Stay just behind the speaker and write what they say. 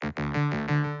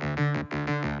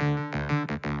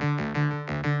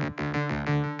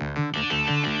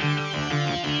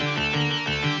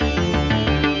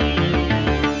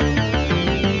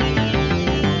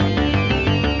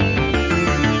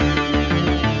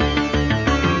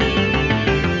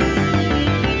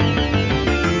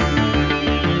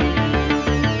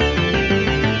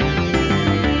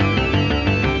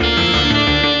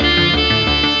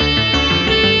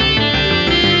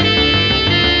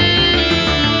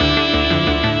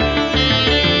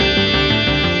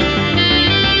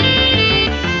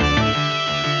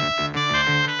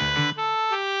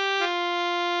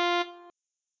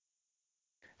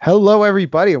Hello,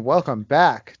 everybody, and welcome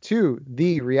back to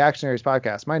the Reactionaries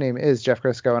Podcast. My name is Jeff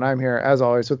Crisco, and I'm here, as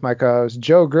always, with my co-host,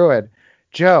 Joe Gruid.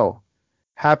 Joe,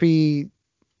 happy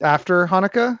after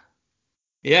Hanukkah?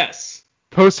 Yes.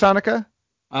 Post-Hanukkah?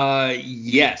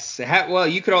 Yes. Well,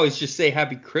 you could always just say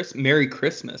Merry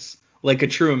Christmas, like a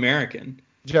true American.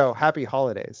 Joe, happy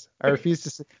holidays. I refuse to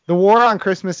say... The war on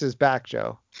Christmas is back,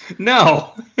 Joe.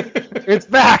 No. It's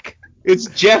back! It's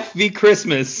Jeff v.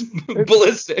 Christmas.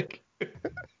 Ballistic.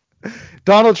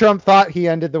 Donald Trump thought he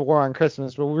ended the war on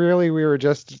Christmas, but really we were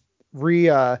just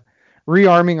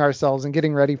rearming ourselves and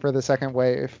getting ready for the second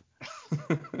wave.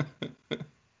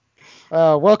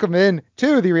 Welcome in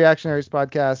to the Reactionaries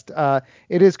Podcast.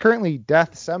 It is currently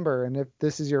Deathcember, and if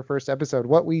this is your first episode,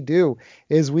 what we do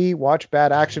is we watch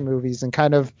bad action movies and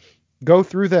kind of go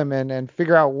through them and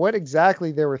figure out what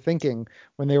exactly they were thinking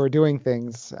when they were doing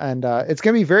things. And it's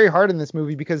going to be very hard in this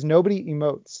movie because nobody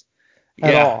emotes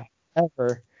at all,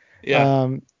 ever. Yeah.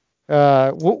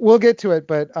 We'll get to it,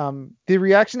 but the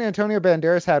reaction Antonio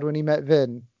Banderas had when he met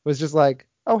Vin was just like,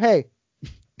 oh, hey.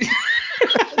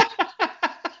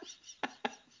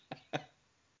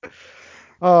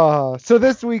 So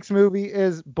this week's movie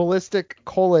is Ballistic: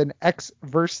 Ecks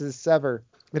versus Sever.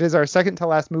 It is our second to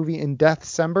last movie in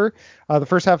Deathcember. The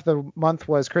first half of the month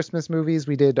was Christmas movies.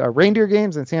 We did Reindeer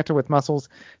Games and Santa with Muscles.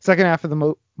 Second half of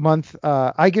the month,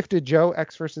 I gifted Joe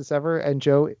Ecks versus Sever, and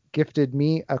Joe gifted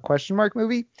me a question mark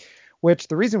movie, which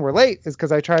the reason we're late is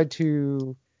because I tried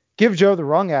to give Joe the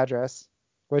wrong address,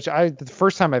 which the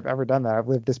first time I've ever done that. I've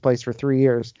lived this place for 3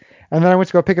 years. And then I went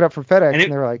to go pick it up from FedEx,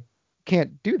 and they were like,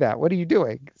 can't do that. What are you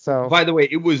doing? So by the way,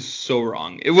 it was so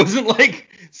wrong. It wasn't like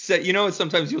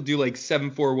sometimes you'll do like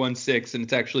 7416 and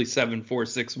it's actually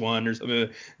 7461 or something.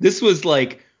 This was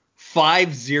like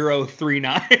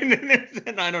 5039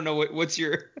 and I don't know what's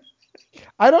your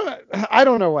I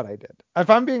don't know what I did. If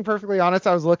I'm being perfectly honest,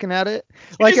 I was looking at it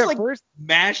like at first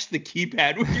mash the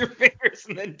keypad with your fingers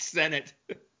and then send it.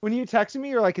 When you texted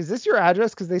me, you're like, is this your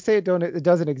address? Because they say it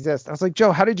doesn't exist. I was like,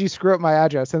 Joe, how did you screw up my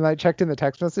address? And I checked in the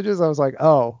text messages. I was like,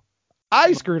 oh,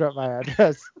 I screwed up my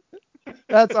address.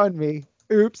 That's on me.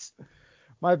 Oops.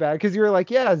 My bad. Because you were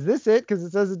like, yeah, is this it? Because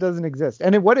it says it doesn't exist.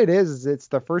 And what it is it's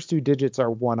the first two digits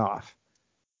are one off.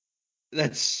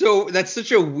 That's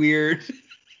such a weird.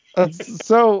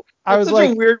 So I was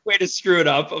like, a weird way to screw it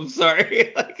up. I'm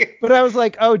sorry. But I was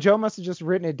like, oh, Joe must have just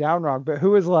written it down wrong. But who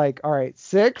was like, all right,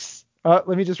 6. Let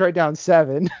me just write down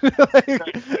 7.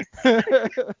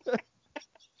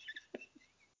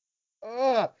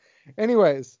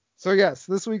 Anyways, so yes,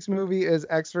 this week's movie is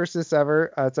Ecks versus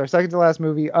Sever. It's our second to last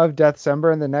movie of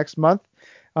Deathcember. And the next month,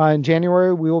 in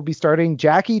January, we will be starting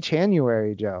Jackie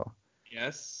Chanuary, Joe.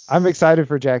 Yes. I'm excited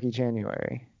for Jackie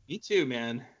Chanuary. Me too,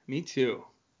 man. Me too.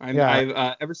 I've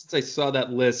ever since I saw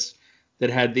that list that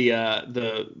had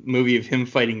the movie of him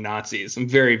fighting Nazis, I'm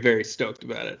very, very stoked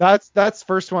about it. That's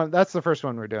first one. That's the first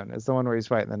one we're doing. Is the one where he's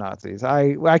fighting the Nazis.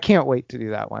 I can't wait to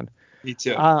do that one. Me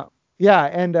too.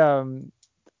 And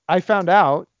I found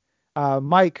out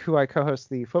Mike, who I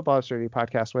co-host the Football Absurdity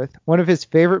podcast with, one of his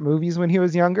favorite movies when he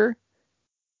was younger,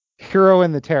 Hero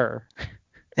and the Terror.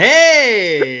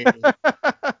 Hey!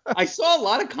 I saw a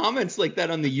lot of comments like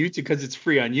that on the YouTube because it's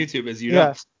free on YouTube, as you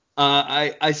know.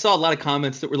 I saw a lot of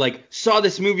comments that were like, saw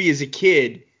this movie as a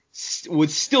kid,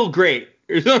 was still great.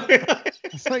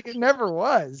 It's like it never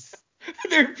was.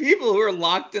 There are people who are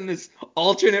locked in this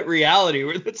alternate reality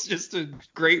where that's just a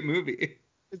great movie.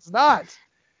 It's not.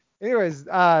 Anyways,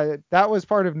 that was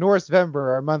part of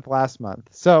Northvember, our month last month.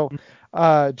 So,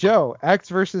 Joe, Ecks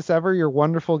versus Sever, your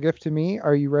wonderful gift to me.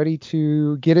 Are you ready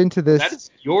to get into this? That is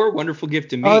your wonderful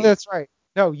gift to me. Oh, that's right.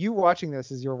 No, you watching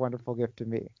this is your wonderful gift to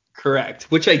me. Correct.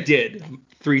 Which I did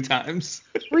 3 times.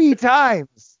 3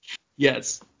 times?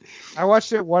 Yes. I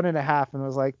watched it 1.5 and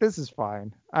was like, this is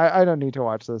fine. I don't need to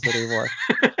watch this anymore.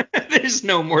 There's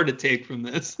no more to take from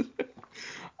this.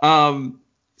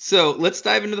 So let's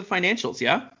dive into the financials,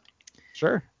 yeah?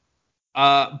 Sure.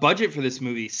 Budget for this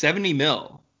movie, $70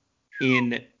 million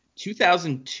in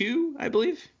 2002, I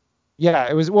believe. Yeah,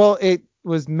 it was. Well, it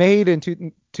was made in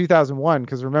 2001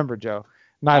 because remember, Joe,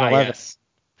 9/11. Yes.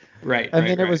 Right. And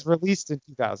then it was released in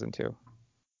 2002.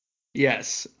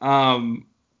 Yes.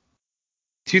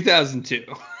 2002.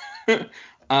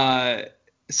 So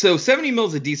 $70 million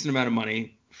is a decent amount of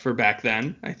money for back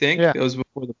then, I think. Yeah. It was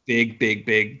before the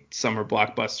big summer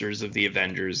blockbusters of the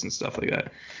Avengers and stuff like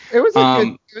that. It was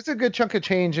a good chunk of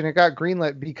change, and it got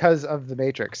greenlit because of the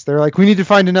Matrix. They're like, we need to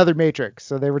find another Matrix,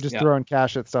 so they were just throwing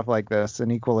cash at stuff like this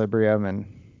and Equilibrium and.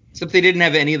 Except they didn't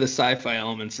have any of the sci-fi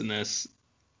elements in this.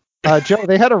 Joe,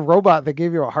 they had a robot that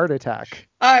gave you a heart attack.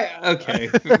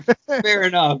 Okay, fair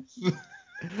enough.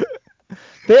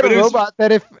 They had But a it was robot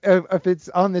that if it's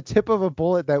on the tip of a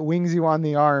bullet that wings you on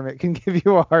the arm, it can give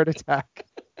you a heart attack.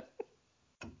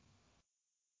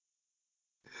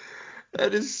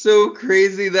 That is so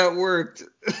crazy that worked.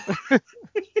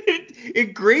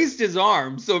 It grazed his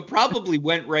arm, so it probably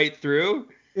went right through,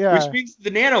 which Yeah. means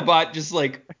the nanobot just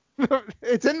like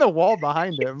It's in the wall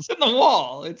behind him. it's in the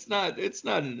wall. It's not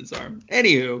in his arm.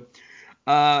 Anywho,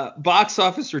 box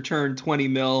office return 20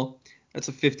 mil. That's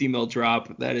a 50 mil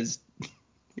drop. That is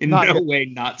in Not no good. way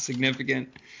not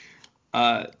significant.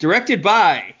 Directed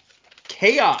by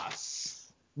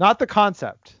Chaos. Not the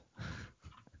concept.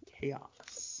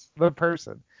 Chaos. The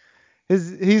person.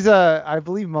 He's I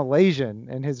believe Malaysian,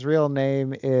 and his real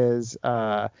name is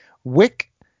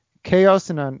Wick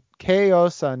Chaosananda.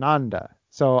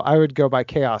 So I would go by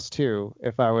Chaos too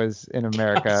if I was in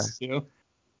America. Chaos too.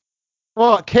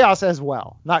 Well, Chaos as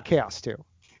well, not Chaos too.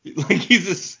 Like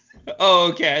he's a. Oh,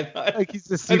 okay. Like he's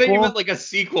the I thought you sequel. meant like a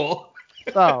sequel.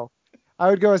 So I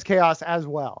would go as Chaos as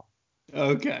well.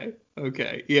 Okay.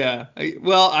 Okay. Yeah.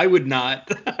 I would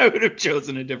not. I would have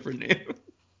chosen a different name.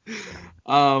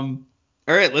 All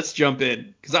right, let's jump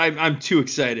in because I'm too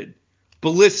excited.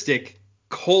 Ballistic :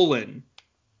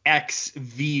 Ecks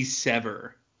v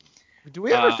Sever. Do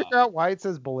we ever figure out why it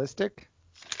says ballistic?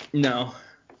 No.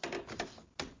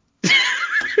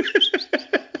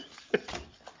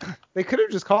 They could have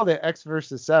just called it Ecks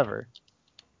versus Sever.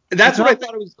 That's what I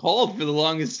thought it was called for the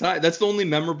longest time. That's the only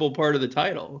memorable part of the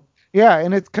title. Yeah,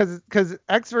 and it's because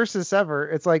Ecks versus Sever,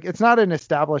 it's like it's not an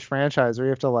established franchise where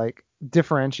you have to like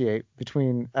differentiate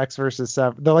between Ecks versus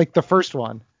Sever. They're like the first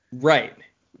one. Right.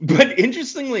 But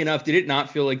interestingly enough, did it not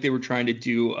feel like they were trying to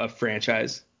do a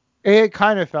franchise? It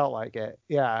kind of felt like it,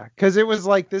 yeah, because it was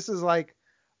like this is like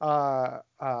the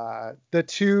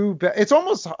two. It's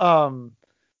almost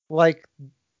like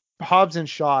Hobbs and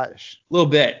Shaw-ish. A little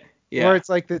bit. Yeah. Where it's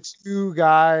like the two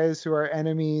guys who are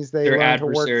enemies, they They're learn to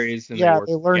work. adversaries and Yeah, they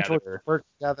they learn together to work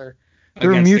together.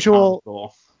 Through against mutual, the common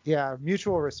goal. yeah,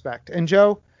 mutual respect. And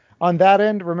Joe, on that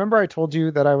end, remember I told you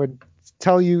that I would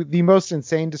tell you the most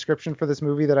insane description for this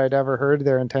movie that I'd ever heard,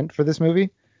 their intent for this movie?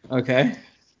 Okay.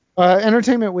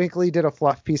 Entertainment Weekly did a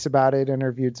fluff piece about it,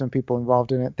 interviewed some people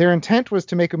involved in it. Their intent was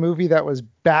to make a movie that was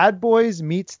Bad Boys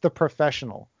meets The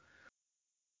Professional.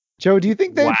 Joe, do you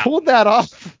think they Wow. pulled that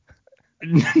off?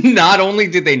 Not only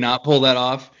did they not pull that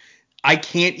off, I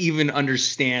can't even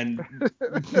understand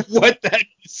what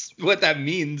that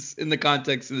means in the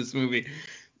context of this movie.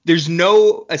 There's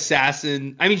no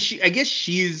assassin. I mean, I guess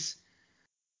she's.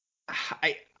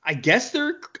 I guess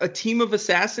they're a team of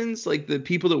assassins, like the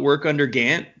people that work under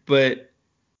Gant, but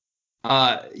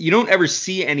you don't ever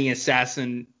see any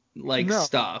assassin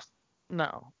stuff.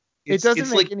 No, it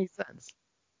doesn't make any sense.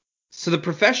 So the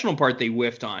professional part they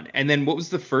whiffed on, and then what was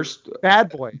the first? Bad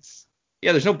Boys.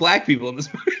 Yeah, there's no black people in this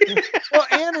movie. Well,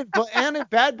 and in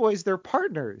Bad Boys, they're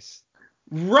partners.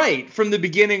 Right, from the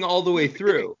beginning all the way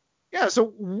through. Yeah, so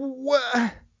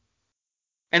what?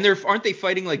 And aren't they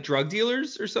fighting like drug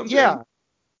dealers or something?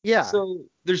 Yeah. So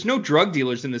there's no drug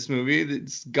dealers in this movie.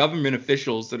 It's government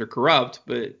officials that are corrupt,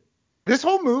 but this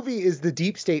whole movie is the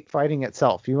deep state fighting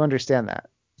itself. You understand that?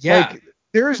 Yeah. Like,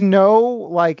 there's no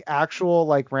like actual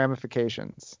like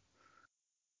ramifications.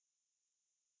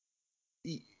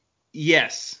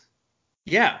 Yes.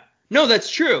 Yeah. No, that's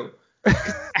true.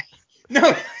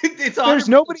 No, it's there's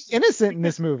nobody innocent in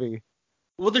this movie.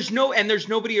 Well, there's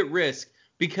nobody at risk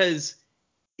because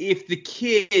if the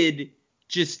kid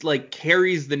just like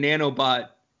carries the nanobot,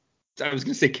 I was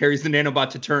gonna say carries the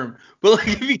nanobot to term, but like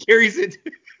if he carries it,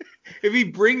 if he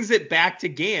brings it back to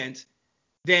Gant,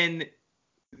 then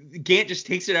Gant just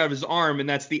takes it out of his arm and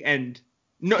that's the end.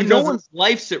 No one's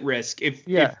life's at risk if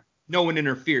no one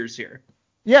interferes here.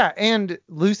 Yeah, and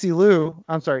Lucy Liu,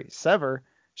 Sever,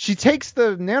 she takes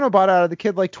the nanobot out of the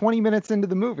kid like 20 minutes into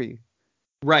the movie.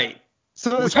 Right.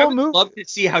 So this whole movie. I'd love to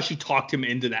see how she talked him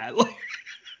into that.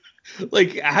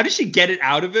 Like how does she get it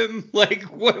out of him? Like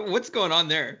what's going on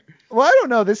there? Well, I don't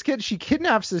know. This kid, she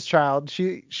kidnaps this child.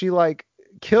 She like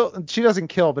she doesn't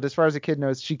kill, but as far as the kid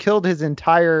knows, she killed his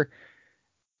entire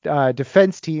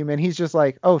defense team, and he's just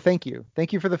like, oh, thank you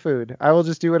for the food, I will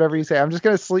just do whatever you say, I'm just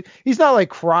gonna sleep. He's not like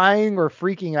crying or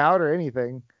freaking out or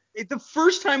anything. The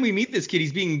first time we meet this kid,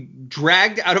 he's being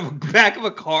dragged out of the back of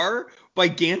a car by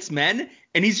Gant's men,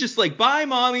 and he's just like, bye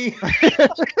mommy. In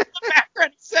the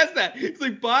background, he says that, he's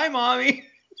like, bye mommy.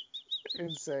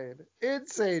 Insane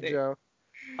Joe.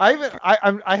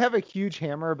 I have a huge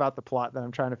hammer about the plot that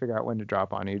I'm trying to figure out when to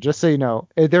drop on you. Just so you know,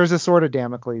 there's a sword of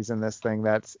Damocles in this thing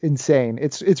that's insane.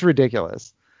 It's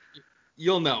ridiculous.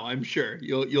 You'll know, I'm sure.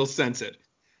 You'll sense it.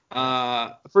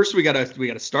 First we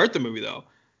gotta start the movie though.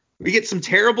 We get some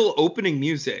terrible opening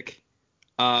music.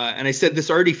 And I said this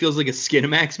already feels like a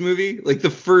Skinamax movie. Like the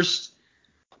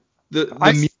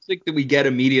music that we get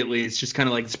immediately is just kind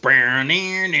of like I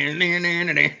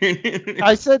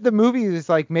said the movie is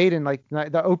like made in like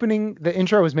the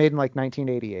intro was made in like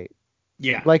 1988.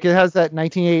 yeah. Like it has that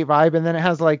 1988 vibe, and then it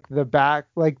has like the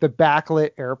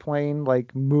backlit airplane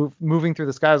like moving through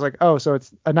the sky. I was like, oh, so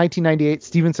it's a 1988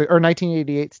 Steven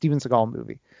Seagal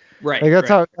movie. Right. Like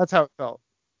Right. that's how it felt.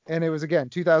 And it was again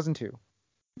 2002.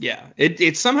 Yeah.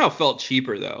 It somehow felt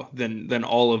cheaper though than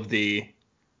all of the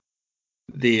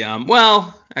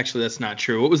well, actually that's not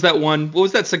true. What was that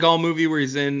Seagal movie where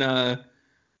he's in the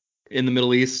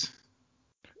Middle East?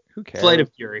 Who cares? Flight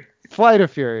of Fury. Flight of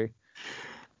Fury.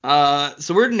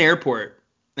 So we're at an airport.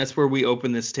 That's where we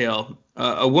open this tale.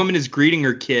 A woman is greeting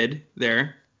her kid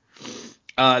there.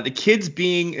 The kid's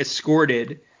being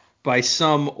escorted by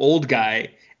some old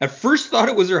guy. At first thought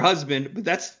it was her husband, but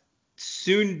that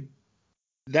soon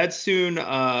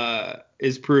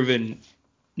is proven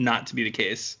not to be the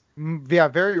case. Yeah,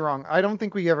 very wrong. I don't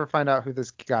think we ever find out who this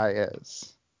guy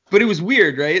is. But it was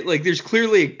weird, right? Like there's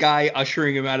clearly a guy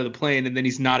ushering him out of the plane, and then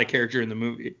he's not a character in the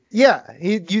movie. Yeah,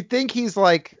 you'd think he's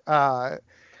like so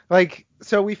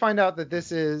we find out that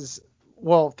this is,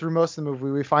 well, through most of the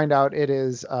movie we find out it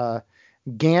is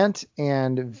Gant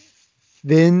and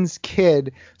Vin's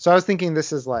kid. So I was thinking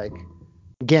this is like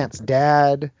Gant's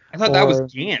dad. I thought that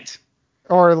was Gant.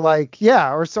 Or like,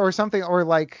 yeah, or something, or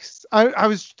like I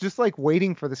was just like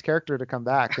waiting for this character to come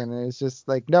back, and it's just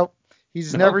like, nope,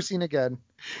 he's never seen again.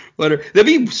 Whatever. That'd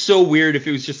be so weird if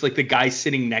it was just like the guy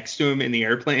sitting next to him in the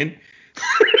airplane.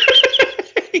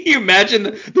 Can you imagine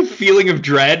the feeling of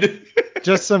dread?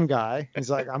 Just some guy. He's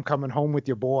like, I'm coming home with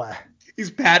your boy.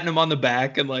 He's patting him on the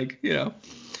back and like, you know.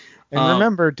 And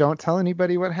remember, don't tell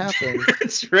anybody what happened.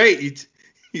 That's right.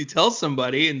 You tell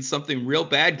somebody and something real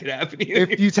bad could happen to you.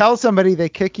 If you tell somebody, they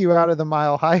kick you out of the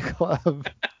Mile High Club.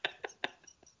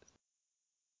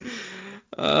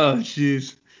 Oh,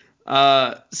 jeez.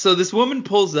 So this woman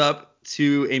pulls up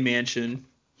to a mansion,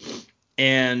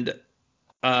 and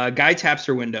a guy taps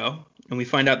her window, and we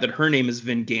find out that her name is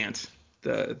Vin Gant,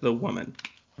 the woman,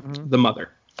 the mother.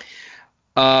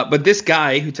 But this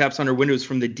guy who taps on her window is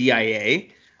from the DIA,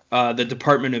 the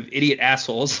Department of Idiot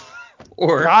Assholes,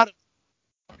 or Got him.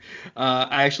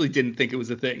 I actually didn't think it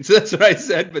was a thing, so that's what I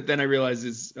said. But then I realized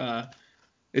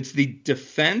it's the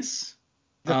Defense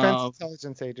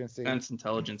Intelligence Agency. Defense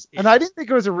Intelligence Agency. And I didn't think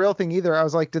it was a real thing either. I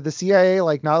was like, did the CIA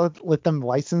like not let them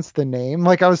license the name?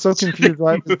 Like I was so confused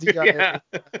why it was DIA. Yeah,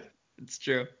 it's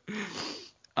true.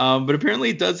 But apparently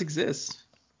it does exist.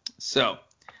 So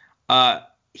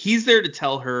he's there to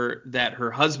tell her that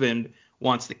her husband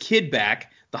wants the kid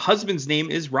back. The husband's name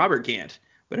is Robert Gant,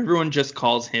 but everyone just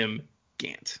calls him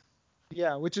Gant.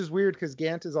 Yeah, which is weird because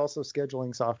Gant is also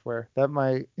scheduling software that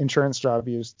my insurance job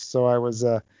used. So I was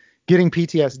getting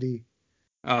PTSD.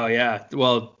 Oh, yeah.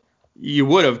 Well, you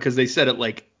would have because they said it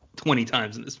like 20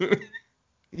 times in this movie.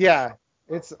 Yeah,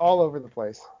 it's all over the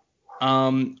place.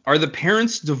 Are the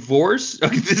parents divorced?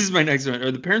 Okay, this is my next one.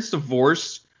 Are the parents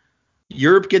divorced?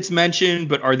 Europe gets mentioned,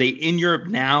 but are they in Europe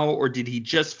now, or did he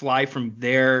just fly from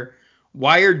there?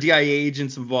 Why are DIA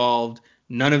agents involved?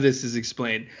 None of this is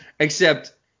explained,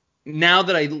 except now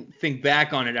that I think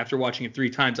back on it after watching it 3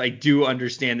 times, I do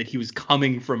understand that he was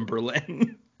coming from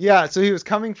Berlin. Yeah, so he was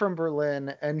coming from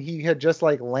Berlin, and he had just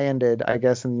like landed, I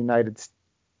guess, in the United States.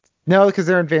 No, because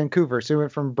they're in Vancouver, so he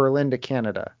went from Berlin to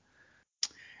Canada.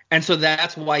 And so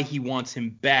that's why he wants him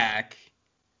back.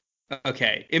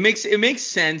 Okay, it makes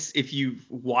sense if you've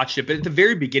watched it, but at the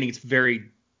very beginning, it's very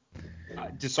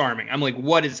disarming. I'm like,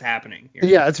 what is happening here?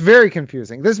 Yeah, it's very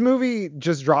confusing. This movie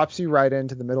just drops you right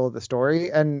into the middle of the story,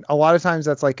 and a lot of times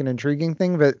that's like an intriguing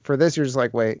thing, but for this, you're just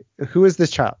like, wait, who is this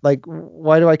child? Like,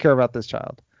 why do I care about this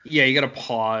child? Yeah, you got to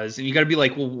pause, and you got to be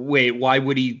like, well, wait, why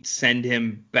would he send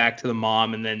him back to the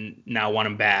mom and then now want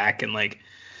him back? And like,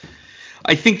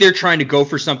 I think they're trying to go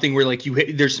for something where like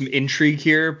there's some intrigue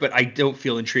here, but I don't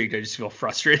feel intrigued. I just feel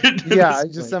frustrated. Yeah, I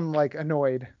just am like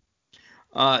annoyed.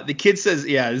 The kid says,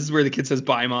 yeah, this is where the kid says,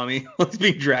 bye, mommy. He's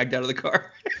being dragged out of the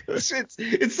car.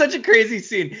 it's such a crazy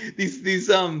scene.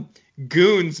 These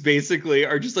goons basically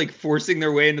are just like forcing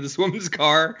their way into this woman's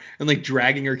car and like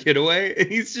dragging her kid away. And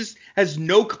he's just has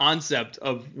no concept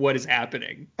of what is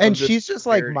happening. And she's just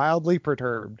like mildly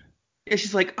perturbed. Yeah,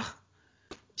 she's like,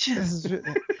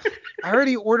 I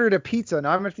already ordered a pizza.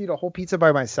 Now I'm going to eat a whole pizza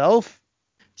by myself.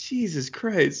 Jesus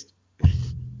Christ.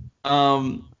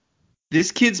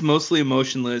 This kid's mostly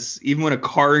emotionless, even when a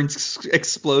car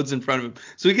explodes in front of him.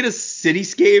 So we get a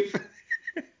cityscape.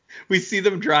 We see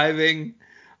them driving.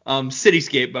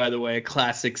 Cityscape, by the way, a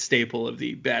classic staple of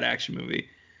the bad action movie.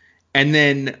 And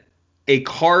then a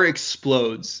car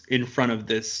explodes in front of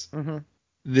this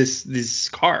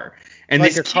car, and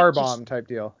Like this a kid car just, bomb type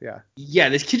deal. Yeah. yeah,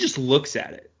 this kid just looks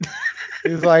at it.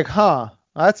 He's like, huh,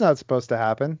 that's not supposed to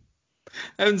happen.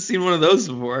 I haven't seen one of those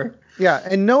before. Yeah,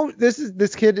 and no,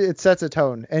 this kid. It sets a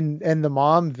tone, and the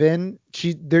mom Vin,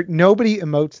 nobody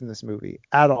emotes in this movie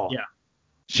at all. Yeah.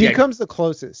 She Yeah. comes the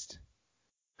closest.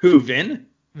 Who, Vin?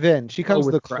 Vin, she Oh, comes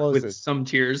the with closest. some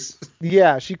tears.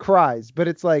 Yeah, she cries, but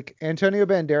it's like Antonio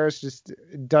Banderas just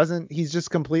doesn't. He's just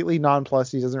completely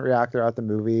nonplussed. He doesn't react throughout the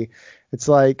movie. It's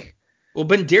like, Well,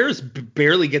 Banderas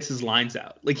barely gets his lines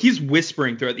out. Like, he's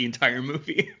whispering throughout the entire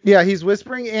movie. yeah, he's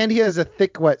whispering, and he has a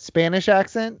thick Spanish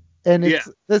accent. And Yeah.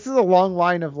 this is a long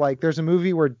line of like, there's a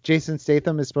movie where Jason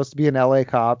Statham is supposed to be an LA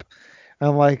cop,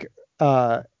 and like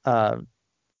half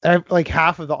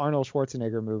of the Arnold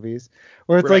Schwarzenegger movies,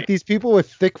 where it's like Right. these people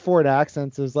with thick foreign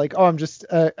accents is like, oh, I'm just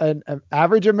an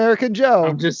average American I'm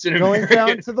Joe just an going down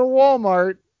American. to the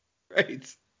Walmart.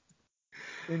 Right.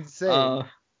 Insane.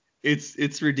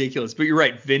 It's ridiculous. But you're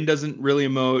right. Vin doesn't really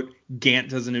emote. Gant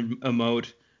doesn't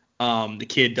emote. The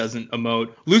kid doesn't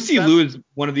emote. Lucy Liu is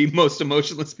one of the most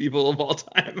emotionless people of all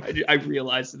time. I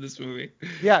realized in this movie.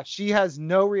 Yeah, she has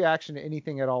no reaction to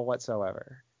anything at all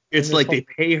whatsoever. It's like they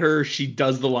pay her, she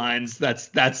does the lines. That's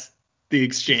the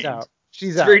exchange.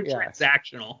 She's it's out. very Yeah.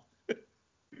 transactional.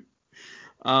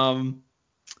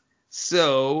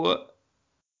 So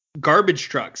garbage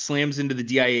truck slams into the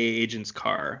DIA agent's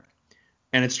car,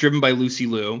 and it's driven by Lucy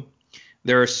Liu.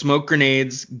 There are smoke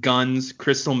grenades, guns,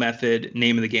 crystal method,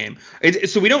 name of the game.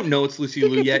 So we don't know it's Lucy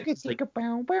Liu yet. It's like,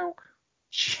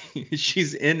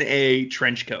 she's in a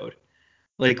trench coat,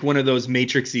 like one of those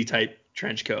Matrixy type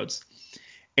trench coats,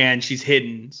 and she's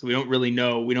hidden, so we don't really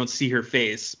know. We don't see her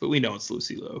face, but we know it's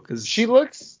Lucy Liu because she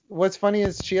looks. What's funny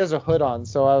is she has a hood on,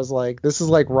 so I was like, this is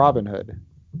like Robin Hood.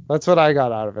 That's what I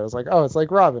got out of it. I was like, oh, it's like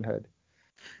Robin Hood.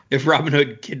 If Robin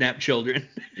Hood kidnapped children,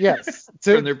 yes,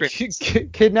 from their parents,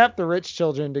 kidnap the rich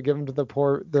children to give them to the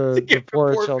poor, the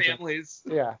poor children. Families.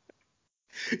 Yeah.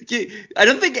 I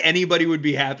don't think anybody would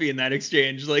be happy in that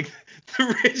exchange. Like,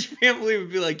 the rich family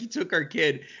would be like, you took our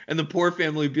kid, and the poor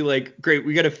family would be like, great,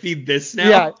 we got to feed this now.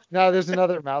 Yeah, now there's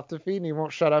another mouth to feed, and he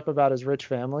won't shut up about his rich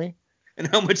family. And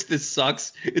how much this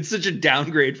sucks. It's such a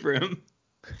downgrade for him.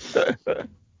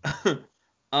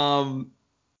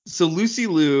 So Lucy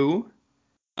Liu,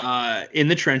 in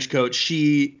the trench coat,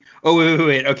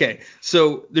 wait. Okay.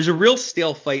 So there's a real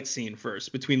stale fight scene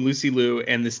first between Lucy Liu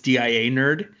and this DIA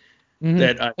nerd.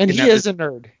 Mm-hmm. And he is a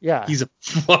nerd. Yeah. He's a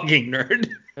fucking nerd.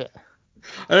 Yeah.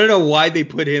 I don't know why they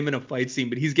put him in a fight scene,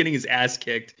 but he's getting his ass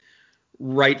kicked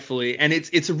rightfully. And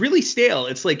it's really stale.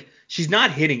 It's like she's not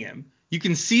hitting him. You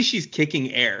can see she's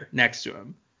kicking air next to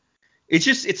him.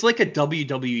 It's like a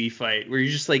WWE fight where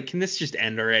you're just like, can this just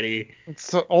end already?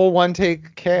 It's all one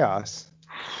take chaos.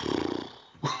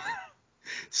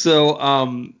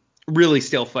 So, really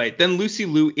stale fight. Then Lucy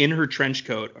Liu in her trench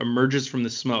coat emerges from the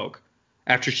smoke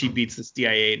after she beats this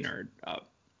DIA nerd up.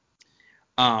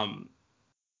 And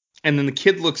then the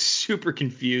kid looks super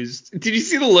confused. Did you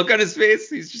see the look on his face?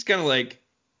 He's just kind of like,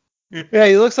 yeah,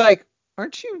 he looks like,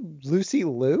 aren't you Lucy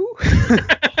Liu?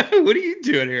 What are you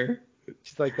doing here?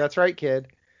 She's like, that's right, kid.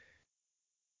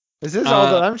 Is this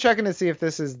although I'm checking to see if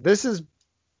this is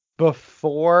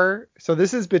before, so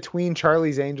this is between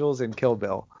Charlie's Angels and Kill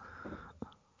Bill.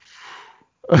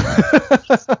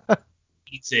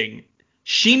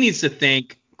 She needs to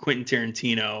thank Quentin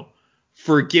Tarantino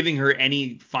for giving her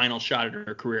any final shot at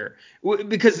her career,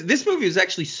 because this movie was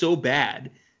actually so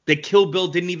bad that Kill Bill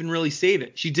didn't even really save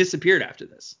it. She disappeared after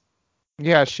this.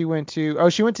 Yeah, she went to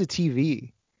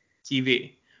TV.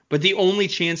 But the only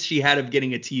chance she had of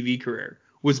getting a TV career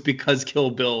was because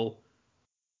Kill Bill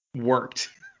worked.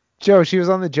 Joe, she was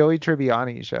on the Joey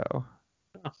Tribbiani show.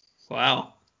 Oh,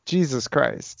 wow. Jesus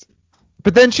Christ.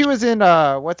 But then she was in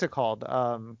what's it called?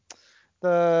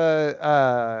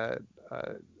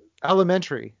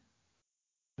 Elementary.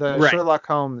 The right. Sherlock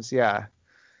Holmes, yeah.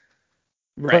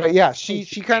 Right. But yeah, she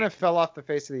kind of fell off the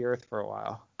face of the earth for a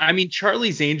while. I mean,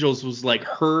 Charlie's Angels was like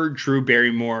her, Drew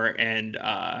Barrymore, and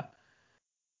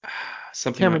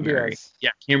Cameron Diaz. Yeah,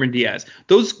 Cameron Diaz.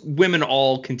 Those women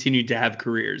all continued to have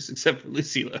careers except for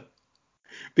Lucy Liu.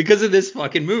 Because of this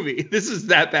fucking movie. This is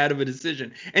that bad of a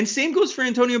decision. And same goes for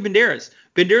Antonio Banderas.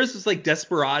 Banderas was like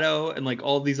Desperado and like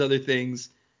all these other things.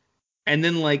 And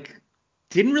then like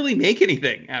didn't really make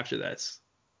anything after this.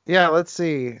 Yeah, let's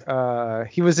see.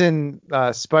 He was in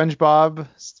SpongeBob,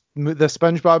 the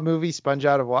SpongeBob movie, Sponge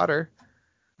Out of Water.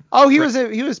 Oh, he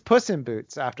was Puss in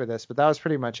Boots after this, but that was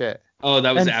pretty much it. Oh,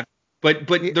 that was after. But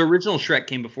the original Shrek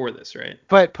came before this, right?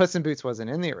 But Puss in Boots wasn't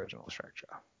in the original Shrek, Joe.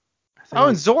 Oh,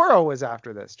 and Zorro was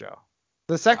after this, Joe.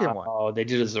 The second one. Oh, they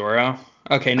did a Zorro?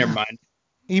 Okay, never mind.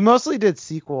 He mostly did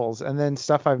sequels and then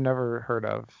stuff I've never heard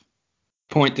of.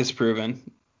 Point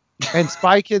disproven. And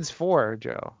Spy Kids 4,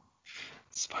 Joe.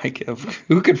 Spy Kids.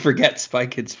 Who could forget Spy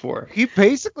Kids 4? He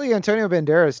basically, Antonio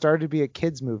Banderas, started to be a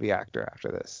kids movie actor after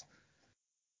this.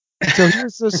 So he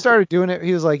just started doing it.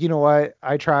 He was like, you know what?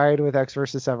 I tried with Ecks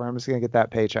versus Sever. I'm just going to get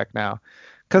that paycheck now.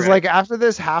 Because like after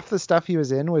this, half the stuff he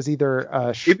was in was either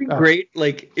it'd be great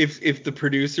like if the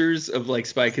producers of like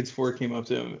Spy Kids 4 came up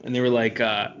to him and they were like,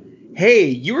 hey,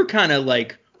 you were kind of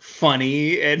like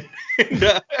funny and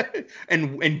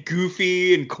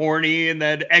goofy and corny in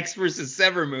that Ecks versus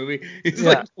Sever movie. He's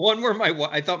like, one where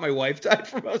I thought my wife died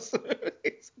for most of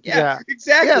it. Yeah,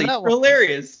 exactly. Yeah,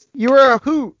 hilarious. You were a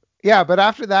hoot. Yeah, but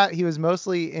after that, he was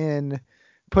mostly in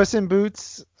Puss in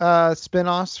Boots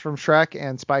spin-offs from Shrek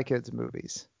and Spy Kids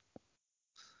movies.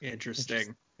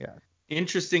 Interesting. Yeah.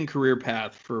 Interesting career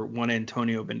path for one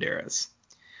Antonio Banderas.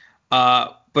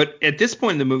 But at this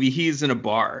point in the movie, he's in a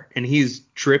bar and he's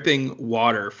dripping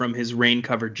water from his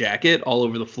rain-covered jacket all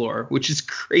over the floor, which is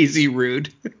crazy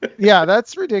rude. Yeah,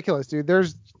 that's ridiculous, dude.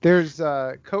 There's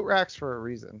coat racks for a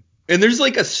reason. And there's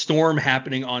like a storm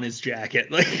happening on his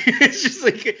jacket. Like it's just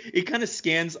like it kind of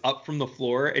scans up from the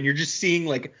floor and you're just seeing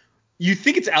like you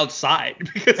think it's outside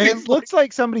because it looks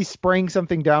like somebody spraying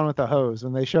something down with a hose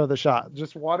when they show the shot.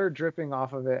 Just water dripping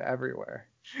off of it everywhere.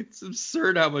 It's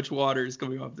absurd how much water is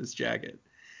coming off this jacket.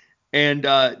 And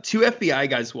two FBI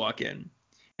guys walk in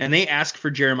and they ask for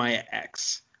Jeremiah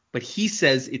Ecks, but he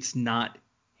says it's not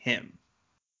him.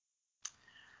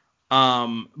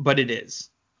 But it is.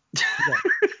 Yeah.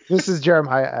 This is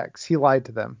Jeremiah Ecks. He lied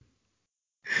to them.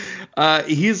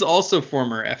 He's also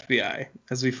former FBI,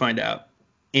 as we find out.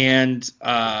 And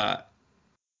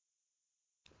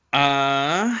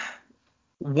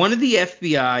one of the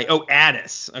FBI,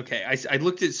 Addis. Okay, I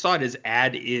saw it as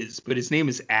Ad is, but his name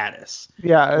is Addis.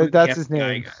 Yeah, that's his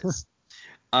name.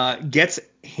 Gets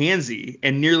handsy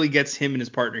and nearly gets him and his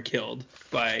partner killed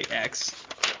by Ecks.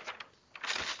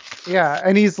 Yeah,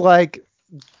 and he's like,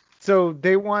 so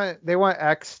they want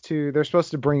Ecks to, they're supposed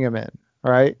to bring him in,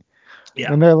 right?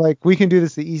 Yeah. And they're like, we can do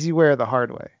this the easy way or the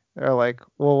hard way. They're like,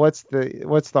 well, what's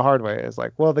the hard way? It's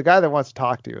like, well, the guy that wants to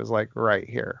talk to you is like right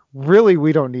here. Really,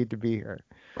 we don't need to be here.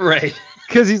 Right.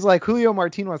 Because he's like, Julio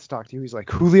Martin wants to talk to you. He's like,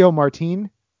 Julio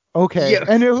Martin? Okay. Yeah.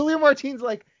 And Julio Martin's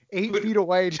like 8 feet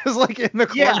away, just like in the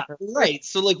corner. Yeah, right.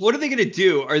 So like, what are they gonna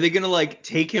do? Are they gonna like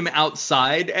take him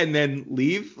outside and then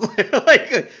leave?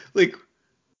 like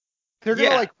they're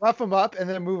gonna like rough him up and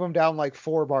then move him down like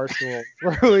 4 bar stools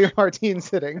where Julio Martin's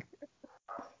sitting.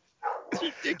 It's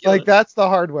ridiculous. Like that's the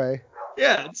hard way.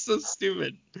 Yeah, it's so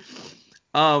stupid.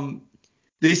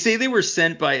 They say they were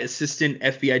sent by Assistant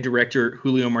FBI Director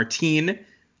Julio Martin,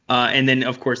 and then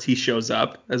of course he shows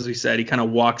up. As we said, he kind of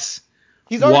walks.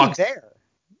 He's already there.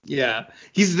 Yeah,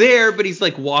 he's there, but he's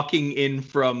like walking in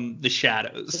from the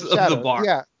shadows of the bar.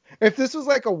 Yeah, if this was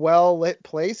like a well-lit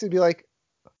place, it'd be like,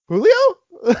 Julio?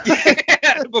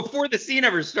 Yeah, before the scene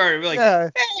ever started, we'd be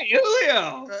like, hey,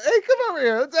 Julio. Hey, come over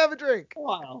here. Let's have a drink.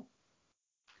 Wow.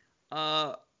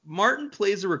 Martin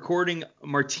plays a recording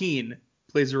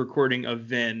of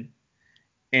Vin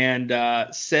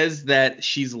and says that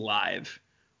she's alive,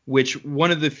 which is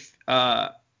one of the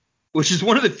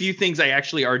few things I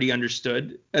actually already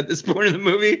understood at this point in the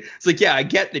movie. It's like, yeah, I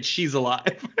get that she's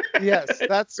alive. Yes,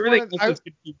 that's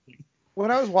confusing. When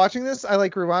I was watching this, I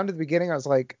like rewound to the beginning. I was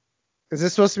like, is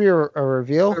this supposed to be a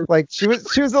reveal? Like she was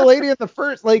the lady at the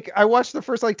first. Like I watched the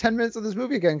first like 10 minutes of this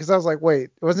movie again because I was like,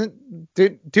 wait,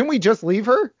 didn't we just leave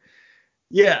her?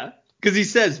 Yeah, because he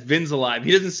says Vin's alive.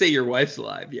 He doesn't say your wife's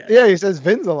alive yet. Yeah, he says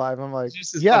Vin's alive. I'm like,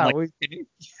 yeah,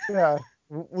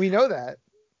 we know that.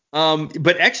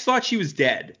 But X thought she was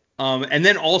dead. And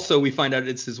then also we find out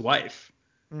it's his wife,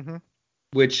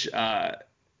 which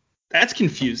that's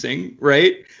confusing,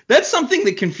 right? That's something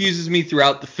that confuses me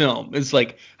throughout the film. It's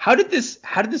like, how did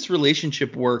this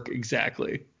relationship work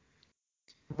exactly?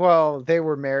 Well, they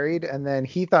were married, and then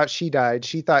he thought she died.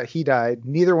 She thought he died.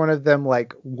 Neither one of them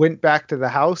like went back to the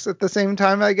house at the same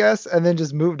time, I guess, and then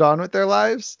just moved on with their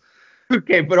lives.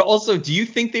 Okay, but also, do you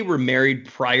think they were married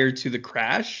prior to the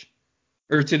crash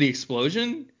or to the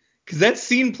explosion? Because that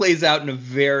scene plays out in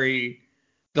the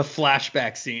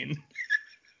flashback scene.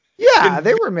 Yeah,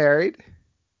 they were married.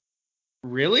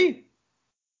 Really?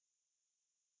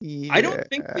 Yes. I don't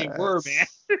think they were, man.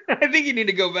 I think you need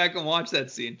to go back and watch that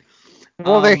scene.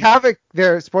 Well, they have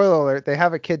their spoiler alert, they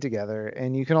have a kid together,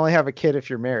 and you can only have a kid if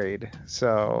you're married.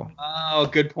 So. Oh,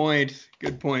 good point.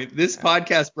 Good point. This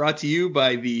podcast brought to you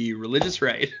by the religious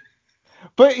right.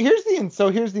 But here's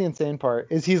the insane part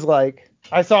is he's like,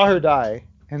 I saw her die.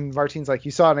 And Martine's like,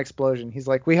 you saw an explosion. He's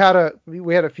like, we had a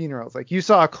funeral. It's like, you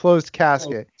saw a closed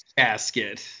casket.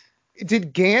 Casket.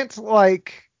 Did Gant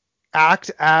like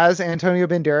act as Antonio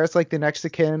Banderas, like the next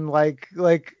of kin, like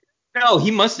No,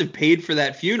 he must have paid for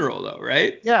that funeral though,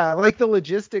 right? yeah, like the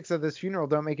logistics of this funeral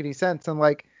don't make any sense. And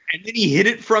like, and then he hid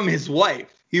it from his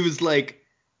wife. He's like,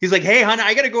 hey, hon,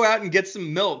 I gotta go out and get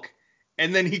some milk.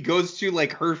 And then he goes to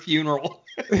like her funeral.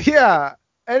 yeah.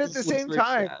 And at the same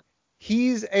time,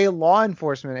 he's a law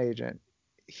enforcement agent.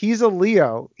 He's a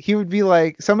Leo.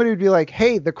 Somebody would be like,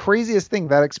 hey, the craziest thing,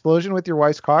 that explosion with your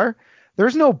wife's car,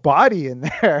 there's no body in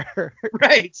there.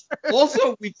 Right.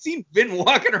 Also, we've seen Vin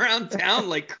walking around town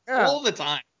like all the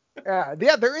time.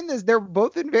 Yeah, they're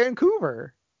both in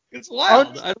Vancouver. It's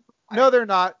wild. No, they're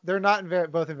not. They're not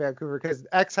both in Vancouver because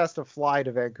Ecks has to fly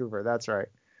to Vancouver. That's right.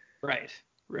 Right.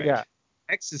 Yeah.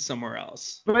 Ecks is somewhere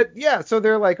else. But yeah, so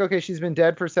they're like, okay, she's been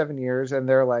dead for 7 years, and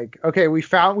they're like, okay, we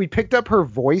picked up her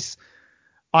voice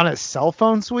on a cell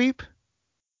phone sweep.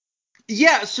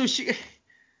 Yeah, so she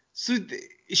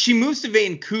moves to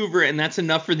Vancouver, and that's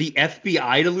enough for the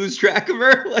FBI to lose track of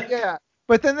her. Yeah,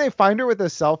 but then they find her with a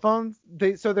cell phone.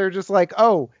 They're just like,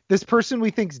 oh, this person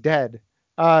we think's dead.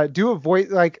 Do a voice,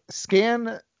 like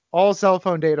scan all cell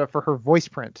phone data for her voice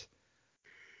print.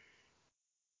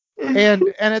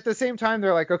 And at the same time,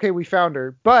 they're like, okay, we found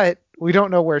her, but we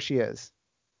don't know where she is.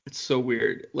 It's so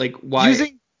weird. Like, why?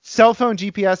 Using cell phone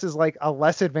GPS is like a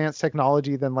less advanced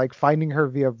technology than like finding her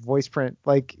via voice print.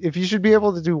 Like, if you should be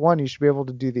able to do one, you should be able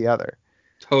to do the other.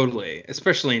 Totally.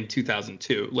 Especially in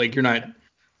 2002. Like, you're not...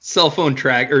 Cell phone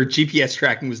track or GPS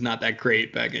tracking was not that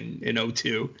great back in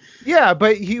 2002. Yeah,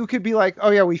 but you could be like, oh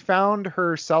yeah, we found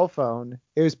her cell phone.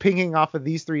 It was pinging off of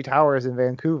these 3 towers in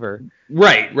Vancouver.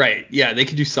 Right. Yeah, they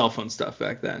could do cell phone stuff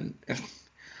back then.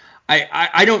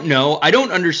 I don't know. I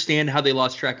don't understand how they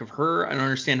lost track of her. I don't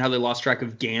understand how they lost track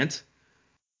of Gant.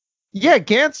 Yeah,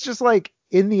 Gant's just like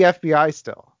in the FBI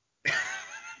still.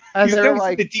 And they're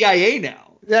like in the DIA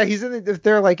now. Yeah, he's in the.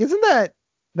 They're like, isn't that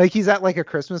like he's at like a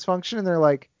Christmas function? And they're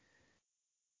like,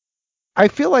 I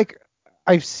feel like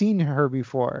I've seen her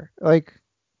before. Like,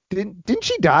 didn't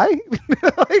she die?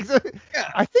 Yeah.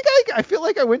 I feel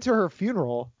like I went to her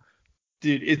funeral.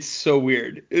 Dude, it's so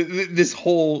weird. This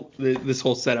whole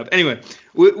setup. Anyway,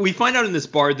 we find out in this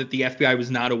bar that the FBI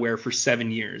was not aware for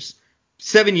 7 years.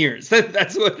 7 years.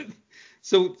 That's what.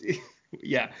 So,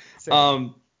 yeah.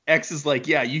 Ecks is like,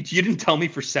 yeah, you didn't tell me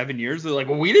for 7 years. They're like,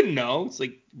 well, we didn't know. It's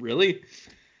like, really?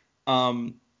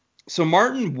 So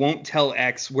Martin won't tell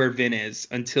Ecks where Vin is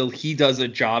until he does a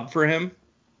job for him.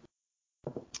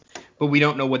 But we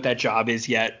don't know what that job is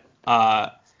yet.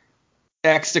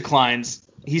 Ecks declines.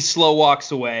 He slow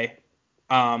walks away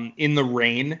in the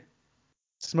rain.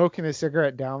 Smoking a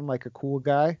cigarette down like a cool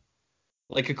guy.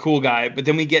 Like a cool guy. But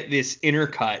then we get this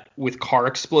intercut with car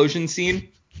explosion scene.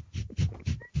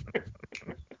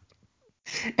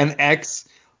 And Ecks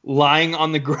lying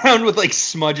on the ground with like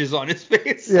smudges on his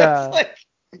face. Yeah. Like,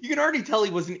 you can already tell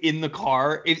he wasn't in the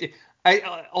car.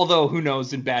 Although who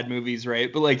knows in bad movies,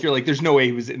 right? But like you're like, there's no way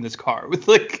he was in this car with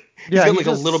like he's got like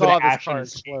a little bit of ash on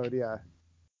his explode. Yeah.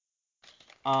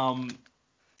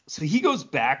 So he goes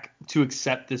back to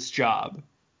accept this job,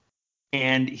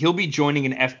 and he'll be joining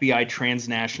an FBI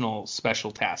transnational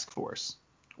special task force,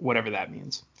 whatever that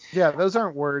means. Yeah, those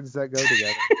aren't words that go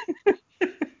together.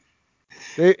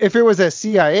 If it was a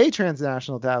CIA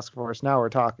transnational task force, now we're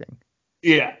talking.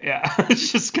 Yeah.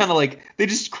 It's just kind of like they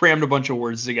just crammed a bunch of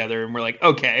words together, and we're like,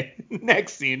 okay,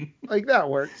 next scene. Like that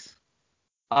works.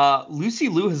 Lucy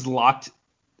Liu has locked.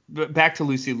 Back to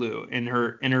Lucy Liu in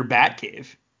her bat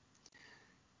cave.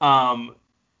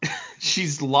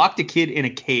 She's locked a kid in a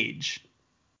cage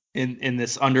in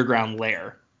this underground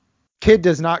lair. Kid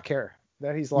does not care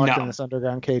that he's locked in this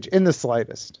underground cage in the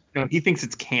slightest. No, he thinks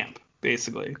it's camp,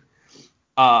 basically.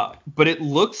 But it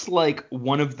looks like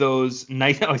one of those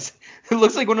nice. It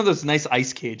looks like one of those nice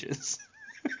ice cages.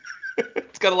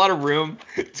 It's got a lot of room.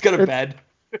 It's got a bed.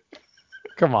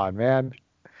 Come on, man.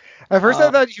 At first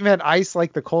I thought you meant ice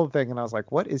like the cold thing, and I was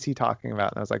like, what is he talking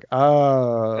about? And I was like,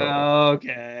 oh.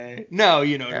 Okay. No,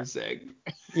 you know what I'm saying.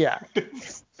 Yeah.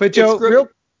 But Joe,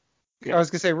 I was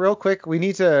going to say real quick, we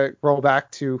need to roll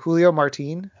back to Julio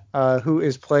Martin, who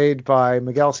is played by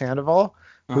Miguel Sandoval,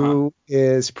 who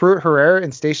is Pruitt Herrera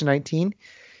in Station 19.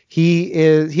 He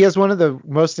has one of the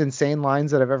most insane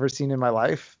lines that I've ever seen in my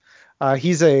life.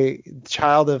 He's a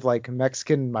child of like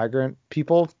Mexican migrant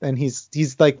people, and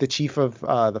he's like the chief of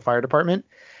the fire department.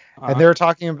 And Uh, they were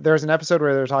talking. There's an episode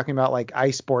where they were talking about like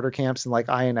ICE border camps and like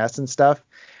INS and stuff.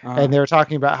 And they were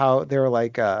talking about how they were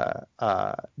like,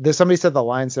 somebody said the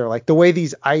lines. They're like, the way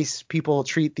these ICE people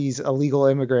treat these illegal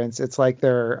immigrants, it's like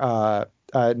they're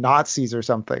Nazis or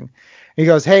something. He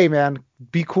goes, hey man,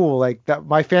 be cool. Like that,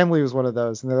 my family was one of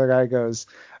those. And the other guy goes,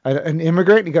 an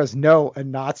immigrant? He goes, no, a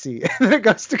Nazi. And then it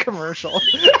goes to commercial.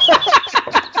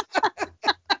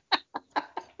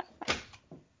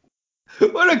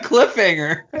 what a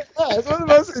cliffhanger. Yeah, it's one of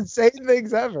the most insane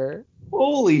things ever.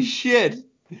 Holy shit.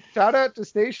 Shout out to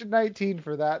Station 19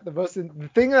 for that. The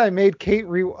thing that I made Kate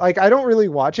like I don't really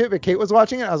watch it, but Kate was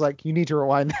watching it. I was like, you need to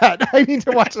rewind that. I need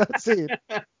to watch that scene.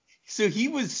 So he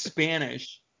was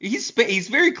Spanish. He's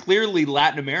very clearly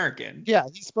Latin American. Yeah,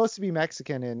 he's supposed to be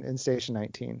Mexican in Station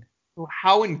 19.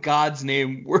 How in God's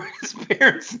name were his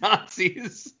parents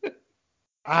Nazis?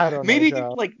 I don't know. Maybe they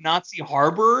were like Nazi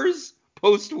harborers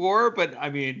post-war, but I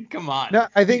mean, come on. No,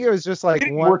 I think it was just like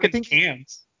didn't one. work at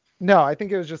camps. No, I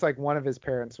think it was just like one of his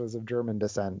parents was of German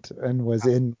descent and was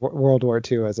in World War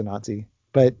II as a Nazi.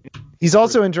 But he's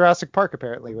also in Jurassic Park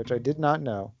apparently, which I did not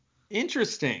know.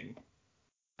 Interesting.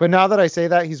 But now that I say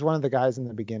that, he's one of the guys in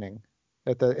the beginning,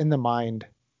 in the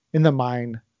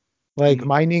mine, like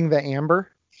mining the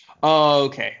amber. Oh,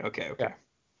 okay.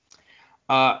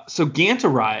 Yeah. So Gant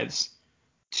arrives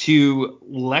to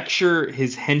lecture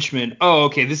his henchmen. Oh,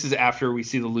 okay. This is after we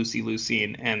see the Lucy Liu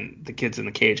scene and the kids in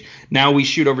the cage. Now we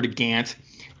shoot over to Gant.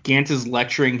 Gant is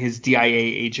lecturing his DIA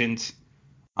agent,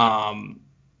 nerd,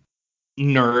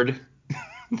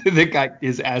 that got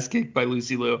his ass kicked by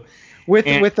Lucy Liu.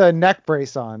 With a neck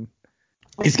brace on.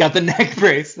 He's got the neck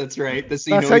brace. That's right. That's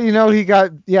how you know he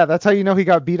got. Yeah, that's how you know he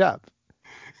got beat up.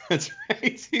 That's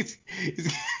right. He's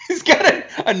got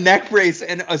a neck brace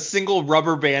and a single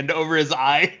rubber band over his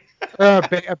eye.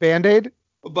 A Band-Aid?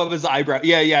 Above his eyebrow.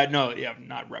 Yeah,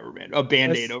 not rubber band. A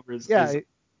Band-Aid over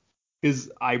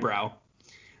his eyebrow.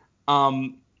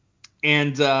 And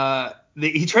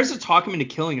he tries to talk him into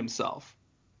killing himself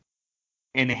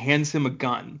and hands him a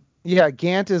gun. Yeah,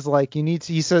 Gant is like,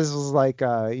 he says like,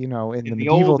 in the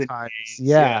medieval times, days,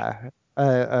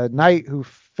 a knight who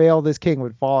failed his king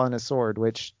would fall on his sword,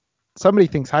 which somebody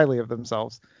thinks highly of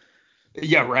themselves.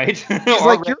 Yeah, right.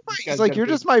 He's like, you're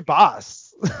just my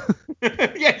boss.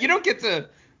 Yeah, you don't get to.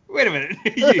 Wait a minute.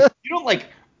 You don't like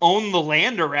own the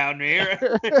land around me.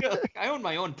 Like, I own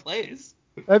my own place.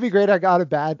 That'd be great. If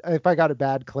I got a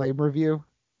bad claim review,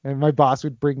 and my boss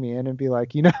would bring me in and be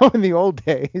like, in the old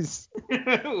days,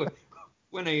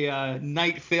 when a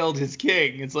knight failed his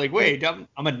king, it's like, wait, I'm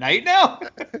a knight now.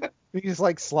 He just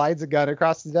like slides a gun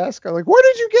across the desk. I'm like, where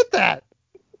did you get that?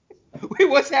 Wait,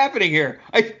 what's happening here?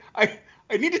 I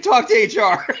need to talk to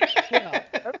HR. Yeah,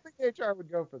 I don't think HR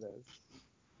would go for this.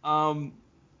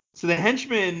 So the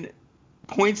henchman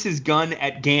points his gun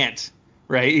at Gant,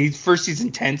 right? He's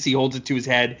intense. He holds it to his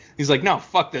head. He's like, no,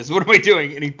 fuck this. What am I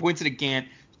doing? And he points it at Gant,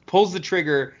 pulls the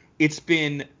trigger. It's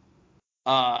been,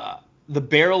 the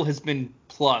barrel has been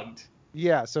plugged.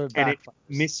 Yeah, so it backfires. And it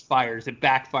misfires. It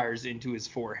backfires into his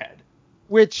forehead.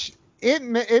 Which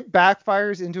it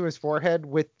backfires into his forehead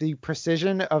with the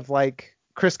precision of like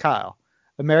Chris Kyle,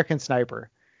 American Sniper.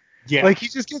 Yeah. Like he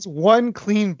just gets one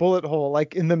clean bullet hole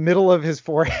like in the middle of his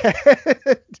forehead.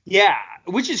 Yeah,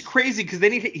 which is crazy because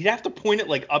then he'd have to point it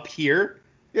like up here.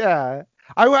 Yeah.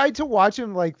 I had to watch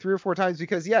him like 3 or 4 times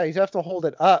because he'd have to hold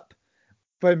it up.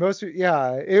 But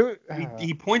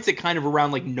he points it kind of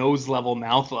around like nose level,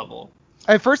 mouth level.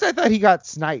 At first I thought he got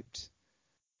sniped.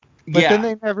 But yeah.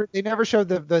 then they never showed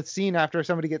the scene after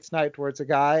somebody gets sniped where it's a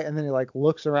guy and then he like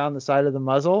looks around the side of the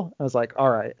muzzle. I was like, all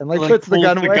right, and like puts the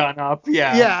gun away. The gun up.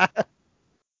 Yeah.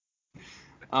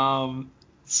 Yeah.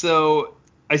 So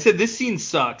I said this scene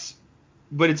sucks,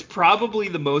 but it's probably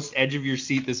the most edge of your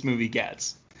seat this movie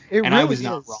gets. I was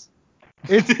not wrong.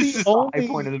 It's this is the high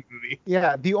point of the movie.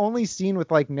 Yeah, the only scene with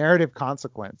like narrative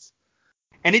consequence.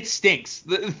 And it stinks.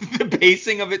 The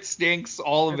pacing of it stinks.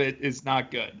 All of it is not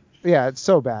good. Yeah, it's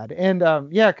so bad. And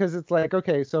because it's like,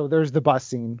 okay, so there's the bus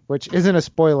scene, which isn't a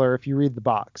spoiler if you read the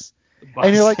box.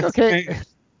 And you're like, okay,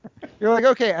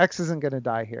 Ecks isn't gonna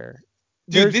die here.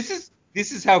 Dude, this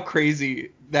is how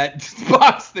crazy that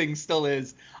box thing still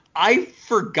is. I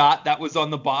forgot that was on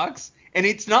the box, and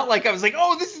it's not like I was like,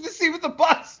 oh, this is the scene with the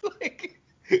bus. Like,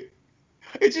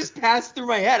 it just passed through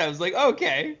my head. I was like,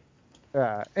 okay.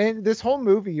 Yeah, and this whole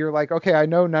movie, you're like, okay, I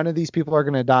know none of these people are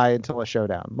gonna die until a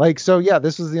showdown. Like, so yeah,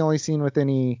 this was the only scene with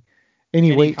any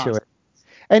weight to it.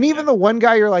 And even the one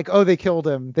guy, you're like, oh, they killed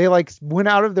him. They like went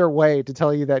out of their way to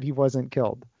tell you that he wasn't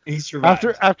killed. He survived.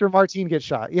 After Martine gets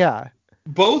shot. Yeah.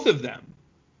 Both of them.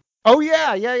 Oh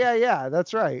yeah.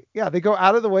 That's right. Yeah, they go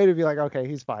out of the way to be like, okay,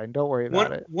 he's fine. Don't worry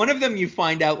about it. One of them you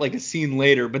find out like a scene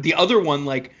later, but the other one,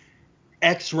 like,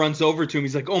 Ecks runs over to him.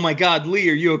 He's like, "Oh my God, Lee,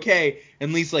 are you okay?"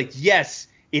 And Lee's like, "Yes,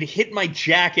 it hit my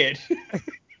jacket."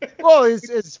 Well,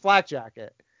 his flak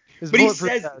jacket. His But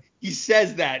bulletproof vest. he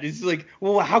says that. It's like,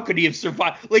 well, how could he have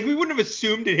survived? Like, we wouldn't have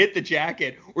assumed it hit the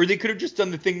jacket, or they could have just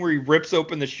done the thing where he rips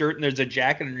open the shirt and there's a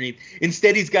jacket underneath.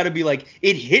 Instead, he's got to be like,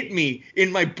 "It hit me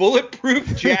in my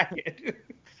bulletproof jacket."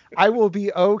 I will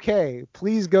be okay.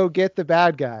 Please go get the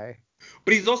bad guy.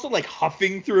 But he's also like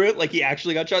huffing through it, like he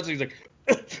actually got shot. So he's like,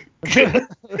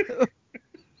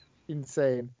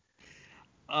 Insane.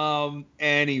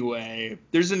 Anyway,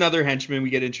 there's another henchman we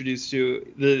get introduced to,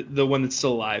 the one that's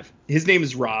still alive. His name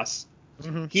is Ross.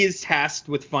 Mm-hmm. He is tasked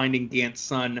with finding Gant's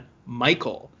son,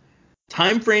 Michael.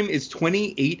 Time frame is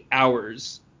 28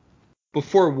 hours.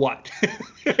 Before what?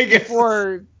 I guess.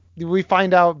 Before we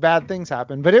find out bad things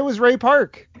happen. But it was Ray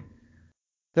Park.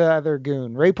 The other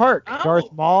goon. Ray Park. Oh.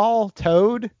 Darth Maul.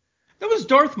 Toad. That was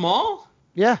Darth Maul?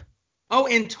 Yeah. Oh,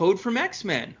 and Toad from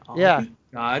X-Men. Oh, yeah.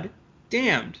 God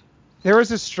damned. There was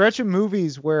a stretch of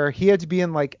movies where he had to be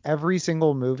in like every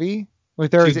single movie if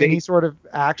there was any sort of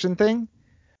action thing.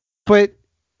 But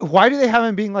why do they have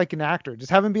him being like an actor?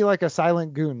 Just have him be like a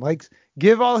silent goon. Like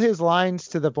give all his lines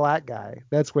to the black guy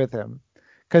that's with him.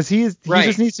 Because he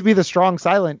just needs to be the strong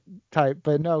silent type.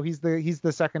 But no, he's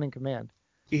the second in command.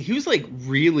 He was like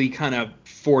really kind of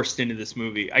forced into this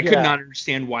movie. I could not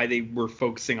understand why they were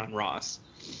focusing on Ross.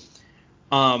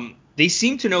 They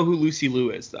seem to know who Lucy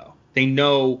Liu is, though.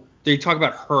 They talk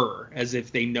about her as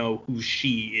if they know who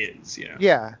she is, you know?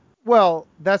 Yeah. Well,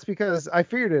 that's because I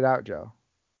figured it out, Joe.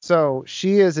 So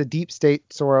she is a deep state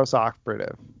Soros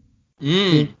operative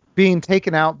being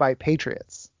taken out by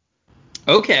patriots.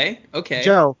 Okay.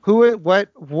 Joe, who is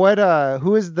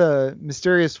the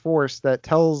mysterious force that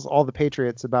tells all the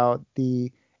patriots about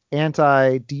the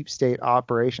anti-deep state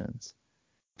operations?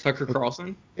 Tucker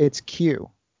Carlson? It's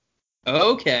Q.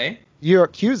 Okay.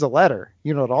 Q's a letter.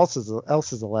 You know what else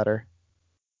is a letter?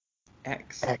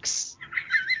 X.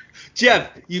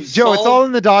 Jeff, it's all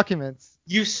in the documents.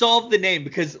 You solved the name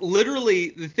because literally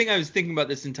the thing I was thinking about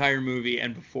this entire movie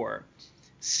and before,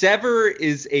 sever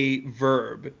is a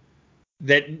verb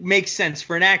that makes sense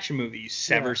for an action movie. You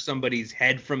sever somebody's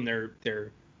head from their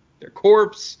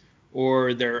corpse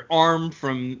or their arm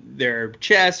from their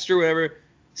chest or whatever.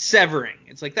 Severing.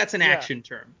 It's like that's an action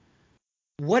term.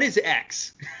 What is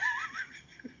X?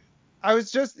 I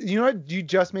was just, you know what you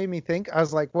just made me think? I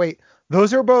was like, wait,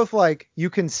 those are both like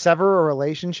you can sever a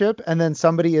relationship and then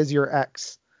somebody is your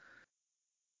ex.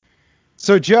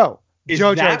 So Joe. What's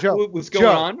going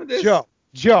on with this? Joe.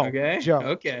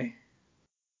 Okay.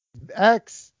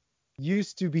 X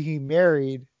used to be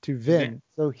married to Vin,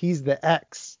 so he's the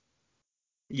ex.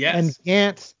 Yes. And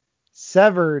Gant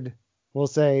severed, we'll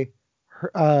say,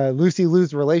 Lucy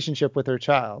Liu's relationship with her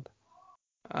child.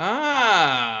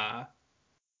 Ah.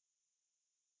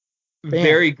 Bam.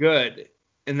 Very good.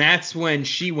 And that's when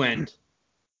she went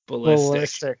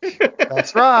ballistic.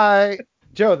 That's right.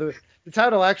 Joe, the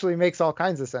title actually makes all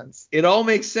kinds of sense. It all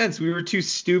makes sense. We were too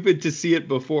stupid to see it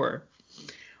before.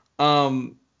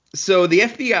 So the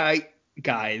FBI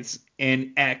guys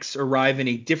and X arrive in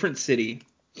a different city.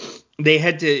 They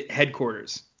head to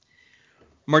headquarters.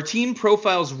 Martine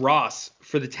profiles Ross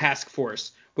for the task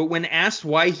force, but when asked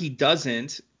why he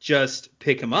doesn't just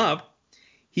pick him up,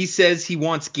 he says he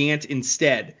wants Gant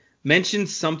instead.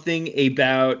 Mentions something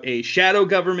about a shadow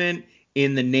government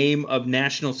in the name of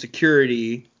national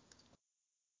security.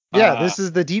 Yeah, this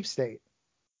is the deep state.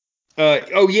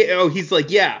 He's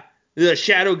like, yeah, the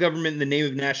shadow government in the name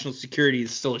of national security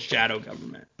is still a shadow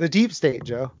government. The deep state,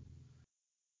 Joe.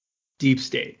 Deep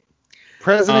state.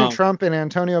 President Trump and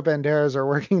Antonio Banderas are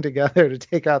working together to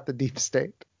take out the deep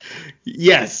state.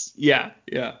 Yes. Yeah.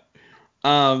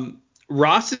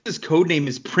 Ross's code name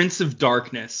is Prince of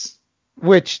Darkness.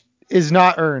 Which is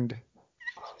not earned.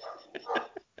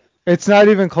 It's not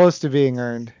even close to being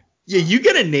earned. Yeah, you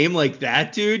get a name like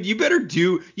that, dude. You better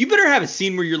have a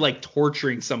scene where you're like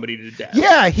torturing somebody to death.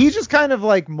 Yeah, he just kind of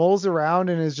like mulls around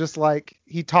and is just like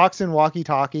he talks in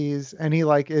walkie-talkies and he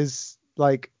like is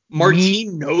like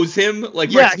Martine knows him.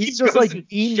 Like yeah, Martine he's just like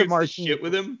mean to Martine. Martine. Shit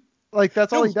with him. Like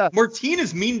that's all he does. Martine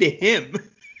is mean to him.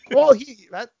 Well,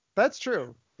 that's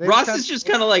true. Ross is just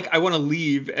kind of like, I want to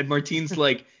leave, and Martine's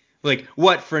like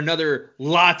what, for another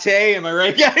latte? Am I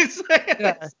right, guys?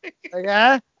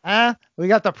 We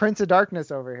got the Prince of Darkness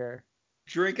over here.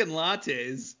 Drinking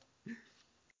lattes.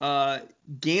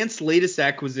 Gant's latest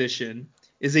acquisition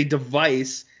is a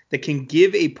device that can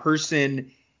give a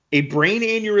person a brain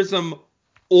aneurysm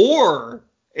or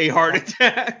a heart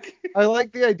attack. I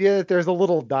like the idea that there's a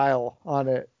little dial on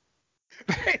it.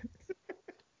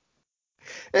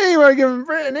 Hey, you want to give him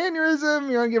an aneurysm?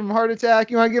 You want to give him a heart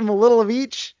attack? You want to give him a little of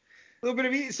each? A little bit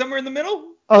of each, somewhere in the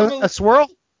middle. A swirl?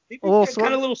 Maybe A little kind swirl?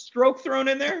 of a little stroke thrown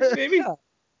in there, maybe. Yeah.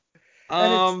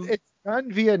 And it's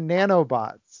done via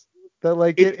nanobots that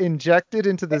like get injected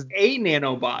into this. A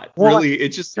nanobot, One. really.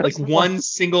 It's just like one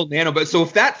single nanobot. So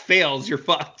if that fails, you're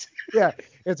fucked. Yeah,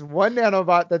 it's one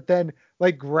nanobot that then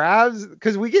like grabs,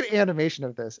 because we get animation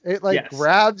of this. It like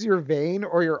grabs your vein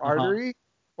or your artery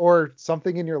or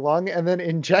something in your lung and then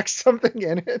injects something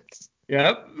in it.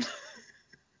 Yep.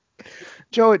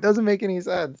 Joe, it doesn't make any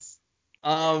sense.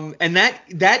 And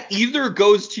that either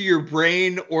goes to your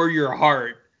brain or your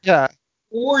heart. Yeah.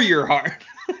 Or your heart.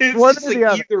 It's one just like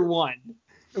either one.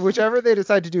 Whichever they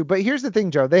decide to do. But here's the thing,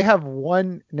 Joe. They have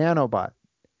one nanobot.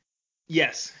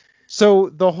 Yes. So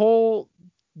the whole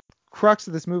crux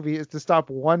of this movie is to stop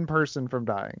one person from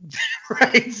dying.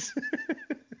 Right.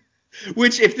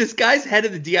 Which, if this guy's head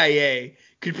of the DIA,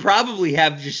 could probably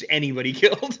have just anybody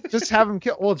killed. Just have him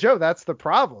kill. Well, Joe, that's the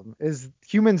problem. Is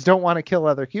humans don't want to kill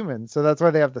other humans, so that's why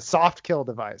they have the soft kill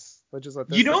device, which is what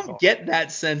this you don't get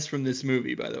that sense from this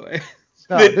movie, by the way.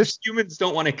 No, humans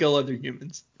don't want to kill other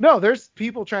humans. No, there's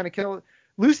people trying to kill.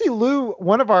 Lucy Liu,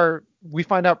 one of our, we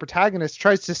find out, protagonists,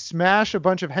 tries to smash a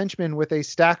bunch of henchmen with a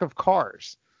stack of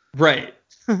cars. Right.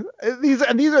 these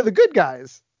are the good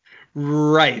guys.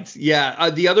 Right.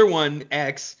 Yeah. The other one,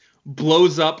 Ecks,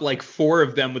 blows up like 4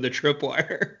 of them with a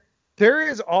tripwire. There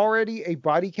is already a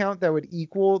body count that would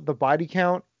equal the body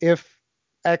count if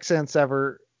Ecks and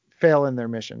Sever fail in their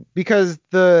mission, because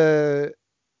the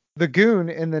goon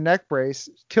in the neck brace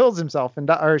kills himself and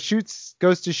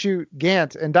goes to shoot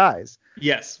Gant and dies.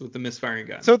 Yes, with the misfiring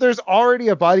gun. So there's already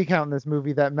a body count in this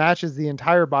movie that matches the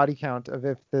entire body count of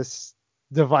if this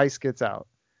device gets out.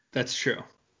 That's true.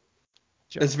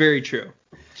 Joe. That's very true.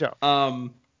 Joe.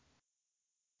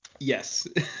 Yes.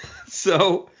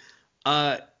 So,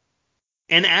 and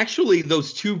actually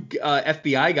those 2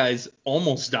 FBI guys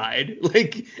almost died.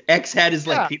 Like Ecks had his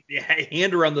like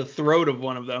hand around the throat of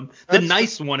one of them, the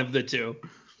nice one of the 2.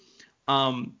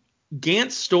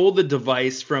 Gant stole the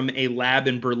device from a lab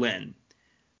in Berlin.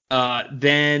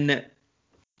 Then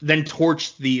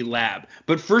torched the lab.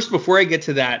 But first, before I get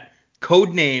to that,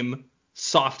 code name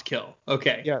Soft Kill.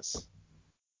 Okay. Yes.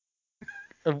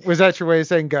 Was that your way of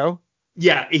saying go?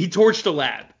 Yeah, he torched a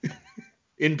lab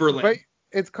in Berlin. But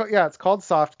it's called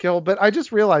Soft Kill, but I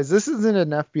just realized this isn't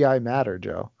an FBI matter,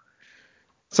 Joe.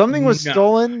 Something was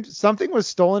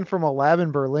stolen from a lab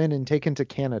in Berlin and taken to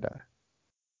Canada.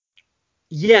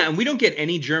 Yeah, and we don't get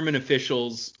any German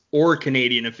officials or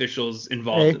Canadian officials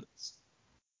involved in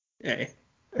this.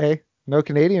 No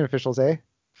Canadian officials,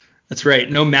 That's right.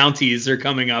 No Mounties are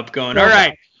coming up going, all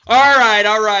right.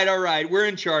 We're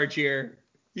in charge here.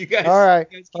 You guys. All right.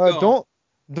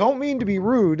 Don't mean to be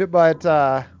rude, but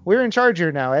we're in charge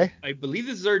here now, I believe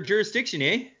this is our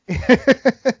jurisdiction,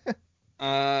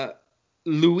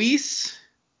 Luis,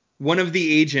 one of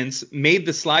the agents, made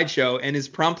the slideshow and is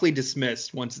promptly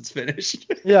dismissed once it's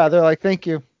finished. Yeah, they're like, thank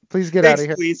you. Please get out of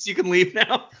here. Luis, you can leave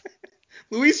now.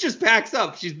 Luis just packs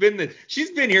up. She's been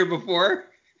here before.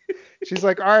 She's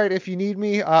like, all right, if you need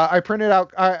me, I printed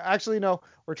out. Actually, no,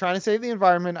 we're trying to save the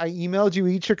environment. I emailed you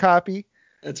each a copy.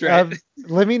 That's right.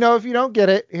 Let me know if you don't get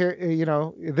it. Here,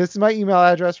 this is my email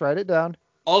address. Write it down.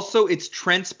 Also, it's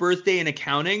Trent's birthday in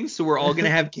accounting, so we're all going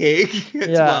to have cake at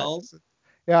 12.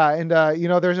 Yeah, and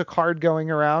there's a card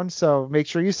going around, so make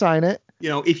sure you sign it.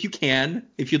 If you can,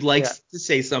 if you'd like to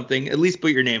say something, at least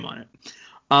put your name on it.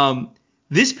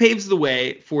 This paves the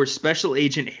way for Special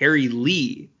Agent Harry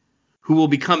Lee, who will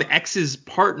become X's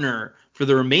partner for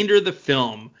the remainder of the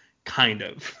film, kind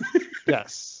of.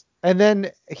 Yes. And then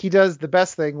he does the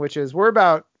best thing, which is we're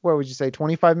about, what would you say,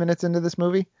 25 minutes into this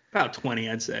movie? About 20,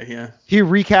 I'd say, yeah. He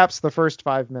recaps the first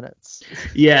 5 minutes.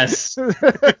 Yes.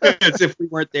 As if we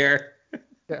weren't there.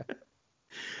 Yeah.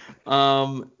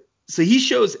 So he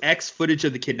shows Ecks footage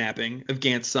of the kidnapping of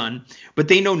Gant's son, but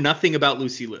they know nothing about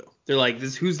Lucy Liu. They're like,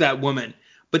 who's that woman?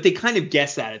 But they kind of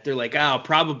guess at it. They're like,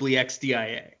 probably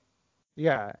ex-DIA.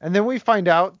 Yeah. And then we find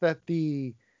out that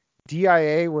the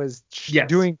DIA was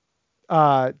doing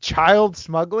child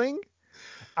smuggling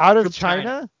out of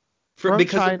China.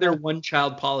 Because of their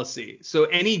one-child policy. So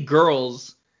any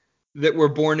girls that were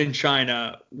born in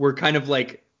China were kind of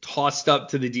like tossed up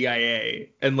to the DIA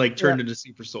and like Yeah. turned into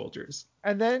super soldiers.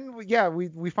 And then, yeah,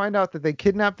 we find out that they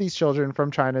kidnap these children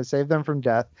from China, save them from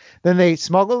death. Then they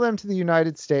smuggle them to the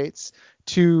United States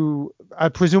to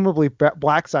presumably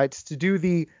black sites to do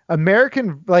the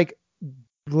American, like,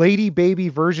 lady baby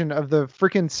version of the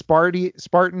freaking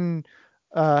Spartan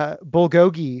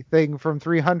bulgogi thing from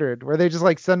 300, where they just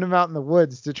like send them out in the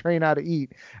woods to train how to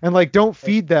eat and like don't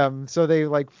feed them, so they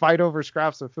like fight over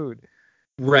scraps of food.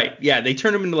 Right. Yeah. They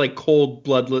turn them into like cold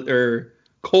or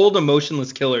cold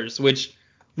emotionless killers, which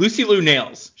Lucy Liu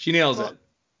nails. She nails Well, it.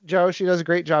 Joe, she does a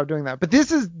great job doing that. But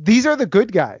these are the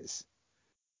good guys.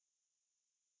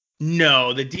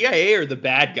 No, the DIA are the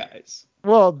bad guys.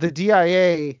 Well, the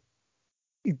DIA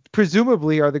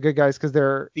presumably are the good guys because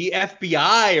they're. The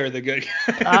FBI are the good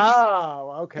guys.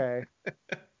 Oh, okay.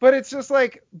 But it's just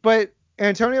like, but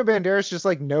Antonio Banderas just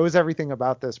like knows everything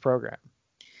about this program.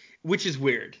 Which is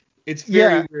weird. It's Yeah.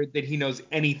 very weird that he knows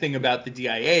anything about the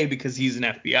DIA because he's an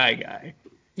FBI guy.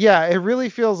 Yeah, it really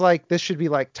feels like this should be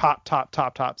like top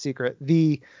secret.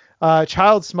 The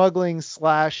child smuggling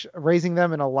 / raising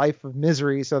them in a life of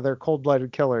misery, so they're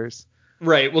cold-blooded killers.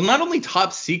 Right. Well, not only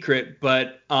top secret,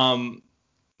 but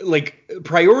like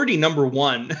priority number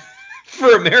one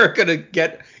for America to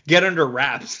get under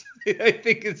wraps. I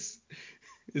think is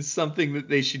something that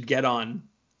they should get on.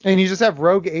 And you just have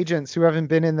rogue agents who haven't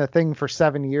been in the thing for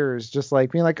 7 years, just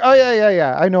like being like, oh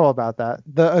yeah, I know about that.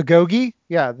 The agogi,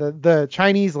 yeah, the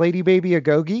Chinese lady baby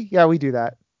agogi, yeah, we do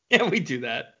that. Yeah, we do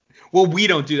that. Well, we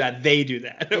don't do that. They do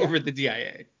that Yeah. over at the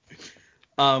DIA.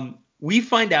 We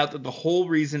find out that the whole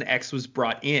reason Ecks was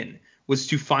brought in was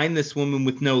to find this woman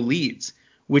with no leads,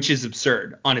 which is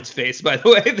absurd on its face, by the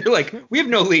way. They're like, we have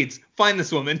no leads. Find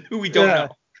this woman who we don't Yeah. know.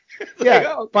 Like, Yeah,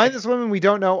 oh, okay. find this woman we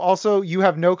don't know. Also, you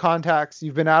have no contacts.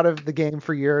 You've been out of the game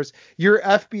for years. You're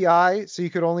FBI, so you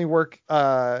could only work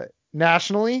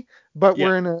nationally. But Yeah.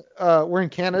 we're in We're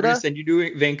Canada. going to send you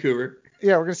to Vancouver.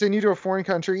 Yeah, we're gonna send you to a foreign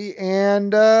country.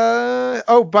 And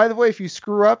oh, by the way, if you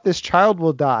screw up, this child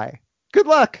will die. Good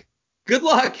luck. Good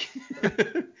luck.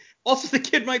 Also, the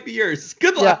kid might be yours.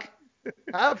 Good Yeah, luck.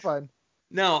 have fun.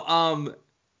 No,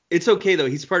 it's okay though.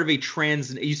 He's part of a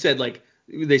you said like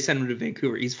they sent him to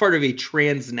Vancouver. He's part of a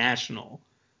transnational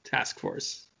task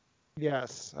force.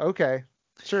 Yes. Okay.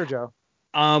 Sure, Joe.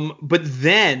 But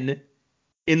then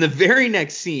in the very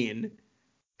next scene,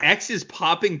 X is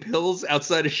popping pills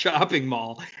outside a shopping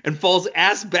mall and falls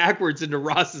ass backwards into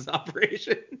Ross's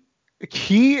operation.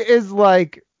 He is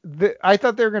like, I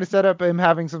thought they were gonna set up him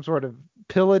having some sort of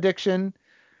pill addiction,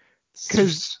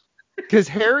 because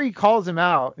Harry calls him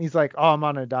out and he's like, oh, I'm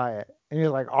on a diet. And you're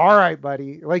like, all right,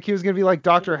 buddy. Like he was going to be like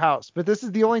Dr. House. But this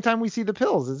is the only time we see the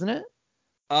pills, isn't it?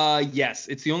 Yes,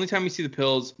 it's the only time we see the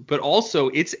pills, but also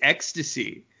it's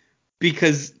ecstasy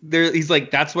because he's like,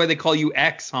 that's why they call you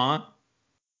X, huh?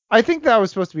 I think that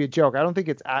was supposed to be a joke. I don't think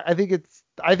it's, I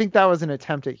think that was an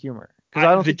attempt at humor. Because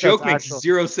I don't The think joke that's makes actual.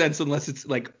 zero sense unless it's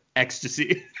like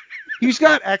ecstasy. He's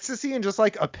got ecstasy in just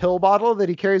like a pill bottle that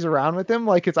he carries around with him,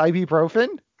 like it's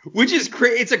ibuprofen. Which is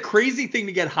it's a crazy thing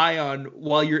to get high on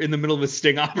while you're in the middle of a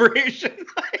sting operation.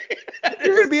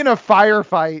 You're going to be in a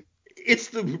firefight.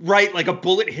 It's like a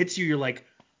bullet hits you, you're like,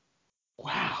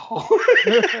 wow.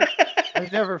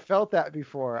 I've never felt that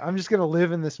before. I'm just going to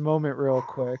live in this moment real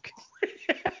quick.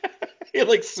 You're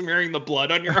like smearing the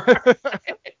blood on your arm.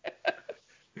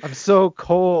 I'm so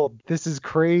cold. This is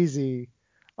crazy.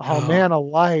 Oh man, a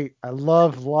light. I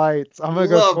love lights. I'm gonna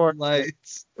go towards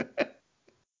lights.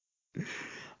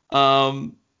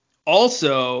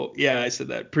 Also, yeah, I said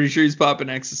that. Pretty sure he's popping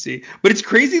ecstasy. But it's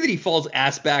crazy that he falls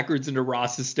ass backwards into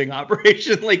Ross's sting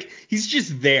operation. Like he's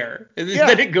just there. And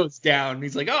then it goes down.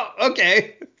 He's like, oh,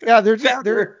 okay. Yeah,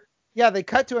 they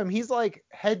cut to him. He's like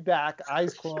head back,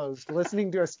 eyes closed,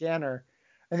 listening to a scanner.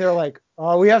 And they're like,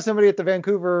 oh, we have somebody at the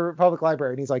Vancouver Public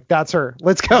Library. And he's like, that's her.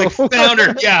 Let's go. Like, found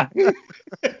her. Yeah.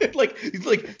 Like he's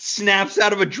like snaps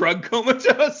out of a drug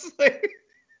comatose.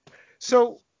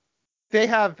 So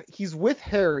he's with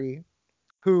Harry,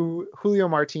 who Julio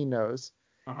Martin knows.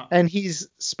 Uh-huh. And he's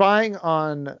spying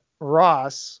on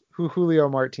Ross, who Julio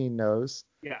Martin knows.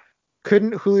 Yeah.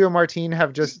 Couldn't Julio Martin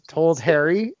have just told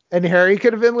Harry, and Harry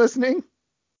could have been listening?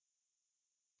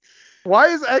 Why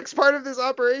is X part of this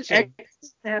operation? X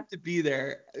doesn't have to be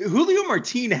there. Julio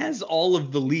Martin has all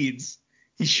of the leads.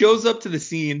 He shows up to the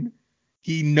scene.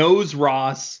 He knows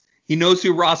Ross. He knows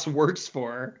who Ross works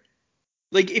for.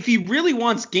 Like, if he really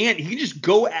wants Gant, he can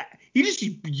just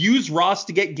use Ross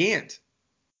to get Gant.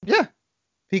 Yeah,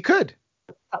 he could.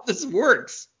 How this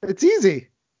works. It's easy.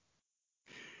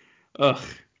 Ugh.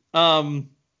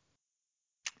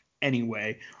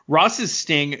 Anyway, Ross's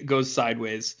sting goes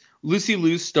sideways. Lucy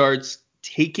Liu starts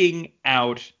taking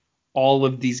out all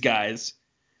of these guys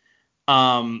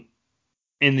in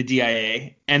the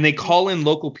DIA, and they call in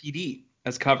local PD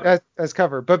as cover. As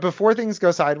cover. But before things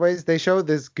go sideways, they show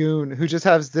this goon who just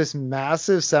has this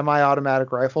massive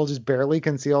semi-automatic rifle just barely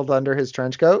concealed under his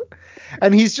trench coat.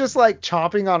 And he's just like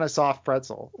chomping on a soft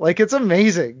pretzel. Like, it's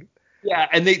amazing. Yeah,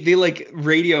 and they like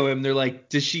radio him. They're like,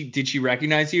 did she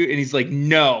recognize you? And he's like,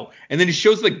 no. And then he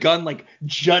shows the gun like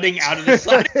jutting out of the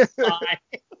side of his eye.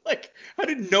 Like, how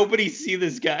did nobody see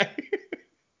this guy?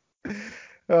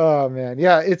 Oh man,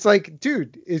 yeah, it's like,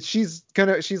 dude, she's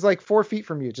like 4 feet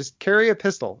from you. Just carry a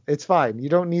pistol. It's fine. You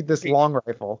don't need this long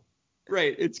rifle.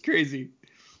 Right, it's crazy.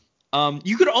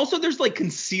 You could also, there's like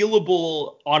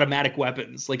concealable automatic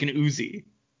weapons, like an Uzi.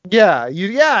 Yeah,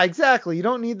 exactly. You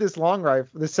don't need this long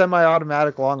rifle, this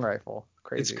semi-automatic long rifle.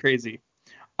 Crazy. It's crazy.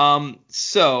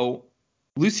 So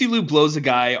Lucy Liu blows a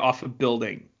guy off a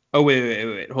building. Oh,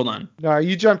 wait. Hold on. No,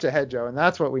 you jumped ahead, Joe, and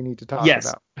that's what we need to talk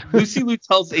about. Lucy Liu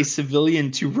tells a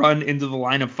civilian to run into the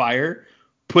line of fire,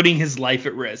 putting his life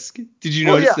at risk. Did you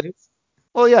notice this?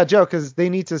 Well, yeah, Joe, because they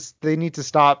need to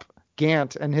stop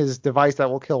Gant and his device that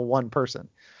will kill one person.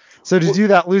 So to do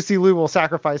that, Lucy Liu will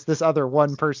sacrifice this other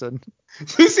one person.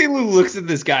 Lucy Liu looks at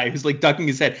this guy who's like ducking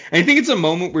his head. And I think it's a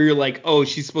moment where you're like, oh,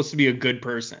 she's supposed to be a good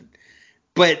person.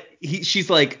 But she's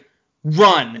like,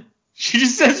 run. She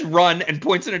just says run and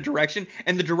points in a direction.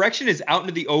 And the direction is out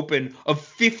into the open of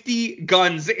 50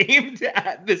 guns aimed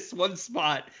at this one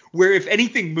spot where if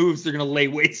anything moves, they're going to lay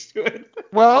waste to it.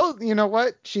 Well, you know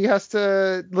what? She has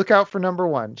to look out for number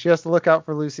one. She has to look out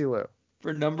for Lucy Liu.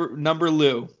 For number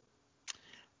Liu.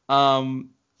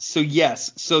 So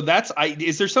yes. So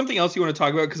is there something else you want to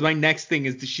talk about? Because my next thing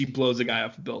is that she blows a guy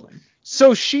off a building.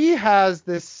 So she has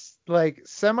this like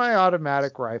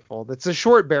semi-automatic rifle that's a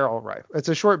short barrel rifle. It's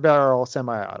a short barrel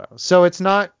semi-auto. So it's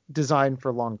not designed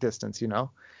for long distance, you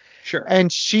know? Sure.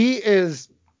 And she is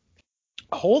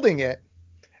holding it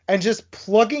and just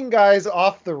plugging guys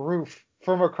off the roof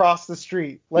from across the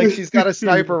street. Like she's got a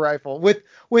sniper rifle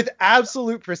with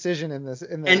absolute precision in this.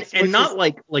 And not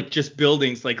like just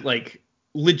buildings, like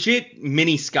legit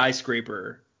mini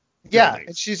skyscraper. Yeah. Buildings.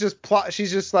 And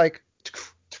she's just like,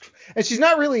 and she's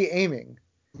not really aiming.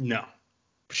 No.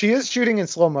 She is shooting in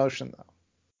slow motion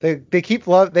though.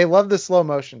 They love the slow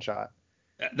motion shot.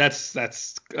 That's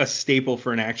a staple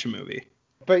for an action movie.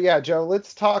 But yeah, Joe,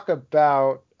 let's talk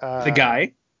about the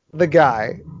guy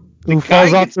who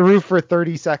falls off the roof for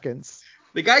 30 seconds.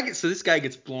 This guy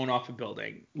gets blown off a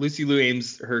building. Lucy Liu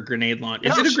aims her grenade launcher.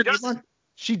 Is it a grenade launcher?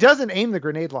 She doesn't aim the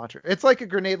grenade launcher. It's like a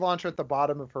grenade launcher at the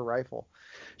bottom of her rifle.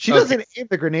 She doesn't aim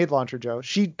the grenade launcher, Joe.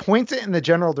 She points it in the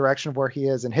general direction of where he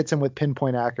is and hits him with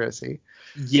pinpoint accuracy.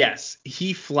 Yes,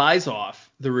 he flies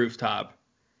off the rooftop,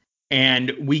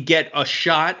 and we get a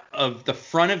shot of the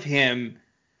front of him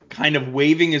kind of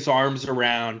waving his arms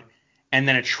around, and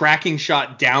then a tracking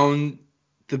shot down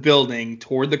the building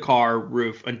toward the car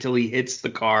roof until he hits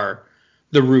the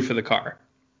roof of the car.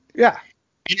 Yeah.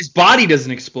 And his body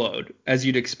doesn't explode, as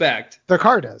you'd expect. The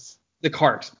car does. The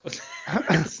car explodes.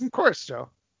 Of course, Joe.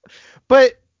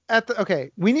 But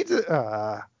we need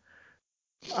to.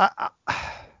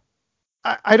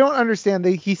 I don't understand.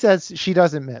 He says she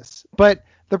doesn't miss, but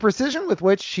the precision with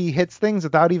which she hits things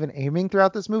without even aiming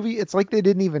throughout this movie, it's like they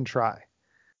didn't even try.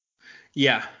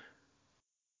 Yeah.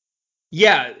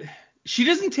 Yeah. She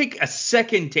doesn't take a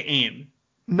second to aim.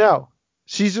 No.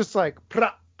 She's just like,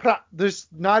 pra, pra. There's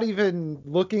not even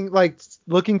looking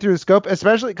through the scope,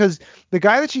 especially because the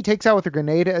guy that she takes out with a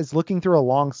grenade is looking through a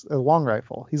long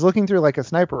rifle. He's looking through like a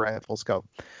sniper rifle scope.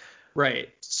 Right.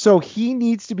 So he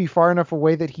needs to be far enough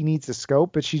away that he needs a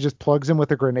scope, but she just plugs him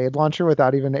with a grenade launcher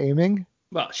without even aiming.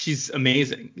 Well, she's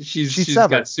amazing. She's got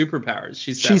superpowers.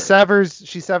 She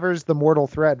severs the mortal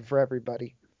thread for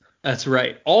everybody. That's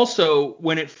right. Also,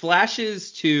 when it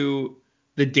flashes to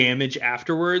the damage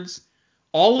afterwards,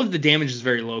 all of the damage is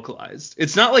very localized.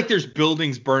 It's not like there's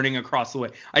buildings burning across the way.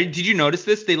 Did you notice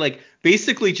this? They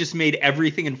basically just made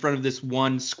everything in front of this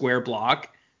one square block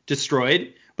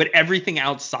destroyed, but everything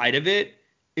outside of it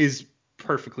is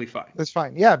perfectly fine. That's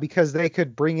fine. Yeah, because they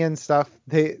could bring in stuff.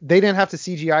 They didn't have to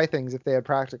CGI things if they had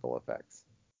practical effects.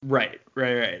 Right.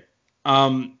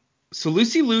 So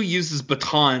Lucy Liu uses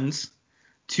batons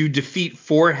to defeat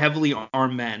 4 heavily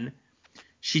armed men.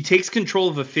 She takes control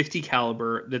of a .50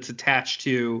 caliber that's attached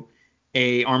to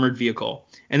a armored vehicle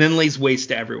and then lays waste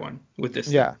to everyone with this.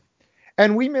 Yeah.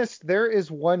 And there is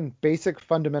one basic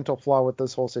fundamental flaw with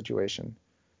this whole situation.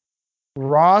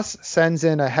 Ross sends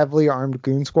in a heavily armed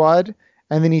goon squad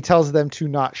and then he tells them to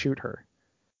not shoot her.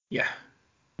 Yeah.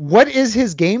 What is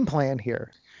his game plan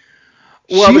here?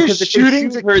 Well, She is because if they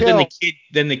shooting shoot to her, kill.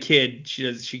 then the kid,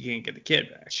 she can't get the kid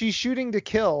back. She's shooting to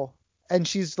kill, and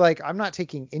she's like, I'm not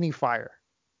taking any fire.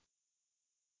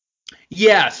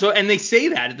 Yeah. So, and they say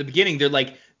that at the beginning. They're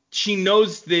like, she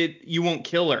knows that you won't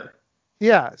kill her.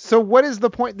 Yeah. So what is the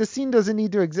point? The scene doesn't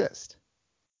need to exist,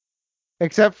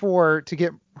 except for to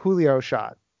get Julio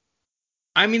shot.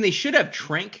 I mean, they should have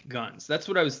trank guns. That's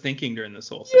what I was thinking during this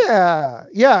whole thing.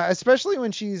 Yeah, especially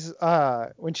when she has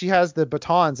the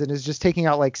batons and is just taking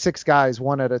out like 6 guys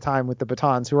one at a time with the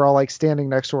batons who are all like standing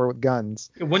next to her with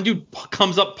guns. One dude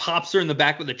comes up, pops her in the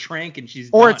back with a trank, and she's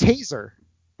Or done. a taser.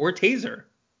 Or a taser.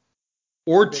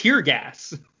 Or tear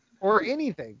gas. Or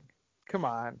anything. Come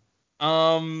on.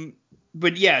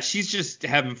 But yeah, she's just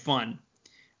having fun.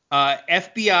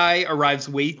 FBI arrives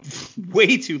way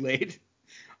too late.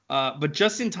 But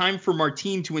just in time for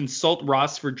Martine to insult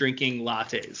Ross for drinking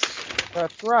lattes.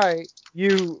 That's right.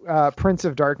 You, Prince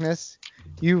of Darkness.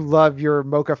 You love your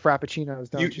mocha frappuccinos,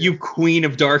 don't you? You queen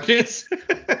of darkness.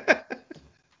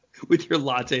 With your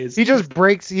lattes. He just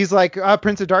breaks. He's like,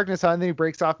 Prince of Darkness, huh? And then he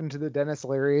breaks off into the Dennis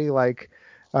Leary, like,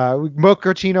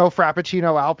 mochaccino,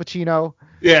 frappuccino, Al Pacino.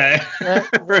 Yeah.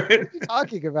 What are you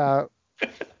talking about?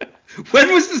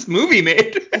 When was this movie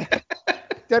made?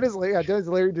 Dennis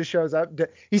Leary just shows up.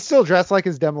 He's still dressed like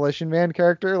his Demolition Man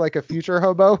character, like a future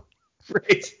hobo.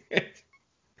 Right.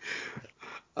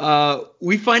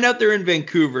 We find out they're in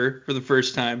Vancouver for the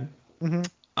first time.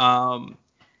 Mm-hmm.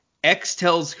 Ecks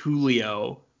tells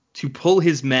Julio to pull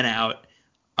his men out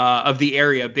of the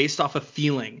area based off a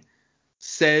feeling.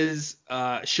 Says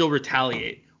she'll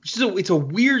retaliate, which is it's a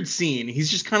weird scene. He's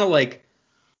just kind of like,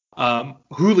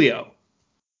 Julio,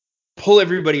 pull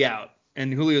everybody out.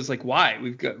 And Julio's like, why?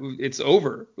 It's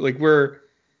over. Like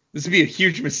this would be a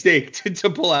huge mistake to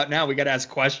pull out now. We got to ask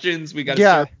questions. We got to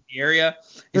search the area.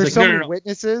 He's There's like, so no, many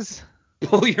witnesses.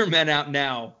 pull your men out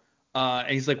now.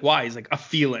 And he's like, why? He's like, a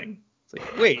feeling. It's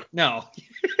like, wait, no.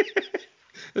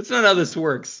 That's not how this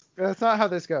works. That's not how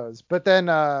this goes. But then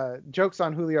jokes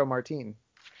on Julio Martin.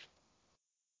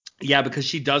 Yeah, because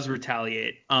she does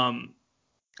retaliate.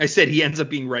 I said he ends up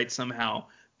being right somehow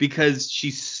because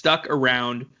she's stuck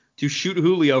around to shoot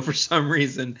Julio for some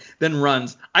reason, then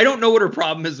runs. I don't know what her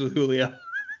problem is with Julio.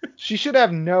 She should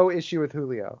have no issue with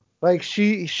Julio. Like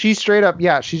she straight up,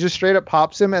 she just straight up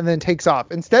pops him and then takes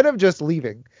off instead of just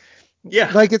leaving.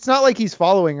 Yeah. Like it's not like he's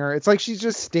following her. It's like she's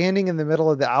just standing in the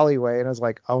middle of the alleyway and I was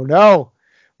like, oh no,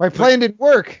 my plan didn't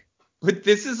work. But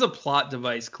this is a plot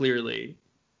device clearly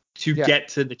to get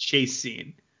to the chase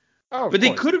scene. Oh, but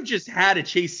they could have just had a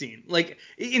chase scene. Like,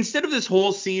 instead of this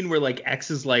whole scene where, like,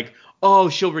 Ecks is like, oh,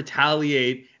 she'll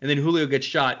retaliate, and then Julio gets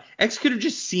shot, Ecks could have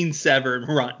just seen Sever and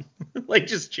run. Like,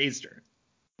 just chased her.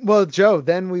 Well, Joe,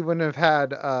 then we wouldn't have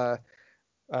had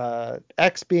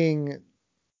Ecks being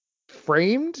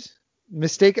framed,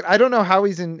 mistaken. I don't know how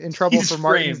he's in trouble for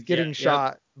Martin's getting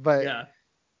shot, but... Yeah,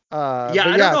 I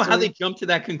don't know how they jumped to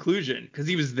that conclusion, because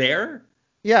he was there?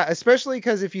 Yeah, especially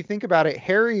because if you think about it,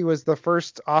 Harry was the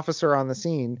first officer on the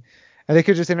scene, and they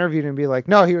could just interview him and be like,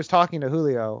 no, he was talking to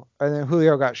Julio, and then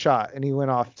Julio got shot, and he went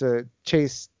off to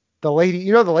chase the lady,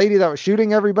 the lady that was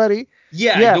shooting everybody?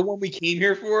 Yeah, the one we came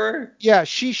here for? Yeah,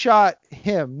 she shot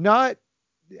him, not,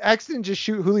 Ecks didn't just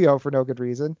shoot Julio for no good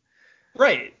reason.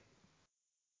 Right.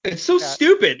 It's so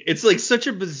stupid. It's like such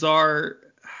a bizarre,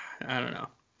 I don't know.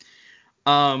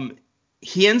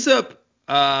 He ends up,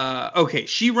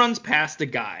 she runs past a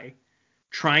guy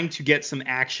trying to get some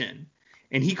action,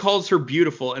 and he calls her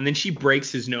beautiful, and then she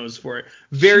breaks his nose for it.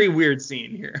 Very weird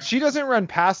scene here. She doesn't run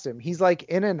past him. He's like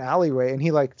in an alleyway, and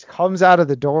he like comes out of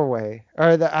the doorway or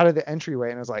out of the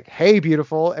entryway, and is like, "Hey,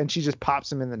 beautiful," and she just pops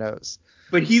him in the nose.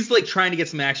 But he's like trying to get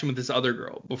some action with this other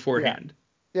girl beforehand.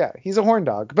 Yeah, he's a horn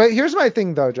dog. But here's my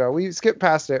thing though, Joe. We skipped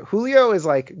past it. Julio is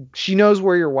like, she knows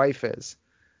where your wife is.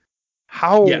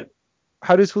 How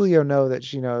does Julio know that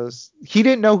she knows? He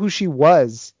didn't know who she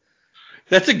was.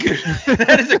 That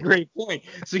is a great point.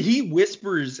 So he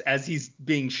whispers as he's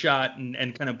being shot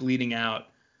and kind of bleeding out.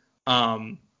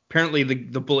 Apparently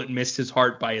the bullet missed his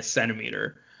heart by a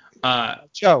centimeter.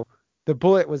 Joe, the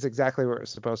bullet was exactly where it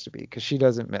was supposed to be because she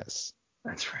doesn't miss.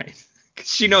 That's right.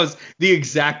 She knows the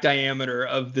exact diameter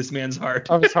of this man's heart.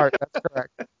 Of his heart, that's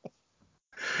correct.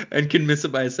 And can miss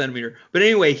it by a centimeter. But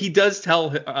anyway, he does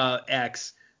tell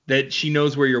Ecks that she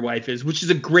knows where your wife is, which is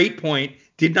a great point.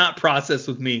 Did not process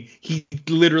with me. He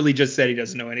literally just said he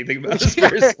doesn't know anything about this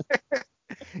person.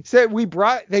 He said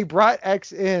they brought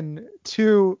Ecks in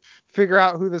to figure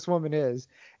out who this woman is,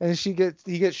 and he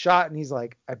gets shot, and he's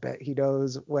like, I bet he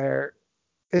knows where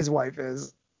his wife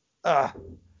is.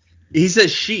 He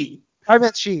says she. I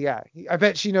meant she, yeah. I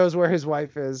bet she knows where his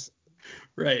wife is.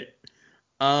 Right.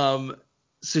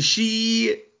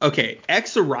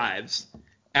 X arrives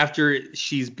after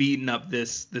she's beaten up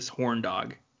this horn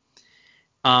dog.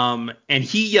 And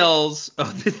he yells,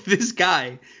 this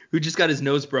guy who just got his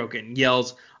nose broken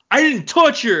yells, "I didn't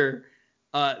touch her,"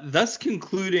 thus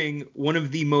concluding one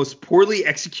of the most poorly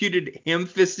executed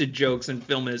ham-fisted jokes in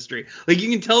film history. Like, you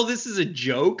can tell this is a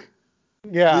joke.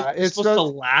 Yeah, You're supposed to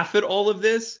laugh at all of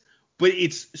this, but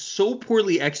it's so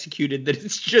poorly executed that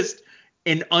it's just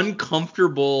an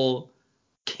uncomfortable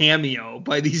cameo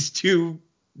by these two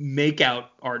makeout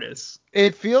artists.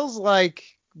 It feels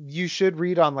like you should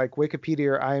read on like Wikipedia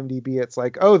or IMDb. It's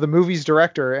like, oh, the movie's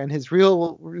director and his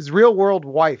real world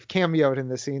wife cameoed in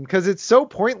the scene, because it's so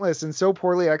pointless and so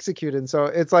poorly executed. And so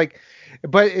it's like,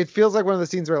 but it feels like one of the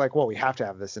scenes where like, well, we have to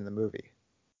have this in the movie.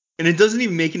 And it doesn't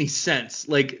even make any sense.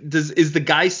 Like, is the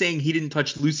guy saying he didn't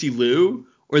touch Lucy Liu,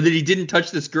 or that he didn't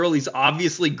touch this girl he's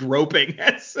obviously groping?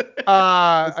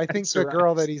 I think the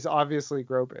girl that he's obviously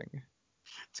groping.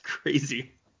 It's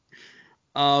crazy.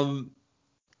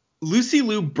 Lucy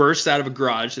Liu bursts out of a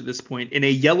garage at this point in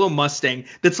a yellow Mustang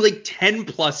that's like 10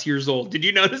 plus years old. Did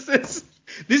you notice this?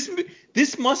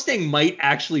 This Mustang might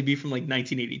actually be from like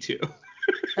 1982.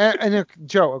 And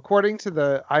Joe, according to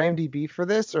the IMDb for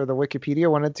this, or the Wikipedia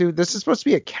wanted to, this is supposed to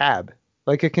be a cab,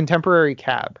 like a contemporary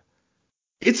cab.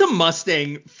 It's a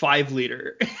Mustang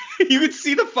 5-liter. You could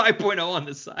see the 5.0 on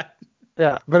the side.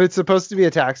 Yeah, but it's supposed to be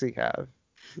a taxi cab.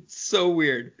 It's so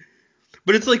weird.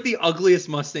 But it's like the ugliest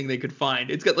Mustang they could find.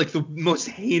 It's got like the most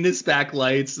heinous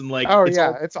backlights and like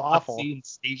it's awful and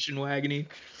station wagony.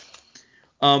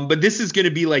 But this is going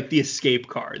to be like the escape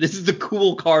car. This is the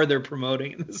cool car they're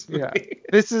promoting in this movie. Yeah.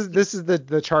 This is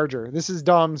the Charger. This is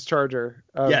Dom's Charger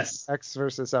of Yes. Ecks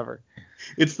versus Sever.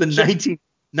 It's the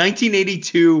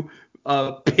 1982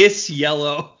 piss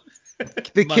yellow.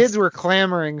 The kids were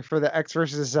clamoring for the Ecks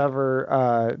versus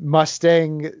Sever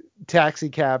Mustang taxi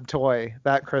cab toy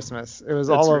that Christmas. It was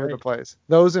all over the place.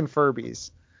 Those and Furbies.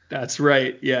 That's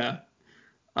right. Yeah.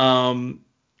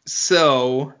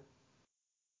 So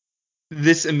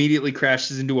this immediately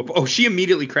crashes into she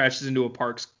immediately crashes into a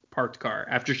parked car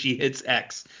after she hits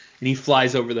X, and he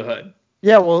flies over the hood.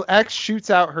 Yeah, well, X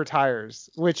shoots out her tires,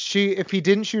 which if he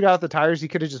didn't shoot out the tires, he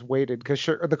could have just waited, because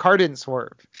the car didn't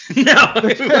swerve. No,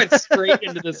 it went straight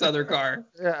into this other car.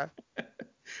 Yeah.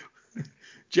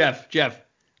 Jeff,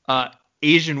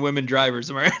 Asian women drivers,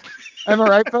 am I right? Am I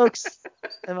right, folks?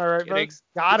 Am I right, folks?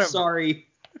 Got him. Sorry.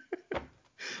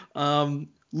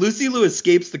 Lucy Liu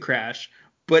escapes the crash,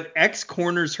 but X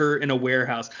corners her in a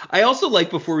warehouse. I also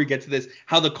like, before we get to this,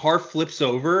 how the car flips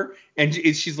over and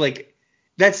she's like,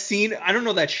 that scene, I don't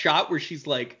know, that shot where she's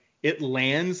like, it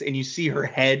lands and you see her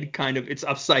head it's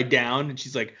upside down, and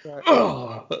she's like,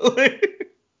 oh.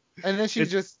 And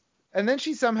then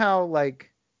she somehow like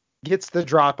gets the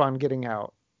drop on getting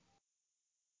out.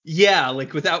 Yeah,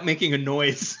 like without making a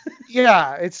noise.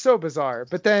 Yeah, it's so bizarre.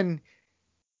 But then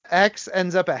X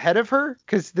ends up ahead of her,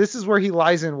 because this is where he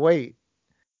lies in wait.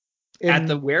 At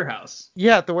the warehouse.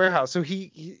 Yeah, at the warehouse. So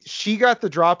she got the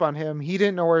drop on him. He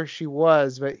didn't know where she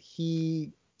was, but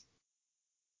he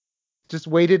just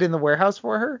waited in the warehouse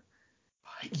for her.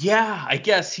 Yeah, I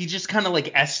guess he just kind of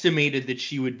like estimated that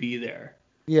she would be there.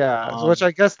 Yeah, which I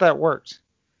guess that worked.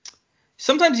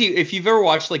 Sometimes if you've ever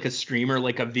watched like a streamer,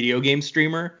 like a video game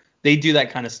streamer, they do that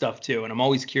kind of stuff too, and I'm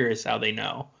always curious how they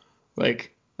know.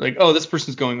 Like, oh, this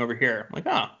person's going over here. I'm like,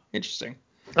 oh, interesting.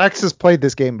 X has played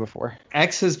this game before.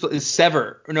 X is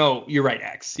Sever. No, you're right,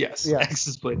 X. Yes, yeah. X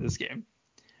has played this game.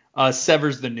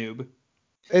 Sever's the noob.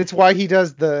 It's why he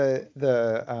does the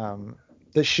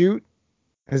shoot.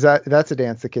 That's a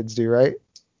dance the kids do, right?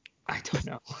 I don't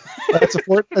know. That's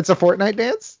a Fortnite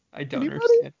dance? I don't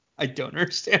understand. I don't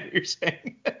understand what you're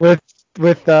saying. with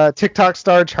TikTok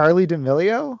star Charlie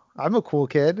D'Amelio? I'm a cool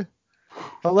kid.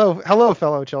 Hello,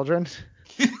 fellow children.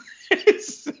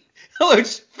 Hello,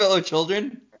 fellow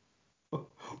children.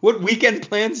 What weekend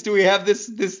plans do we have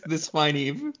this fine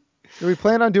eve? Do we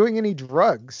plan on doing any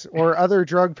drugs or other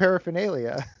drug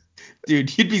paraphernalia?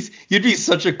 Dude, you'd be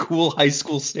such a cool high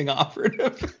school sting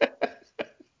operative.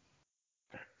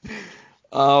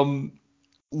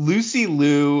 Lucy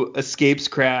Liu escapes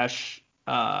crash.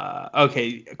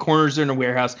 Corners her in a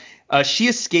warehouse. She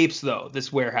escapes though,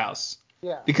 this warehouse.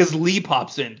 Yeah. Because Lee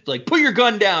pops in, like, put your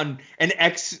gun down, and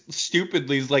X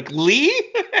stupidly is like, Lee?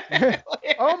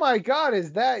 Oh my God,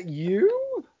 is that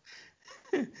you?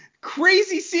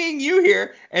 Crazy seeing you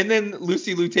here. And then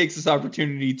Lucy Liu takes this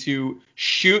opportunity to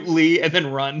shoot Lee and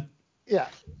then run. Yeah.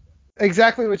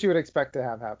 Exactly what you would expect to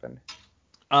have happen.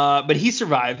 But he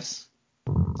survives.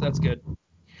 So that's good.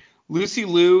 Lucy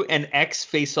Liu and X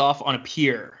face off on a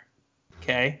pier.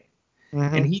 Okay?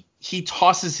 Mm-hmm. And he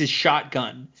tosses his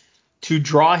shotgun to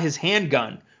draw his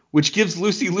handgun, which gives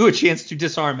Lucy Liu a chance to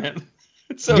disarm him.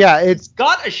 So Yeah, he's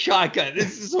got a shotgun.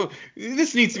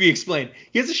 This needs to be explained.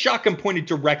 He has a shotgun pointed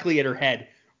directly at her head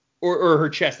or her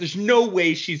chest. There's no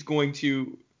way she's going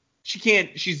to. She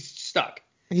can't. She's stuck.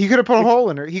 he could have put a hole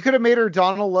in her. He could have made her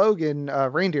Donald Logan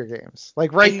reindeer games,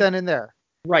 like right then and there.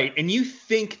 Right, and you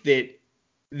think that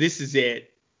this is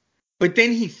it, but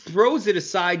then he throws it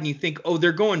aside, and you think, oh,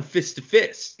 they're going fist to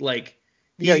fist. Like,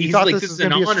 Yeah, you he's thought like, this this was is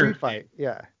going an to be a honor street fight.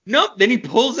 Yeah. Nope. Then he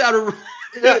pulls out a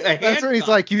Yeah, a that's when he's handgun.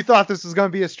 like, you thought this was going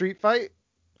to be a street fight?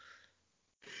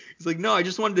 He's like, no, I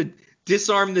just wanted to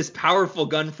disarm this powerful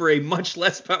gun for a much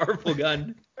less powerful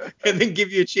gun, and then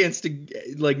give you a chance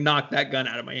to like knock that gun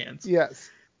out of my hands. Yes.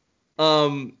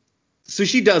 So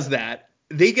she does that.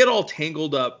 They get all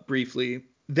tangled up briefly.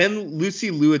 Then Lucy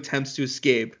Liu attempts to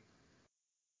escape.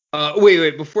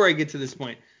 Wait. Before I get to this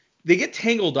point, they get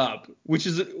tangled up, which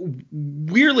is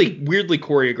weirdly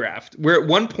choreographed. Where at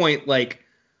one point, like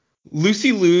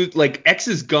Lucy Liu, like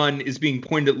X's gun is being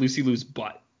pointed at Lucy Liu's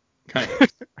butt, kind of.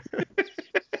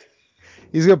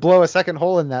 He's gonna blow a second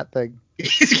hole in that thing.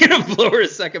 He's gonna blow her a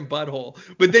second butthole,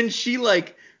 but then she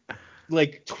like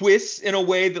twists in a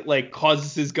way that like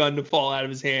causes his gun to fall out of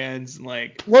his hands, and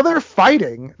like. Well, they're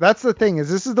fighting. That's the thing.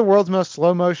 This is the world's most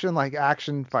slow motion like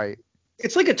action fight.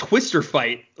 It's like a Twister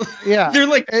fight. Yeah. They're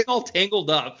like all tangled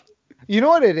up. You know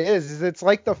what it is it's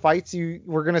like the fights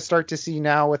we're going to start to see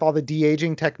now with all the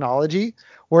de-aging technology,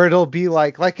 where it'll be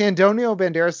like Antonio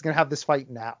Banderas is going to have this fight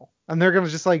now, and they're going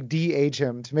to just like de-age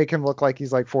him to make him look like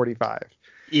he's like 45.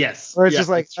 Yes. Or it's just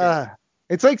like,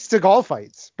 it's like Seagal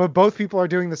fights, but both people are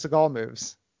doing the Seagal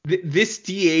moves. This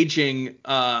de-aging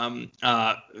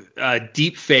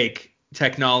deep fake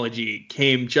technology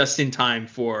came just in time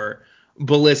for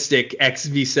Ballistic Ecks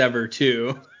v Sever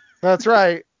 2. That's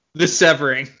right. The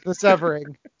severing. The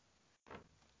severing.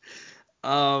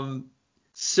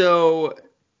 So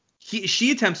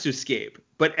she attempts to escape,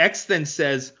 but Ecks then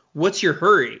says, "What's your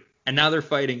hurry?" And now they're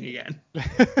fighting again.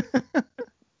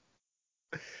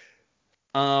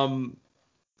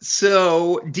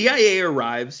 So DIA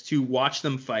arrives to watch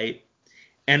them fight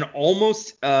and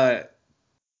almost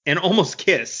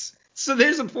kiss. So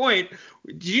there's a point.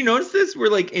 Did you notice this? Where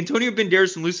like Antonio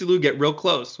Banderas and Lucy Liu get real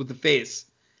close with the face,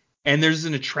 and there's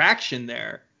an attraction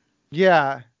there.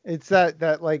 Yeah, it's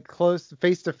that like close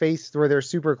face to face where they're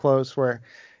super close. Where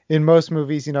in most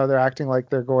movies, they're acting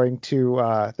like they're going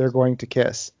to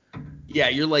kiss. Yeah,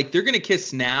 you're like they're gonna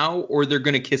kiss now or they're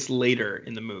gonna kiss later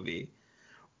in the movie,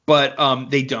 but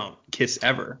they don't kiss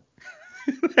ever.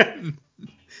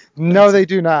 No, they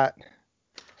do not.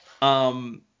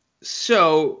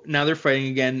 So now they're fighting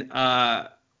again.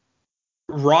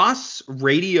 Ross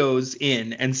radios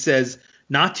in and says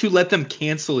not to let them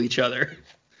cancel each other.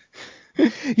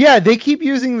 Yeah, they keep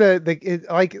using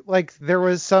like there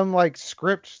was some like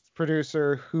script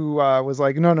producer who was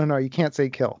like, no, you can't say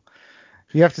kill.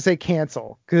 You have to say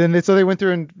cancel. So they went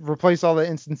through and replaced all the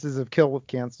instances of kill with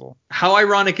cancel. How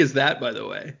ironic is that, by the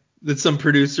way? That some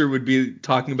producer would be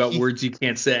talking about words you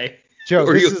can't say. Joe,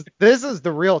 this is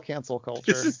the real cancel culture.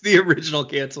 This is the original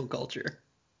cancel culture.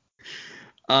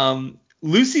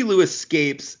 Lucy Liu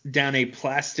escapes down a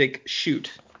plastic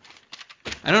chute.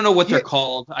 I don't know what they're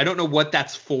called. I don't know what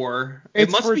that's for. It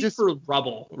must be for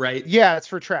rubble, right? Yeah, it's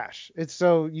for trash. It's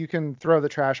so you can throw the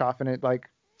trash off and it like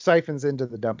siphons into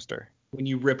the dumpster. When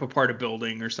you rip apart a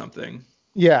building or something.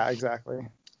 Yeah, exactly.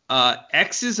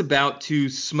 X is about to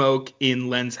smoke in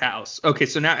Len's house. Okay,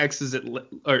 so now X is at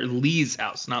Lee's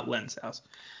house, not Len's house.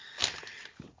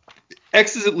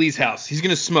 X is at Lee's house. He's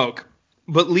gonna smoke,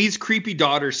 but Lee's creepy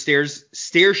daughter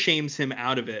stare shames him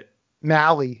out of it.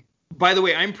 Mally. By the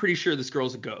way, I'm pretty sure this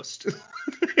girl's a ghost.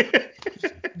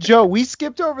 Joe, we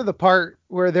skipped over the part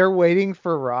where they're waiting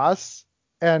for Ross,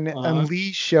 and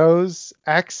Lee shows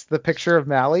X the picture of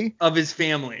Mally. Of his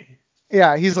family.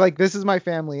 Yeah, he's like, this is my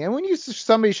family. And when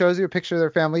somebody shows you a picture of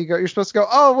their family, you're supposed to go,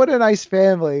 oh, what a nice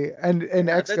family. And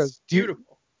X goes, do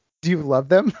you love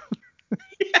them?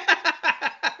 Yeah,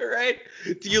 right?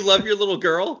 Do you love your little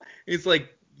girl? He's like,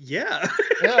 yeah.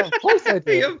 Yeah, of course I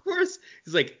do. Yeah, of course.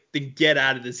 He's like, then get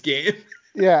out of this game.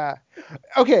 Yeah.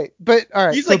 Okay, but all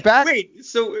right. He's so like, wait,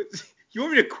 so you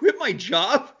want me to quit my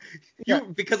job?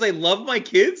 Because I love my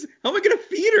kids? How am I going to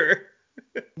feed her?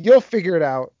 You'll figure it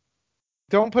out.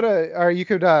 Don't put you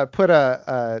could put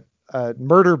a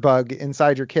murder bug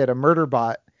inside your kid, a murder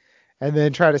bot, and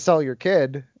then try to sell your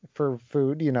kid for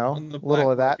food, a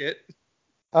little of that.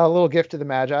 A little gift to the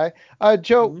Magi.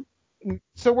 Joe,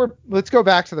 so let's go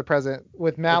back to the present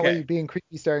with Mally being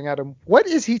creepy staring at him. What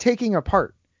is he taking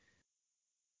apart?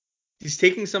 He's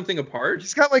taking something apart?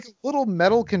 He's got like a little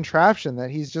metal contraption that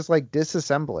he's just like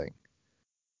disassembling.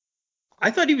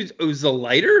 I thought it was a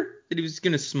lighter that he was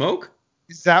going to smoke.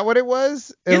 Is that what it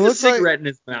was? He It has a looks cigarette in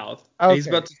his mouth, and he's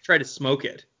okay. about to try to smoke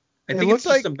it. I It think it's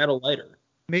looks just like a metal lighter.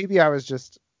 maybe I was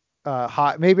just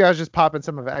hot. Maybe I was just popping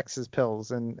some of X's pills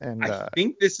and I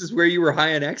think this is where you were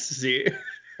high on ecstasy.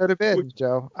 could have been, Which,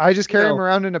 Joe. I just carry him know,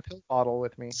 around in a pill bottle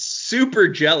with me. super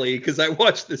jelly because I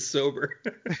watched this sober.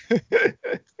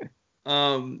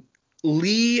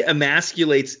 Lee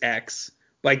emasculates Ecks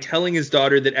by telling his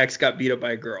daughter that Ecks got beat up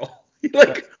by a girl. He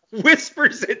like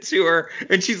whispers it to her,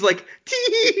 and she's like,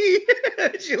 tee.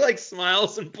 She like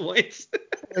smiles and points.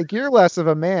 Like, you're less of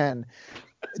a man.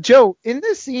 Joe, in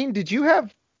this scene, did you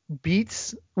have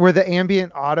beats where the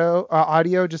ambient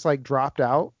audio just like dropped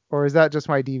out, or is that just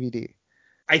my DVD?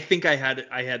 I think I had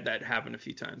that happen a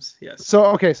few times. Yes. So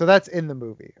okay, so that's in the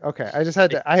movie. Okay,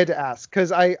 I had to ask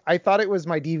because I thought it was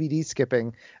my DVD skipping.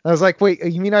 And I was like, wait,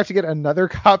 you mean I have to get another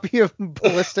copy of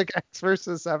Ballistic Ecks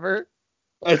versus Sever?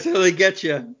 That's how they get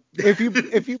you. If you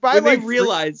buy when like they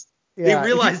realized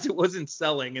it wasn't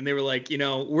selling, and they were like,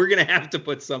 we're gonna have to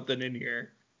put something in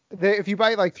here. if you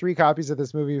buy like 3 copies of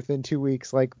this movie within 2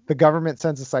 weeks, like the government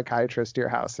sends a psychiatrist to your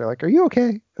house. They're like, "Are you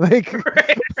okay? Like,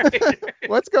 right.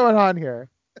 what's going on here?"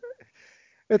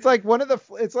 It's like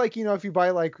it's like, if you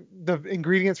buy like the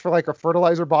ingredients for like a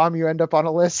fertilizer bomb, you end up on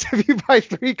a list if you buy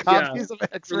 3 copies of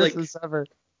Ecks versus Sever.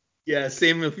 Yeah,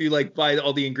 same if you like buy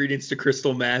all the ingredients to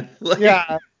crystal meth.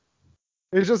 Yeah.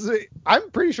 It's just, I'm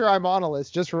pretty sure I'm on a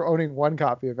list just for owning 1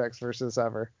 copy of Ecks versus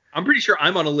Sever. I'm pretty sure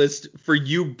I'm on a list for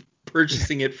you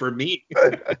purchasing it for me.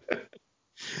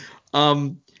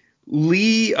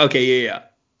 Lee, okay, yeah.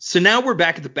 So now we're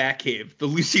back at the Batcave, the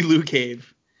Lucy Liu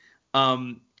cave.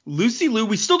 Lucy Liu,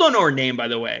 we still don't know her name, by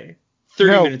the way.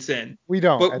 30 minutes in. We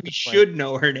don't. But we should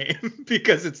know her name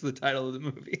because it's the title of the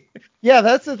movie. Yeah,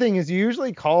 that's the thing is you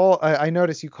usually call, I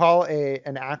notice you call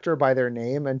an actor by their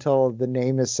name until the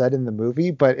name is said in the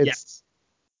movie, but it's... Yes.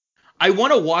 I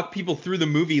want to walk people through the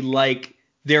movie like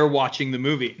they're watching the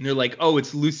movie. And they're like, oh,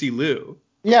 it's Lucy Liu.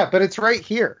 Yeah, but it's right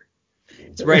here.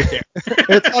 It's right there.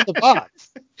 It's on the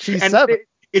box. She's Sever.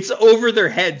 It's over their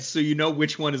heads so you know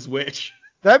which one is which.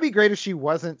 That'd be great if she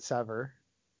wasn't Sever.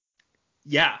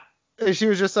 Yeah. If she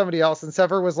was just somebody else and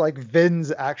Sever was like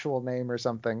Vin's actual name or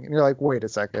something. And you're like, wait a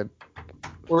second.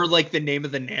 Or like the name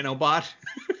of the nanobot.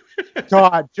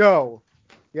 God, Joe.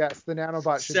 Yes, the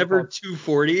nanobot should Sever be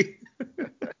 240.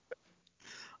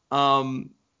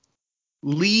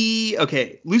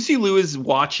 Lucy Liu is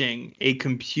watching a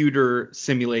computer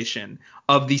simulation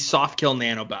of the soft kill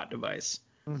nanobot device.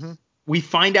 Mm-hmm. We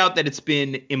find out that it's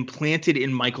been implanted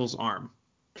in Michael's arm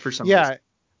for some reason.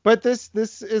 But this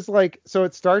is like, so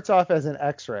it starts off as an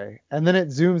X-ray and then it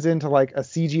zooms into like a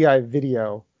CGI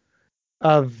video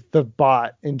of the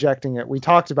bot injecting it. We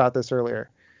talked about this earlier.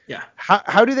 Yeah.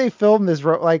 How do they film this?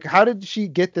 Like, how did she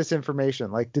get this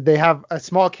information? Like, did they have a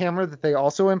small camera that they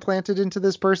also implanted into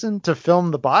this person to film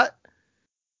the bot?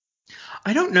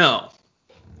 I don't know.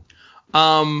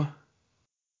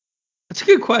 That's a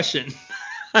good question.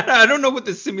 I don't know what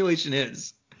this simulation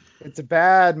is. It's a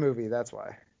bad movie. That's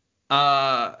why.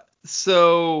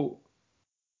 So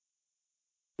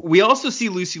we also see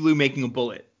Lucy Liu making a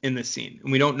bullet in this scene,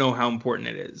 and we don't know how important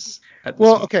it is.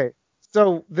 Okay.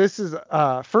 So this is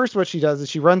first what she does is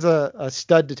she runs a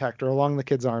stud detector along the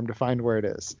kid's arm to find where it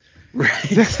is. Right.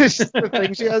 This is just the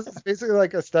thing she has. It's basically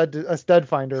like a stud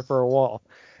finder for a wall.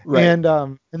 Right.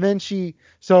 And then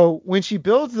so when she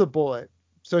builds the bullet,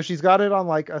 so she's got it on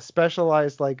like a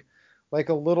specialized like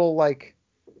a little like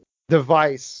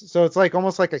device. So it's like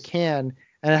almost like a can,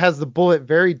 and it has the bullet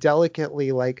very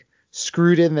delicately like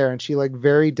screwed in there, and she like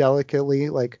very delicately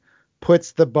like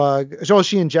puts the bug. So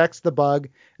she injects the bug,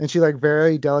 and she like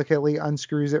very delicately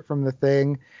unscrews it from the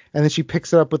thing, and then she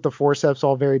picks it up with the forceps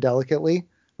all very delicately.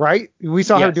 Right? We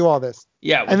saw her do all this.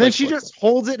 Yeah. And then she just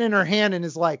holds it in her hand and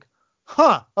is like,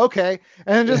 huh, okay.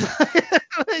 And just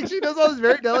like, she does all this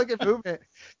very delicate movement.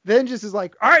 Then just is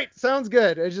like, all right, sounds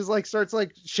good. And just like starts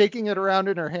like shaking it around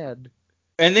in her hand.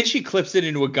 And then she clips it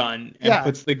into a gun and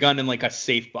puts the gun in like a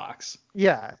safe box.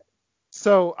 Yeah.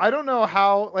 So I don't know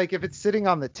how, like, if it's sitting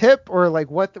on the tip or like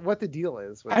what the deal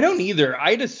is. I don't either.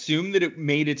 I'd assume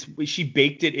that she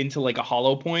baked it into like a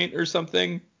hollow point or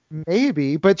something.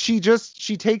 Maybe, but she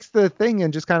takes the thing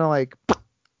and just kind of like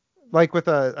with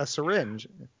a syringe.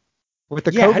 With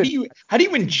the COVID. How do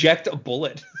you inject a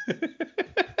bullet? How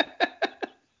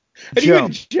do you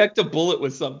inject a bullet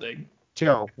with something?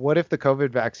 Joe, what if the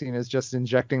COVID vaccine is just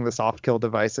injecting the soft kill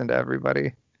device into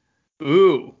everybody?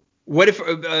 Ooh. What if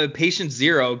patient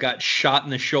 0 got shot in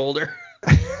the shoulder?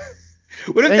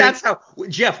 What if that's how,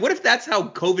 Jeff, what if that's how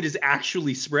COVID is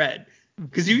actually spread?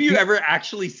 Because have you ever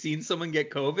actually seen someone get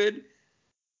COVID?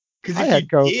 Because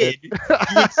if you did, you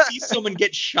would see someone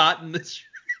get shot in the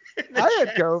I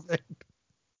had COVID.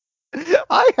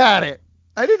 I had it.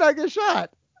 I did not get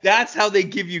shot. That's how they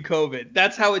give you COVID.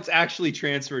 That's how it's actually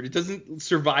transferred. It doesn't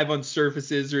survive on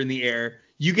surfaces or in the air.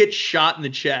 You get shot in the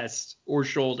chest or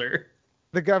shoulder.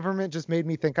 The government just made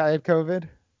me think I had COVID.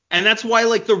 And that's why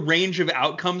like the range of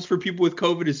outcomes for people with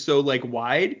COVID is so like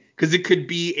wide, because it could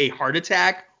be a heart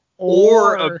attack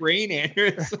or a brain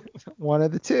aneurysm. One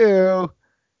of the two.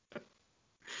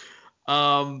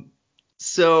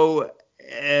 So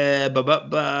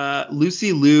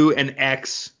Lucy Liu and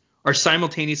Ecks are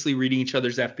simultaneously reading each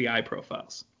other's FBI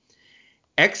profiles.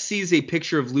 Ecks sees a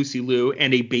picture of Lucy Liu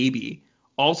and a baby,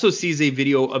 also sees a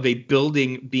video of a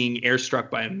building being airstruck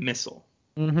by a missile.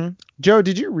 Mm-hmm. Joe,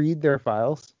 did you read their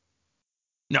files?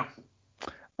 No.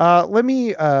 Let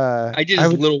me. I did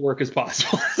as little work as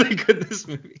possible as I could this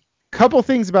movie. Couple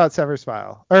things about Sever's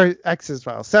file, or X's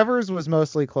file. Sever's was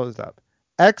mostly closed up.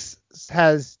 X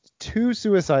has 2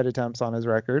 suicide attempts on his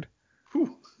record.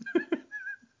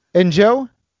 And Joe,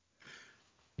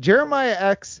 Jeremiah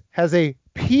X has a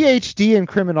PhD in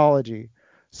criminology.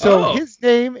 So his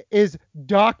name is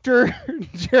Dr.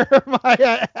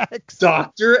 Jeremiah X.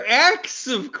 Dr. X,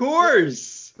 of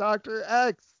course. Dr.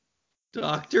 X.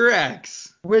 Dr.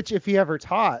 X. Which, if he ever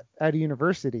taught at a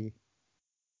university,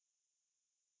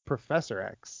 Professor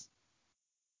X.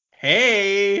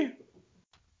 Hey.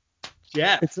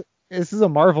 Jeff. This is a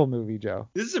Marvel movie, Joe.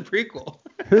 This is a prequel.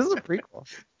 This is a prequel.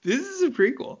 This is a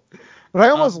prequel. But I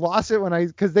almost lost it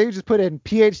because they just put in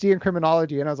PhD in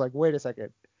criminology, and I was like, wait a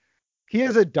second. He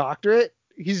has a doctorate.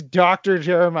 He's Dr.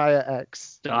 Jeremiah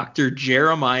X. Dr.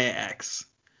 Jeremiah X.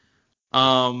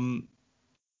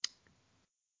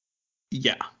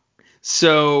 Yeah.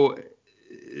 So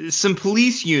some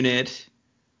police unit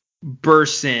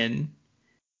bursts in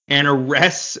and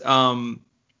arrests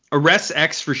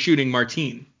X for shooting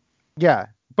Martine. Yeah,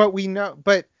 but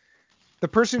the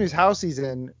person whose house he's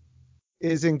in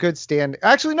is in good stand.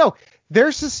 Actually, no,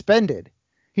 they're suspended.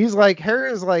 He's like,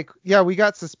 Harry is like, yeah, we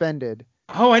got suspended.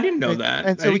 Oh, I didn't know that.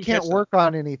 And so we can't work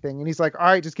on anything. And he's like, all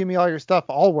right, just give me all your stuff.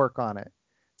 I'll work on it.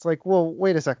 It's like, well,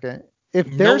 wait a second. If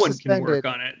they're suspended, can work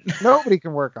on it. Nobody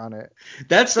can work on it.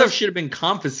 That stuff should have been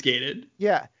confiscated.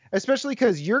 Yeah, especially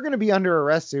because you're going to be under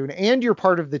arrest soon and you're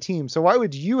part of the team. So why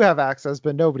would you have access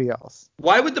but nobody else?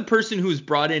 Why would the person who's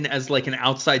brought in as like an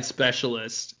outside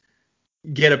specialist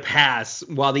get a pass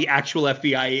while the actual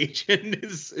FBI agent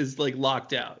is like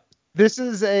locked out? This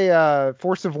is a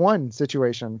force of one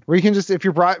situation where you can just, if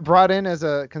you're brought in as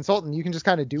a consultant, you can just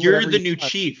kind of do whatever. You're the new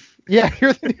chief. Yeah,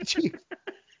 you're the new chief.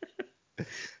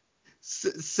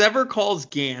 Sever calls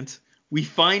Gant. We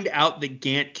find out that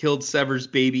Gant killed Sever's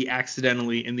baby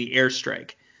accidentally in the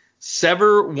airstrike.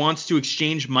 Sever wants to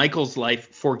exchange Michael's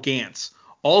life for Gant's.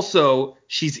 Also,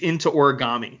 she's into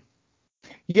origami.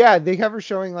 Yeah, they have her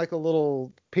showing like a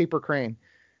little paper crane.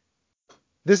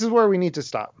 This is where we need to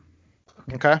stop.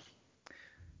 Okay.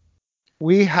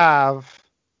 Let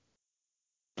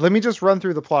me just run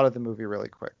through the plot of the movie really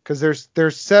quick, because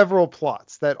there's several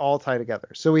plots that all tie together.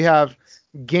 So we have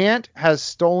Gant has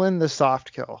stolen the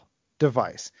soft kill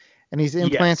device and he's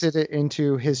implanted it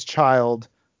into his child,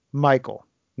 Michael.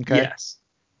 Okay. Yes.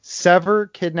 Sever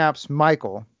kidnaps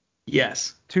Michael.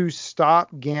 Yes. To stop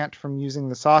Gant from using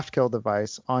the soft kill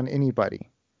device on anybody.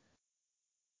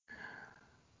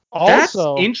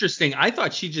 Also, that's interesting. I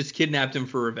thought she just kidnapped him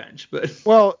for revenge, but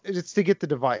well, it's to get the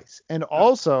device. And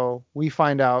also we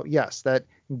find out, yes, that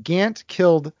Gant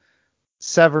killed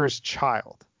Sever's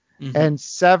child. Mm-hmm. And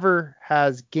Sever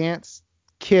has Gant's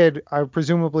kid,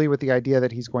 presumably with the idea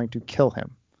that he's going to kill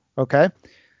him. Okay?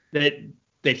 That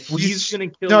he's going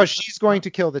to kill. No, she's going to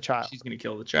kill the child. She's going to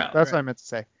kill the child. That's right. What I meant to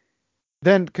say.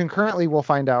 Then concurrently, we'll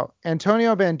find out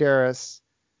Antonio Banderas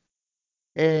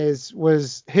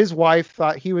was his wife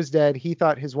thought he was dead. He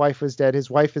thought his wife was dead. His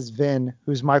wife is Vin,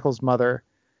 who's Michael's mother.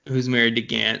 Who's married to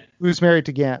Gant.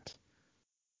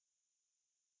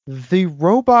 The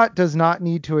robot does not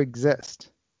need to exist.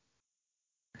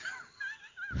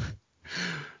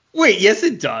 Wait, yes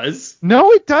it does.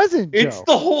 No, it doesn't, Joe. It's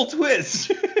the whole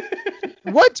twist.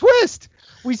 What twist?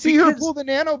 We see her pull the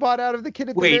nanobot out of the kid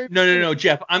at the very beginning. No,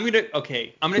 Jeff. I'm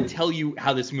gonna tell you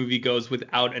how this movie goes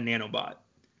without a nanobot.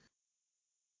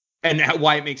 And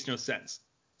why it makes no sense.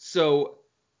 So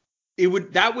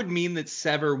that would mean that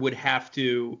Sever would have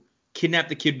to kidnap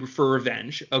the kid for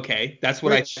revenge. Okay, that's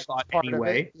what I thought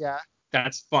anyway. Yeah,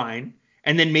 that's fine.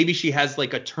 And then maybe she has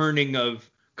like a turning of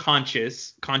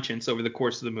conscience over the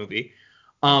course of the movie.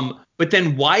 But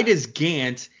then why does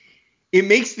Gant it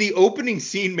makes the opening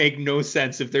scene make no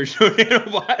sense if there's no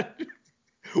nanobot.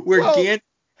 Where Well, Gant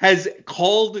has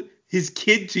called his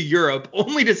kid to Europe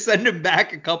only to send him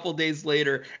back a couple days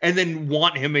later and then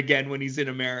want him again when he's in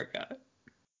America.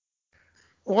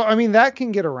 well, I mean, that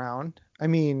can get around. I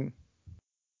mean,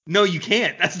 No, you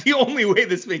can't. That's the only way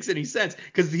this makes any sense,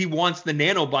 because he wants the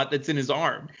nanobot that's in his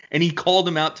arm, and he called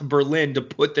him out to Berlin to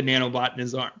put the nanobot in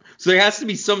his arm. So there has to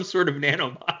be some sort of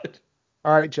nanobot.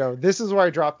 all right, Joe, this is where I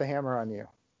drop the hammer on you.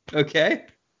 Okay.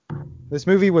 This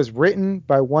movie was written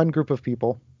by one group of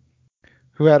people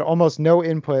who had almost no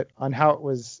input on how it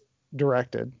was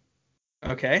directed.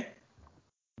 Okay.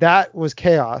 That was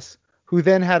Chaos, who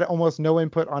then had almost no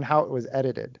input on how it was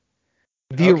edited.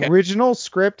 The Okay. original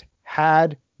script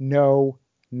had no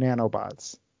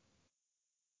nanobots.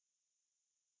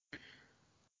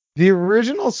 The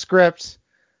original script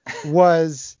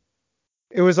was,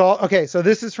 it was all, okay, so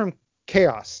this is from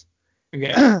Chaos.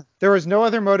 Okay. There was no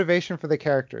other motivation for the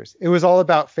characters. It was all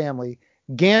about family.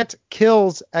 Gant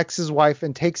kills X's wife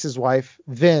and takes his wife,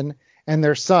 Vin, and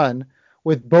their son,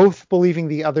 with both believing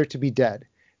the other to be dead.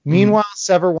 Meanwhile,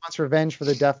 Sever wants revenge for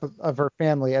the death of her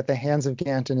family at the hands of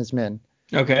Gant and his men.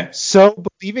 Okay. So,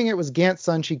 believing it was Gant's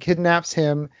son, she kidnaps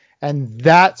him, and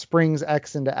that springs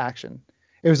X into action.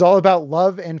 It was all about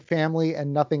love and family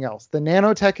and nothing else. The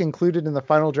nanotech included in the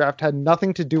final draft had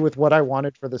nothing to do with what I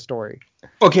wanted for the story.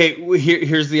 Okay,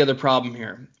 here's the other problem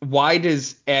here. Why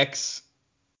does the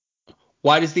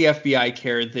FBI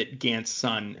care that Gant's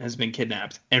son has been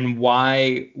kidnapped? And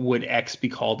why would X be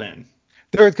called in?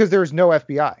 Because there was no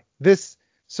FBI.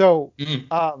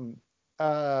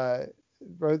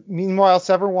 Meanwhile,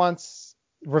 Sever wants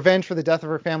revenge for the death of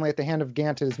her family at the hand of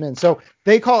Gant and his men. So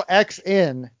they call X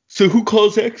in. So who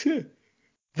calls X in?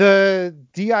 The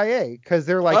DIA, because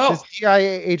they're like, this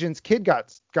DIA agent's kid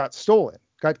got stolen,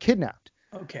 got kidnapped.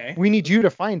 Okay. We need you to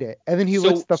find it. And then he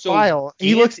looks the file.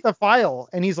 He looks at the file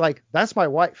and he's like, that's my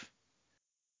wife.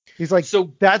 He's like,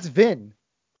 so that's Vin.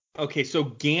 Okay, so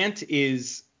Gant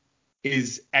is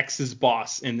X's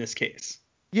boss in this case.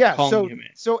 Yeah,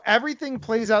 so everything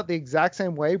plays out the exact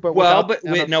same way, but wait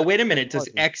a minute. Does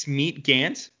X meet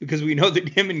Gant? Because we know that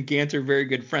him and Gant are very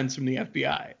good friends from the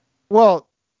FBI. Well,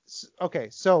 okay,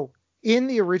 so in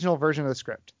the original version of the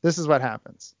script, this is what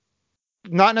happens.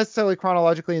 Not necessarily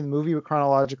chronologically in the movie, but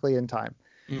chronologically in time.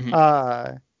 Mm-hmm.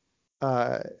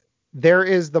 There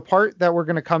is the part that we're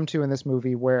going to come to in this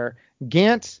movie where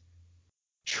Gant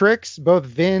tricks both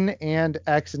Vin and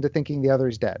X into thinking the other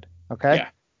is dead. Okay. Yeah.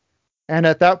 And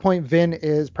at that point, Vin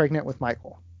is pregnant with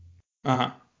Michael.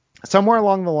 Uh-huh. Somewhere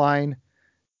along the line,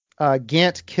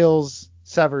 Gant kills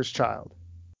Sever's child.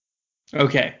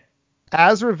 Okay.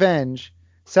 As revenge,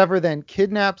 Sever then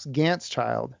kidnaps Gant's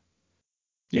child.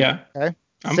 Yeah. Okay.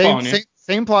 I'm following you.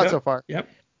 Same plot so far. Yep.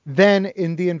 Then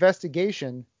in the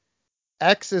investigation,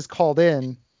 X is called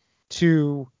in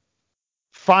to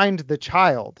find the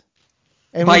child.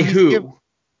 And by who?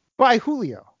 By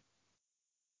Julio.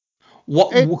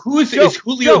 What? Is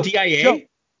Julio DIA?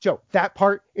 Joe, that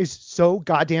part is so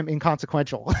goddamn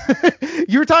inconsequential.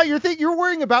 You're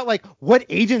worrying about like what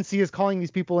agency is calling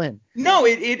these people in. No,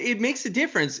 it makes a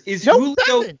difference. Is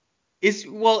Julio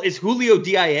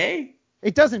DIA?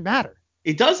 It doesn't matter.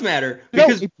 It does matter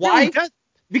because why? Really does.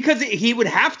 Because he would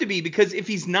have to be, because if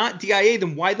he's not DIA,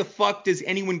 then why the fuck does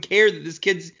anyone care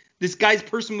that this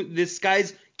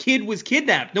guy's kid was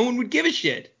kidnapped? No one would give a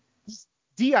shit.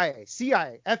 DIA,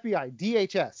 CIA, FBI,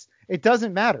 DHS. It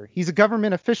doesn't matter. He's a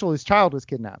government official. His child was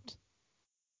kidnapped.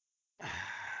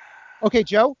 Okay,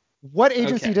 Joe, what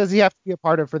agency does he have to be a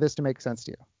part of for this to make sense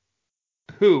to you?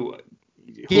 Who?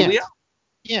 Julio?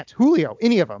 Gant, Julio,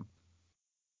 any of them.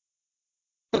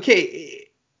 Okay.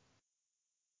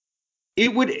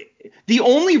 The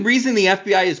only reason the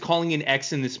FBI is calling in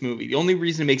X in this movie, the only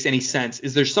reason it makes any sense,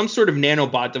 is there's some sort of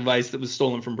nanobot device that was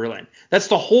stolen from Berlin. That's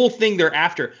the whole thing they're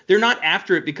after. They're not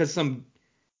after it because some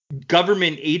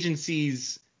government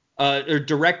agency's or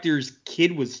director's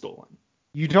kid was stolen.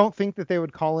 You don't think that they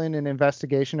would call in an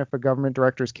investigation if a government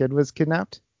director's kid was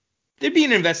kidnapped? There'd be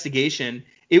an investigation.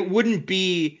 It wouldn't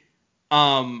be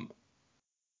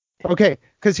Okay,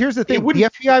 because here's the thing. The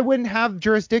FBI wouldn't have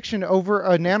jurisdiction over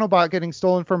a nanobot getting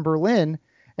stolen from Berlin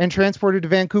and transported to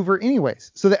Vancouver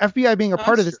anyways. So the FBI being a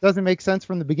part of this doesn't make sense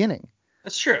from the beginning.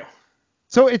 That's true.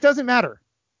 So it doesn't matter.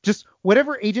 Just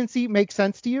whatever agency makes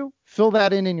sense to you, fill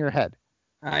that in your head.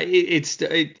 It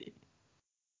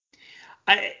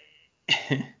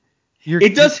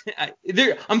does.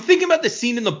 I'm thinking about the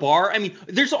scene in the bar. I mean,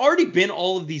 there's already been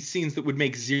all of these scenes that would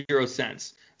make zero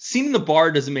sense. Scene in the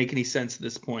bar doesn't make any sense at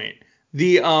this point.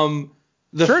 The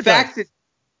fact that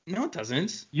no, it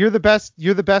doesn't. You're the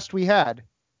best we had.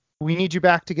 We need you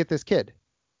back to get this kid.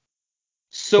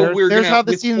 So we're There's gonna how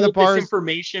the scene in the withhold bar this is.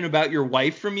 information about your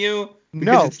wife from you because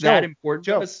No, it's that important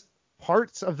to Joe. us?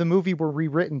 Parts of the movie were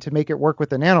rewritten to make it work with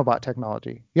the nanobot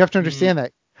technology. You have to Mm, understand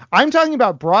that. I'm talking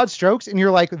about broad strokes, and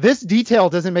you're like, this detail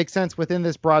doesn't make sense within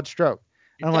this broad stroke.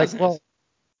 And it I'm like, doesn't.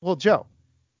 well, Joe,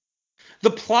 The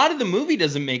plot of the movie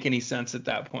doesn't make any sense at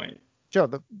that point.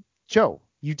 Joe,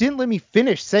 you didn't let me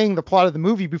finish saying the plot of the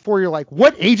movie before you're like,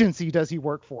 what agency does he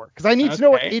work for? Because I need to know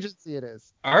what Okay. agency it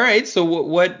is. All right. So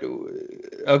what?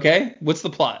 Okay. What's the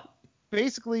plot?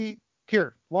 Basically,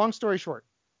 here, long story short,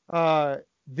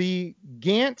 the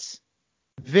Gant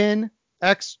Vin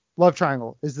X love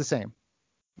triangle is the same.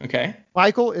 Okay.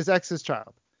 Michael is X's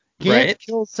child. Gant Right.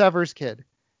 kills Sever's kid.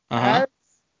 Uh-huh. As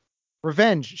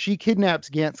revenge, she kidnaps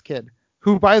Gant's kid,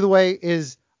 who, by the way,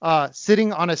 is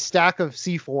sitting on a stack of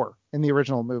C4 in the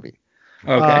original movie,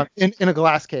 Okay. in a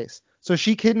glass case. So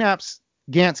she kidnaps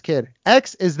Gant's kid.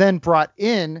 X is then brought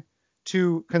in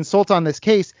to consult on this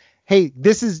case. Hey,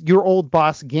 this is your old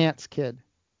boss Gant's kid.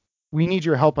 We need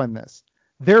your help on this.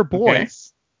 They're Okay.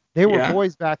 boys. They were Yeah.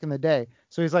 boys back in the day.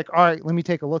 So he's like, all right, let me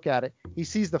take a look at it. He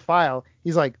sees the file.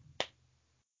 He's like,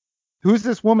 who's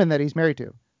this woman that he's married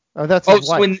to? Oh, that's Oh, his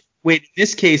so wife. in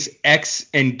this case, X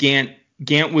and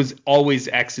Gant was always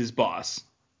X's boss.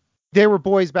 They were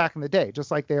boys back in the day,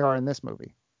 just like they are in this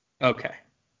movie. Okay.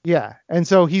 Yeah. And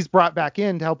so he's brought back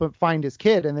in to help him find his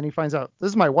kid. And then he finds out, this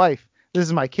is my wife. This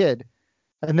is my kid.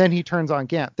 And then he turns on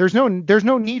Gant. There's no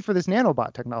need for this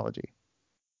nanobot technology.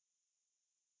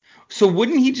 So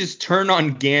wouldn't he just turn on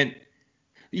Gant?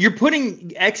 You're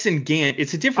putting X and Gant.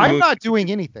 It's a different I'm movie. not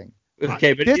doing anything.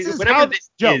 Okay, but This is whatever how this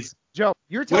Joe, is, Joe,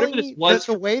 you're whatever telling this me that was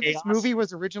the for way this chaos, movie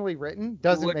was originally written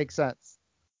doesn't make sense.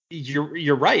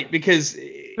 you're right because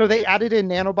So they added in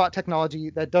nanobot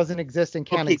technology that doesn't exist and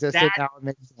can't okay, exist, and now it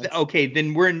makes sense. okay,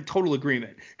 then we're in total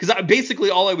agreement. Because basically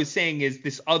all I was saying is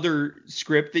this other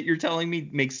script that you're telling me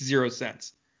makes zero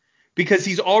sense. Because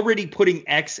he's already putting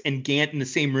X and Gant in the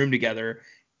same room together.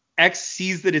 X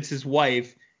sees that it's his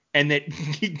wife and that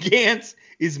Gant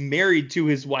is married to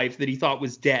his wife that he thought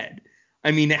was dead. I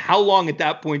mean, how long at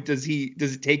that point does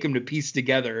it take him to piece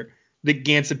together that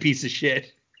Gant's a piece of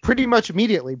shit? Pretty much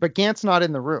immediately, but Gant's not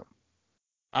in the room.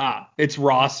 It's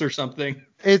Ross or something.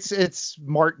 It's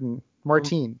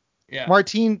Martine. Yeah.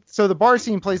 Martine. So the bar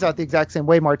scene plays out the exact same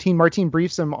way. Martine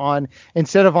briefs him on,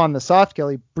 instead of on the soft kill,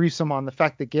 he briefs him on the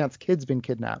fact that Gant's kid's been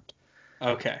kidnapped.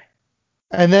 Okay.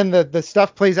 And then the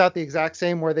stuff plays out the exact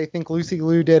same, where they think Lucy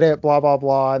Liu did it, blah blah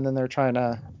blah, and then they're trying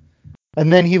to.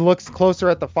 And then he looks closer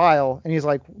at the file, and he's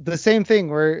like, the same thing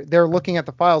where they're looking at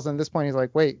the files, and at this point he's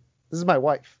like, wait, this is my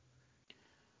wife.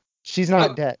 She's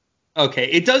not dead. Okay,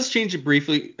 it does change it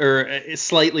briefly or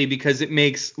slightly because it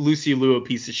makes Lucy Liu a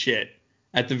piece of shit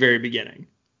at the very beginning.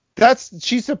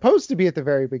 She's supposed to be at the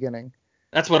very beginning.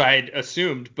 That's what I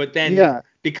assumed, but then Yeah.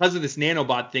 because of this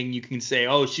nanobot thing, you can say,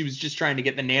 oh, she was just trying to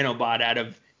get the nanobot out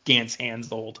of Gant's hands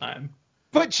the whole time.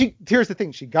 But here's the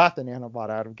thing, she got the nanobot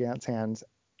out of Gant's hands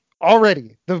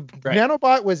already. The Right.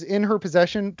 nanobot was in her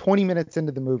possession 20 minutes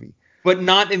into the movie. But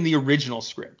not in the original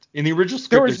script. In the original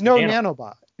script, There was there's no nanobot.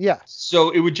 nanobot. Yeah. So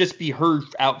it would just be her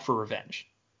out for revenge.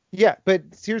 Yeah, but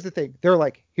here's the thing. They're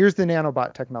like, here's the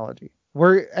nanobot technology.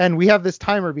 We have this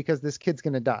timer because this kid's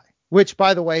going to die. Which,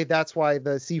 by the way, that's why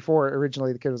the C4,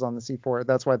 originally the kid was on the C4.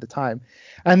 That's why the time.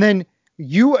 And then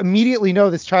you immediately know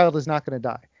this child is not going to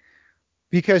die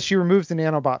because she removes the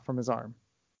nanobot from his arm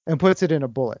and puts it in a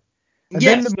bullet. And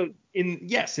Yes. then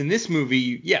In this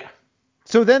movie, yeah.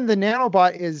 So then the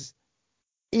nanobot is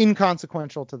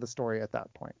inconsequential to the story at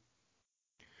that point.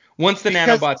 Once the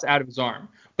nanobot's out of his arm.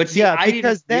 But see, Yeah, I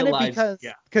didn't realize.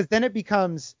 because then it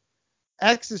becomes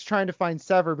X is trying to find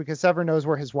Sever because Sever knows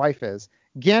where his wife is.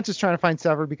 Gant is trying to find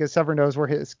Sever because Sever knows where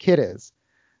his kid is.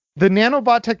 The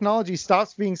nanobot technology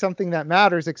stops being something that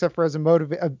matters except for as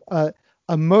a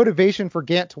motivation for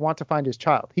Gant to want to find his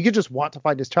child. He could just want to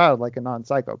find his child like a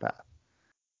non-psychopath.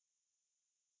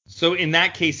 So in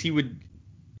that case, he would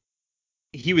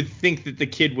think that the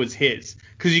kid was his,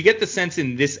 because you get the sense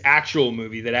in this actual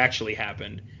movie that actually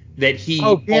happened that he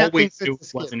Gant always thinks knew it's it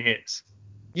his wasn't his.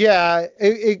 Yeah,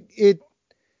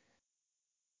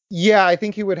 yeah, I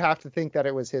think he would have to think that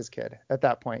it was his kid at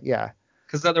that point. Yeah.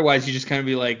 Because otherwise, you just kind of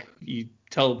be like, you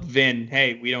tell Vin,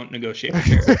 hey, we don't negotiate with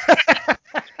charity.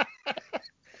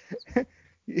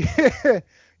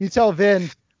 You tell Vin,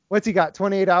 what's he got?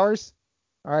 28 hours?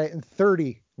 All right, in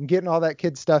 30, I'm getting all that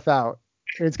kid stuff out.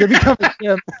 It's gonna become a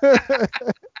gym.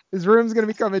 His room's gonna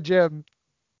become a gym.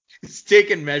 He's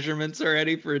taking measurements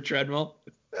already for a treadmill.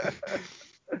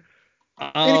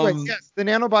 Anyways, yes, the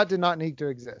nanobot did not need to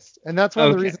exist, and that's one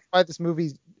of the reasons why this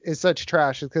movie is such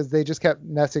trash because they just kept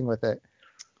messing with it.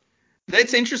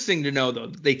 That's interesting to know, though,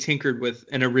 that they tinkered with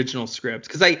an original script.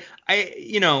 Because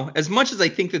as much as I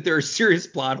think that there are serious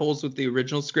plot holes with the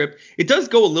original script, it does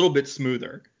go a little bit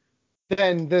smoother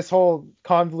than this whole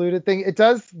convoluted thing. It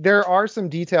does. There are some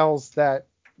details that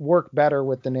work better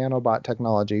with the nanobot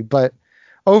technology, but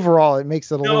overall, it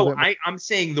makes it a little bit more. I'm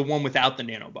saying the one without the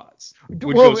nanobots.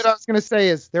 Well, what I was going to say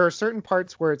is there are certain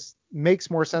parts where it makes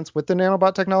more sense with the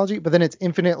nanobot technology, but then it's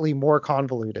infinitely more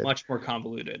convoluted. Much more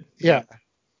convoluted. Yeah.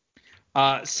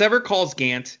 Sever calls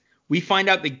Gant. We find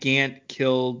out that Gant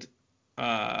killed.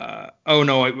 I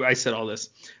said all this.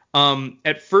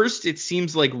 At first, it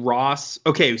seems like Ross.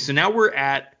 Okay, so now we're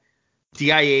at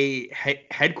DIA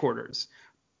headquarters,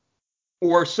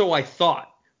 or so I thought.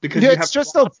 Because it's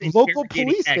just a local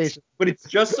police station. But it's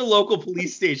just a local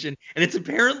police station, and it's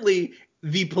apparently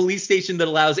the police station that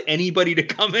allows anybody to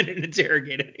come in and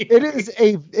interrogate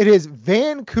anybody. It is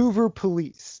Vancouver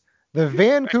Police, the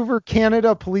Vancouver,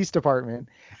 Canada Police Department,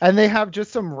 and they have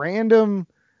just some random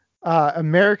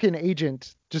American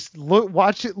agent just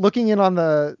looking in on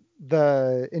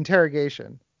the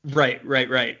interrogation. Right.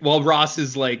 While Ross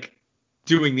is like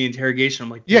doing the interrogation,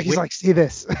 I'm like, yeah, he's like, see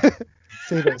this.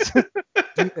 Say this.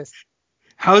 Do this.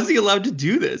 How is he allowed to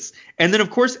do this? And then, of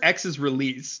course, Ecks is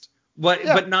released,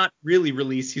 but not really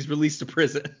released. He's released to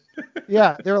prison.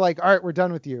 Yeah, they're like, all right, we're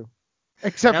done with you,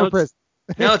 except for prison.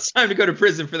 Now it's time to go to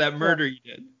prison for that murder you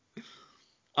did.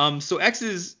 So Ecks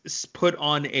is put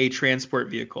on a transport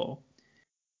vehicle.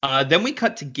 Then we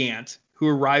cut to Gant, who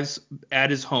arrives at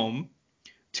his home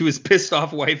to his pissed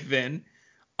off wife, Vin.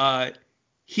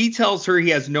 He tells her he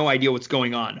has no idea what's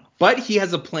going on, but he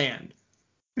has a plan.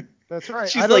 That's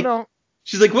right. I don't know.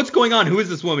 She's like, what's going on? Who is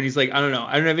this woman? He's like, I don't know.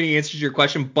 I don't have any answers to your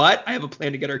question, but I have a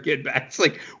plan to get our kid back. It's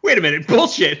like, wait a minute.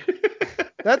 Bullshit.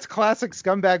 That's classic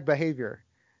scumbag behavior.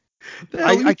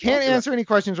 I can't answer any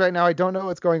questions right now. I don't know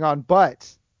what's going on,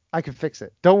 but I can fix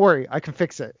it. Don't worry. I can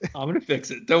fix it. I'm going to fix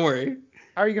it. Don't worry.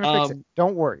 How are you going to fix it?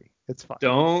 Don't worry. It's fine.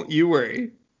 Don't you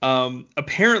worry.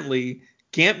 Apparently,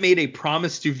 Gant made a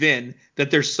promise to Vin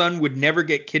that their son would never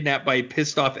get kidnapped by a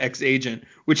pissed off ex-agent,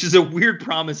 which is a weird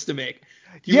promise to make.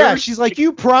 She's like,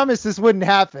 you promised this wouldn't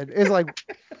happen. It's like,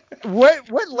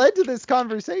 what led to this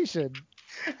conversation?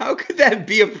 How could that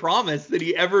be a promise that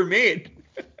he ever made?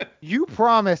 You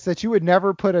promised that you would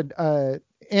never put a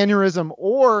aneurysm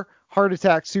or heart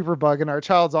attack superbug in our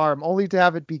child's arm, only to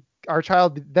have it be our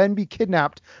child then be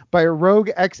kidnapped by a rogue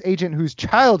ex-agent whose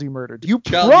child you murdered. You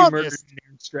promised.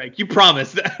 Strike. You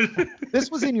promised that.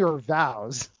 This was in your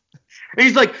vows. And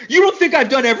he's like, you don't think I've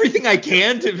done everything I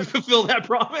can to fulfill that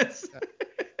promise?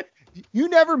 You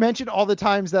never mentioned all the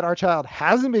times that our child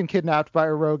hasn't been kidnapped by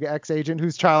a rogue ex-agent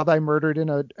whose child I murdered in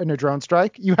a drone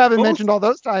strike. You haven't mentioned all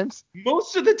those times.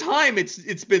 Most of the time,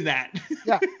 it's been that.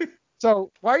 Yeah.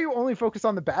 So why are you only focused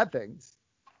on the bad things?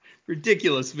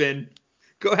 Ridiculous, Vin.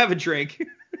 Go have a drink.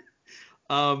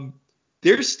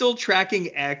 They're still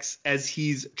tracking Ecks as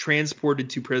he's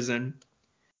transported to prison.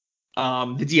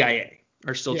 The DIA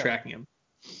are still tracking him.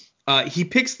 He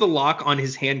picks the lock on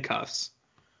his handcuffs.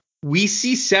 We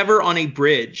see Sever on a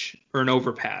bridge or an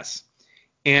overpass.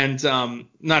 And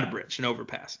not a bridge, an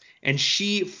overpass. And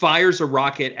she fires a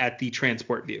rocket at the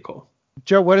transport vehicle.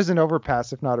 Joe, what is an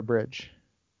overpass if not a bridge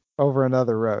over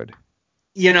another road?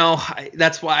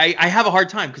 That's why I have a hard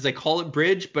time because I call it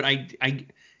bridge, but I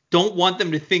don't want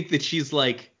them to think that she's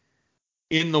like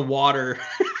in the water.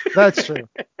 That's true.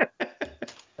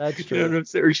 That's true. You know what I'm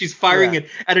saying? Or she's firing it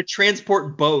at a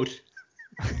transport boat.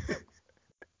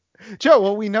 Joe,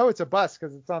 well, we know it's a bus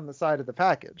because it's on the side of the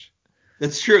package.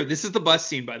 That's true. This is the bus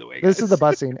scene, by the way, guys. This is the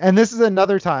bus scene. And this is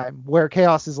another time where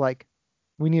Chaos is like,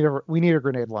 we need a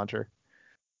grenade launcher.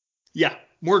 Yeah,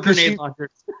 more grenade launchers.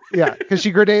 Yeah, because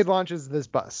she grenade launches this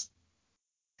bus.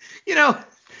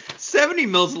 70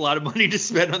 mil's a lot of money to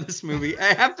spend on this movie.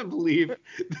 I have to believe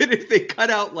that if they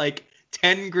cut out like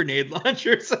 10 grenade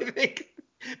launchers, I think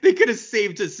they could have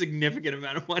saved a significant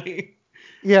amount of money.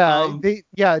 Yeah,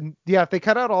 if they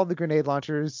cut out all the grenade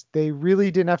launchers, they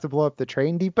really didn't have to blow up the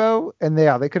train depot, and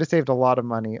they could have saved a lot of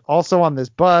money. Also on this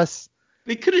bus,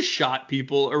 they could have shot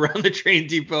people around the train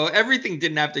depot. Everything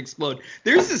didn't have to explode.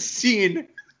 There's a scene.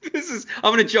 I'm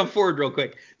going to jump forward real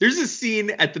quick. There's a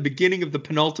scene at the beginning of the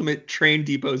penultimate train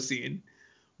depot scene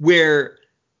where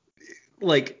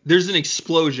like there's an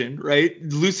explosion, right?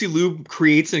 Lucy Liu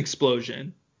creates an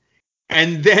explosion.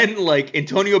 And then like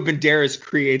Antonio Banderas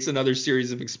creates another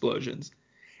series of explosions.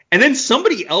 And then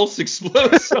somebody else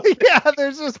explodes. Yeah,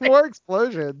 there's just more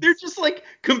explosions. They're just like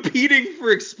competing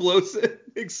for explosions.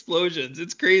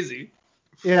 It's crazy.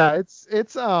 Yeah,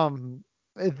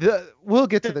 We'll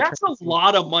get to the That's train a scene.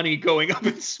 lot of money going up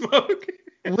in smoke.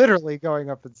 Literally going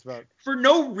up in smoke. For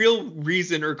no real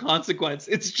reason or consequence.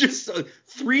 It's just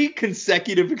 3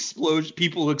 consecutive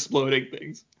people exploding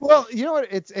things. Well, you know what?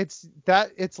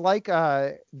 It's like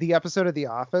the episode of The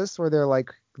Office where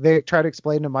they try to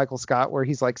explain to Michael Scott where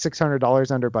he's like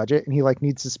 $600 under budget and he like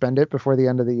needs to spend it before the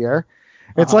end of the year.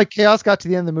 It's like Chaos got to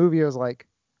the end of the movie. It was like,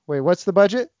 wait, what's the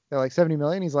budget? They're like 70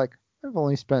 million. He's like, I've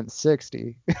only spent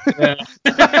 60. Yeah.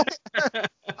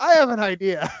 I have an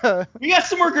idea. We got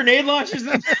some more grenade launchers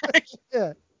in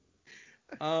there.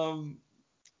 Yeah.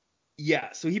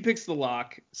 Yeah, so he picks the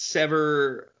lock.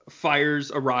 Sever fires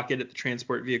a rocket at the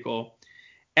transport vehicle.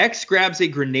 Ecks grabs a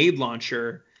grenade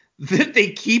launcher that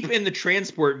they keep in the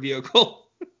transport vehicle.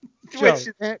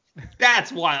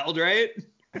 That's wild, right?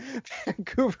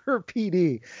 Vancouver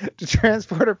PD to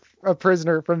transport a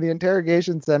prisoner from the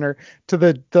interrogation center to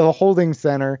the holding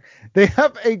center. They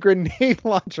have a grenade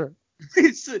launcher.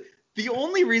 The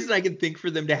only reason I can think for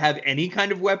them to have any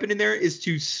kind of weapon in there is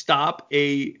to stop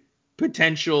a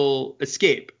potential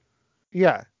escape.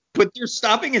 Yeah. But they're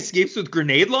stopping escapes with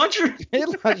grenade launchers?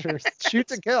 Grenade launchers. Shoot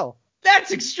to kill.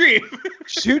 That's extreme.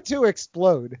 Shoot to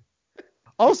explode.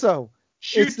 Also,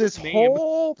 it's this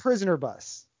whole prisoner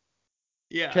bus.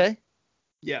 Yeah. Okay?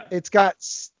 Yeah. It's got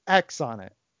X on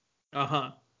it.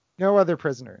 Uh-huh. No other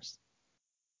prisoners.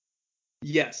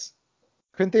 Yes.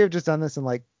 Couldn't they have just done this in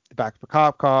like the back of a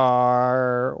cop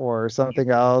car or something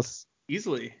else?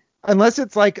 Easily. Unless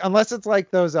it's like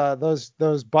those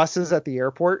buses at the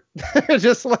airport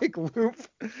just like loop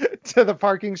to the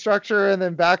parking structure and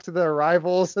then back to the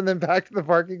arrivals and then back to the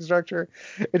parking structure.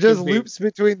 It just loops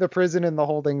between the prison and the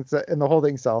holding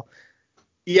cell.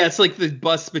 Yeah, it's like the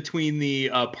bus between the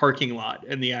parking lot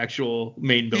and the actual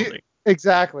main building.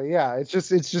 Exactly. Yeah, it's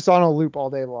just on a loop all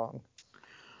day long.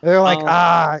 They're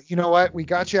like, you know what? We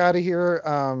got you out of here.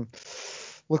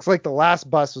 Looks like the last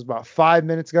bus was about 5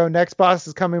 minutes ago. Next bus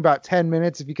is coming about 10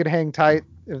 minutes. If you could hang tight,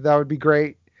 that would be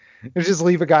great. And just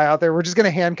leave a guy out there. We're just going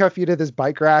to handcuff you to this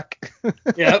bike rack.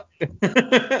 Yep.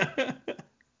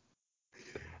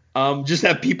 Just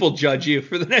have people judge you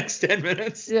for the next 10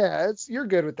 minutes. Yeah, you're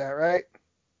good with that, right?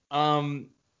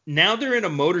 Now they're in a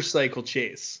motorcycle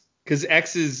chase because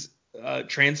X's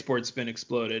transport's been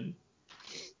exploded.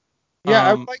 Yeah,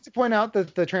 I would like to point out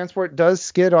that the transport does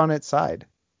skid on its side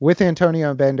with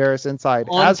Antonio Banderas inside.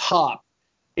 On top.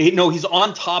 No, he's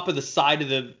on top of the side of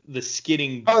the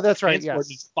skidding. Oh, that's right. Yes.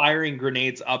 He's firing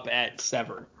grenades up at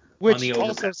Sever. Which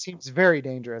also seems very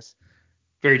dangerous.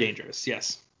 Very dangerous,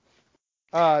 yes.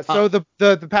 So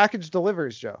the package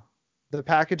delivers, Joe. The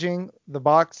packaging, the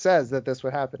box says that this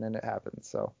would happen, and it happens.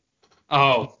 So.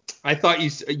 Oh, I thought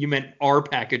you meant our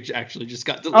package actually just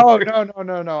got delivered. Oh,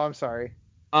 no. I'm sorry.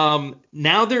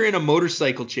 Now they're in a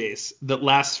motorcycle chase that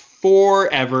lasts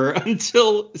forever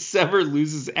until Sever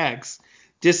loses Ecks,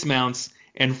 dismounts,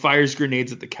 and fires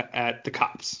grenades at the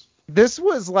cops. This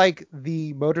was like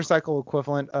the motorcycle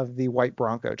equivalent of the white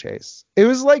Bronco chase. It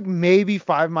was like maybe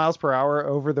 5 miles per hour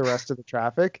over the rest of the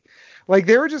traffic. Like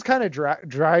they were just kind of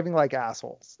driving like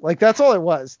assholes. Like that's all it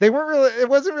was. They weren't really. It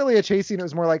wasn't really a chase scene. It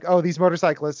was more like, oh, these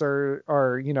motorcyclists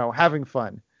are having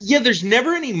fun. Yeah, there's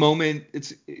never any moment.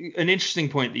 It's an interesting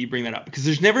point that you bring that up because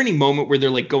there's never any moment where they're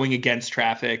like going against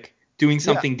traffic, doing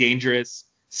something dangerous,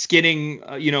 skidding,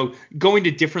 going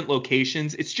to different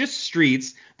locations. It's just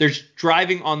streets. They're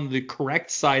driving on the correct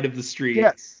side of the street.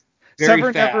 Yes. Very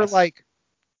Sever fast. never like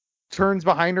turns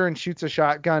behind her and shoots a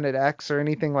shotgun at Ecks or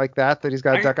anything like that he's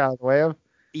got to duck out of the way of.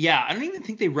 Yeah, I don't even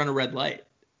think they run a red light.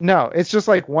 No, it's just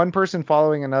like one person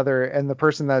following another, and the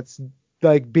person that's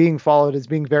like being followed is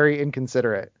being very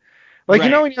inconsiderate. Like,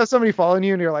 right. When you have somebody following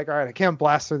you and you're like, all right, I can't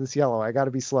blast through this yellow. I got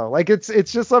to be slow. Like it's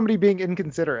just somebody being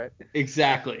inconsiderate.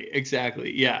 Exactly.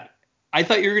 Yeah. I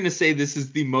thought you were going to say this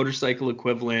is the motorcycle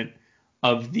equivalent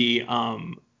of the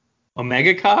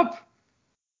Omega Cop.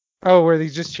 Oh, where he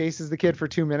just chases the kid for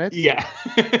 2 minutes? Yeah.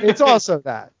 It's also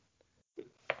that.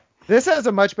 This has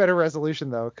a much better resolution,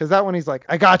 though, because that one he's like,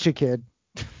 I got you, kid.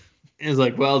 He's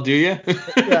like, well, do you?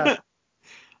 Yeah.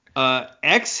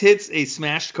 Ecks hits a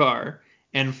smashed car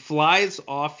and flies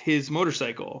off his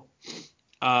motorcycle.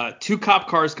 2 cop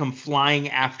cars come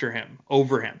flying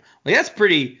over him. Like, that's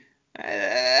pretty,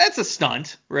 that's a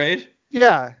stunt, right?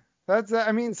 Yeah. That's,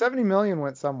 70 million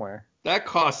went somewhere. That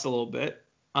costs a little bit.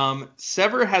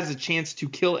 Sever has a chance to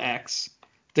kill Ecks,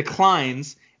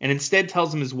 declines, and instead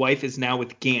tells him his wife is now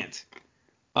with Gant.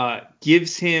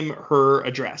 Gives him her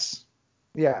address.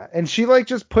 Yeah, and she like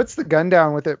just puts the gun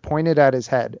down with it pointed at his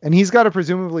head, and he's got to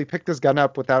presumably pick this gun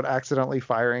up without accidentally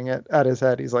firing it at his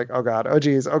head. He's like, oh god, oh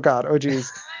geez, oh god, oh geez,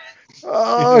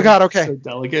 oh god, okay. So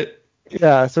delicate.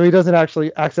 Yeah, so he doesn't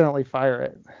actually accidentally fire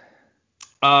it.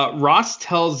 Ross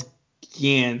tells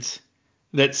Gant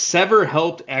that Sever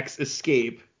helped Ecks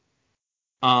escape.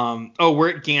 We're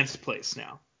at Gant's place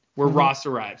now, where Ross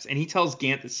arrives, and he tells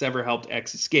Gant that Sever helped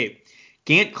Ecks escape.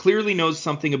 Gant clearly knows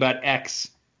something about Ecks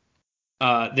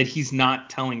that he's not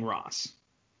telling Ross.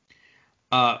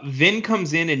 Vin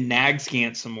comes in and nags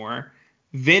Gant some more.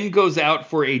 Vin goes out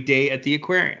for a day at the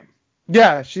aquarium.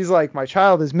 Yeah, she's like, my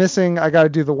child is missing. I got to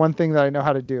do the one thing that I know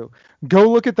how to do. Go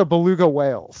look at the beluga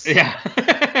whales. Yeah.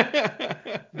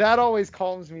 That always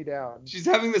calms me down. She's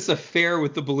having this affair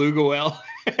with the beluga whale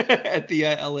at the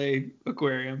LA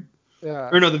aquarium. Yeah.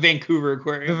 Or no, the Vancouver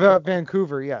aquarium. The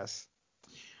Vancouver, yes.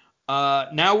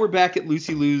 Now we're back at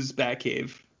Lucy Liu's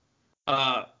Batcave.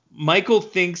 Michael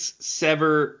thanks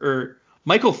Sever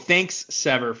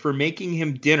for making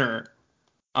him dinner.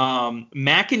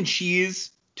 Mac and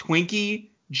cheese, Twinkie,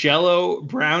 Jello,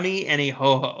 brownie, and a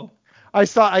ho-ho.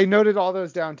 I noted all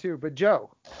those down too, but Joe,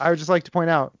 I would just like to point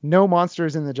out, no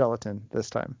monsters in the gelatin this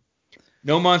time.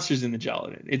 No monsters in the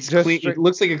gelatin. It's Just clean. It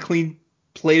looks like a clean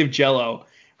plate of Jello.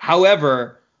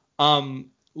 However,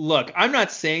 look, I'm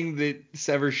not saying that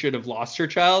Sever should have lost her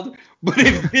child, but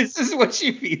if this is what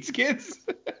she feeds kids,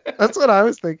 That's what I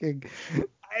was thinking.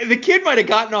 the kid might have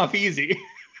gotten off easy.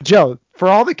 Joe, for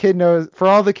all the kid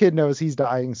knows he's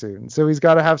dying soon, so he's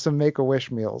got to have some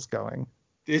Make-A-Wish meals going.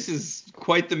 This is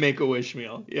quite the Make-A-Wish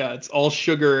meal. Yeah, it's all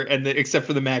sugar except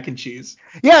for the mac and cheese.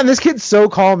 Yeah, and this kid's so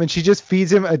calm, and she just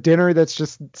feeds him a dinner that's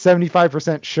just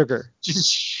 75% sugar. Just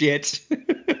shit.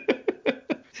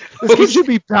 This kid should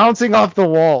be bouncing off the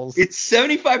walls. It's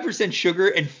 75% sugar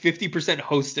and 50%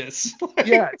 Hostess.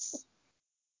 Yes.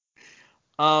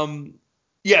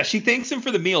 Yeah, she thanks him for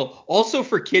the meal, also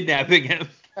for kidnapping him.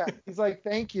 Yeah, he's like,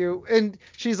 thank you. And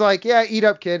she's like, yeah, eat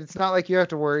up, kid. It's not like you have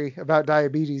to worry about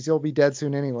diabetes. You'll be dead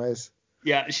soon anyways.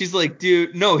 Yeah, she's like,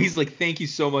 dude, no, he's like, thank you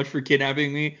so much for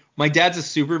kidnapping me. My dad's a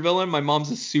super villain. My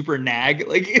mom's a super nag.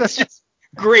 Like, it's just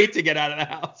great to get out of the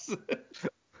house.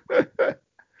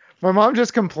 My mom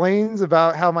just complains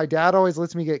about how my dad always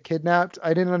lets me get kidnapped.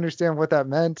 I didn't understand what that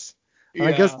meant. And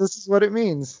I guess this is what it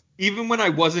means. Even when I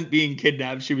wasn't being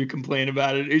kidnapped, she would complain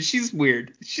about it. She's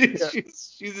weird. She's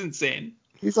insane.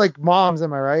 He's like, moms,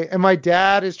 am I right? And my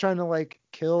dad is trying to like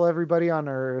kill everybody on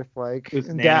Earth, like, With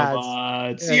and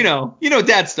nanobots. Yeah. You know,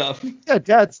 dad stuff. Yeah,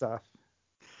 dad stuff.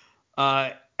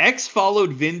 Ecks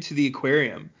followed Vin to the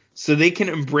aquarium so they can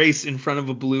embrace in front of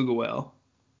a beluga whale.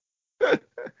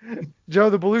 Joe,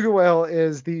 the beluga whale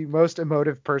is the most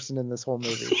emotive person in this whole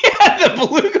movie. Yeah, the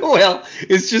beluga whale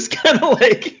is just kind of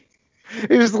like...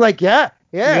 He was like, yeah.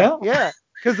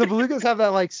 Because the belugas have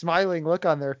that like smiling look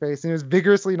on their face, and he was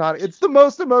vigorously nodding. It's the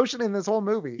most emotion in this whole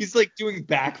movie. He's like doing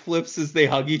backflips as they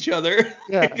hug each other.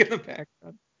 Yeah. Like in the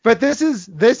background. But this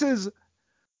is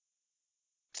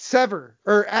Sever,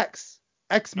 or Ecks.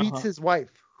 Ecks meets his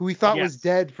wife, who he thought was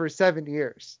dead for 7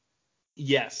 years.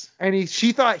 Yes. And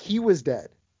she thought he was dead.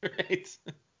 Right.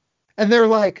 And they're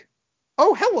like,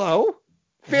 oh, hello.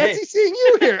 Fancy seeing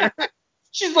you here.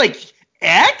 She's like,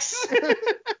 Ecks?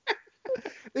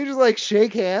 They just like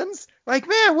shake hands. Like,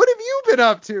 man, what have you been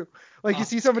up to? Like, you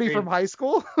see somebody from high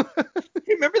school?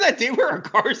 Remember that day where our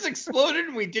cars exploded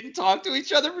and we didn't talk to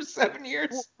each other for 7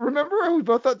 years? Remember how we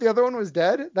both thought the other one was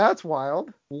dead? That's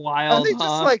wild. Wild, and they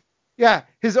just like, yeah,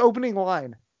 his opening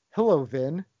line, hello,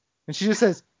 Vin. And she just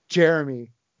says,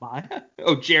 Jeremy.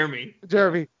 Oh, Jeremy.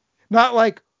 Jeremy. Not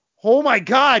like, oh my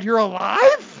God, you're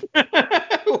alive?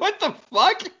 What the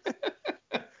fuck?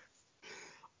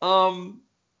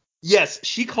 Yes,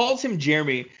 she calls him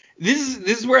Jeremy. This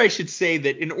is where I should say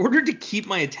that in order to keep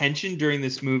my attention during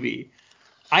this movie,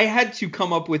 I had to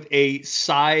come up with a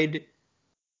side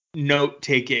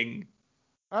note-taking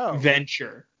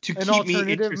venture to keep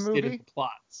me interested in the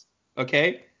plots.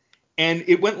 Okay? And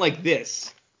it went like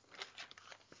this.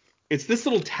 It's this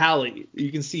little tally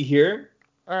you can see here.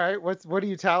 All right, what are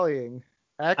you tallying?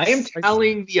 X? I am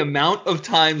tallying the amount of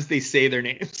times they say their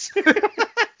names.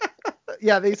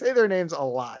 Yeah, they say their names a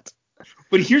lot.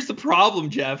 But here's the problem,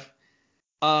 Jeff.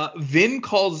 Vin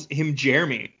calls him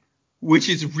Jeremy, which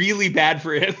is really bad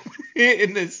for him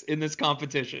in this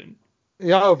competition.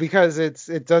 Yeah, because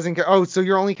it doesn't. Oh, so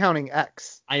you're only counting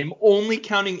X. I am only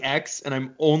counting X, and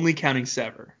I'm only counting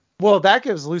Sever. Well, that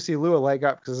gives Lucy Liu a leg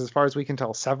up because, as far as we can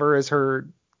tell, Sever is her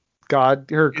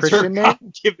Christian name.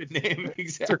 God-given name, exactly.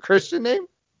 It's her Christian name.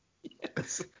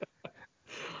 Yes.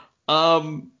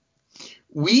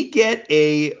 We get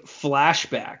a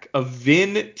flashback of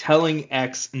Vin telling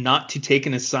Ecks not to take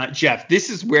an assignment. Jeff, this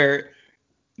is where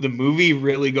the movie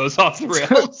really goes off the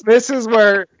rails. This is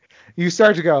where you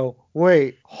start to go,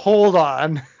 wait, hold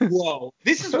on. Whoa.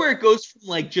 This is where it goes from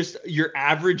like just your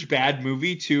average bad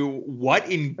movie to what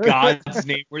in God's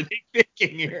name were they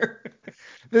thinking here?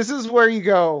 This is where you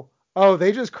go, oh,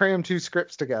 they just crammed two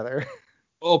scripts together.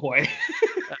 Oh boy.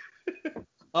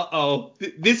 Uh-oh.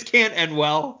 This can't end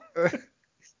well.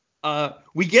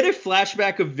 We get a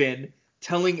flashback of Vin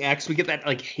telling X. We get that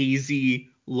like hazy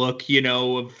look,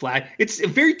 of flash. It's a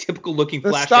very typical looking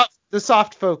flashback. The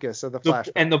soft focus of the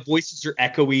flashback. And the voices are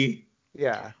echoey.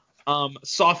 Yeah.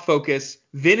 Soft focus.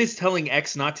 Vin is telling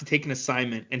X not to take an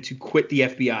assignment and to quit the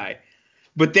FBI.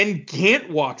 But then Gant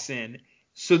walks in.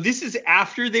 So this is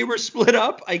after they were split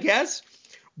up, I guess.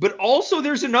 But also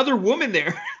there's another woman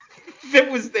there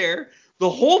that was there the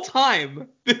whole time.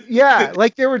 Yeah,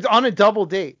 like they were on a double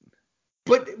date.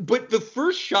 But the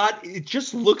first shot, it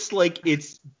just looks like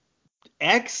it's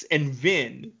X and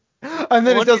Vin. And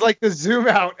then it does like the zoom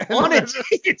out. On it,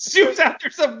 it zooms out.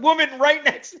 There's a woman right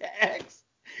next to X.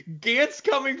 Gant's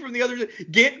coming from the other side.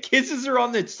 Gant kisses her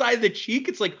on the side of the cheek.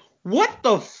 It's like, what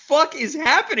the fuck is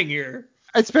happening here?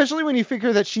 Especially when you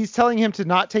figure that she's telling him to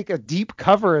not take a deep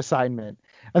cover assignment.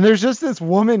 And there's just this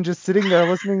woman just sitting there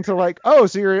listening to like, oh,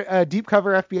 so you're a deep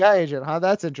cover FBI agent, huh?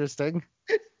 That's interesting.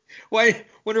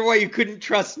 Wonder why you couldn't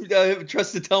trust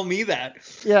to tell me that.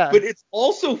 Yeah. But it's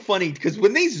also funny because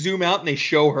when they zoom out and they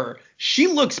show her, she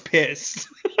looks pissed.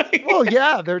 Well,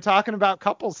 yeah, they're talking about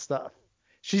couple stuff.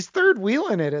 She's third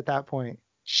wheeling it at that point.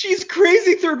 She's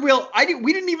crazy third wheel.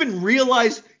 We didn't even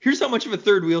realize. Here's how much of a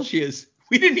third wheel she is.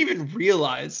 We didn't even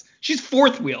realize she's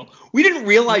fourth wheel. We didn't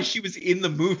realize she was in the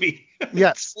movie.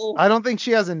 Yes. I don't think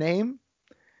she has a name.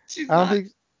 I don't think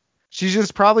she's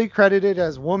just probably credited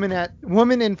as woman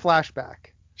in flashback.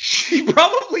 She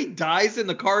probably dies and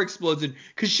the car explodes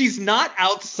because she's not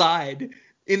outside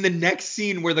in the next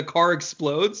scene where the car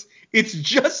explodes. It's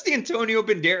just Antonio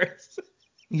Banderas.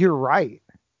 You're right.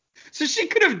 So she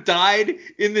could have died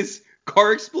in this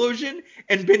car explosion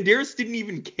and Banderas didn't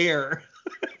even care.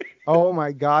 Oh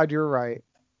my God, you're right.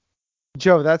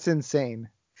 Joe, that's insane.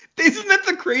 Isn't that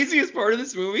the craziest part of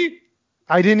this movie?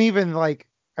 I didn't even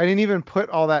put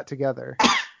all that together.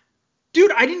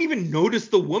 Dude, I didn't even notice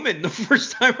the woman the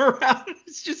first time around.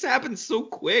 It just happened so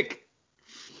quick.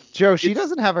 Joe, she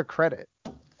doesn't have a credit.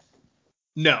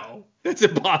 No, that's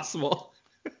impossible.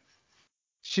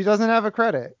 She doesn't have a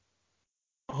credit.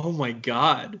 Oh my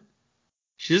God.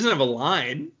 She doesn't have a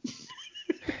line.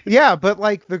 Yeah, but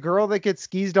like the girl that gets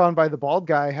skeezed on by the bald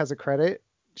guy has a credit.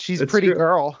 She's That's pretty true.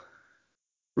 girl.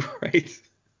 Right.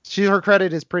 Her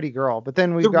credit is pretty girl. But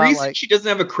then we've got the reason she doesn't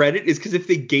have a credit is because if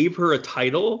they gave her a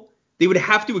title, they would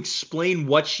have to explain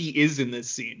what she is in this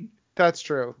scene. That's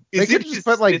true. They could just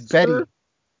put like Betty.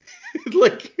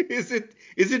 Like, is it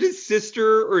his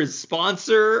sister or his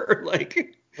sponsor or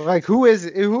like who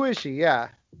is she? Yeah.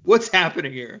 What's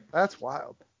happening here? That's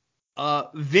wild.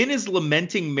 Vin is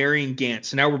lamenting marrying Gant.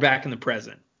 So now we're back in the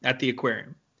present at the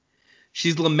aquarium.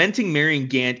 She's lamenting marrying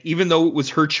Gant, even though it was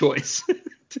her choice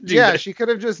to do that. She could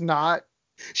have just not.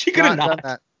 She could have not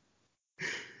done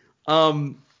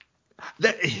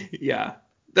that.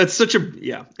 That's such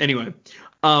a Anyway,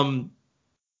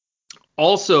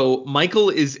 also Michael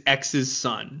is X's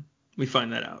son. We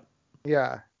find that out.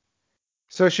 Yeah.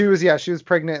 So she was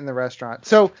pregnant in the restaurant.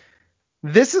 So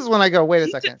this is when I go, wait a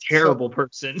second. A terrible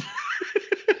person.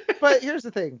 But here's the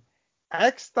thing.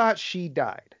 X thought she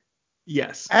died.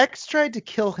 Yes. X tried to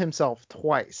kill himself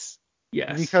twice.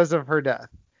 Yes. Because of her death.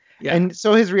 Yeah. And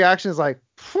so his reaction is like,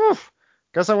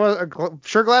 guess I was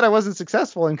sure glad I wasn't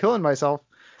successful in killing myself.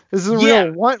 This is a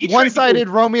real one-sided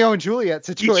Romeo and Juliet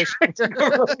situation.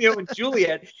 Romeo and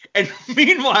Juliet. And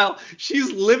meanwhile, she's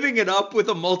living it up with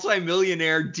a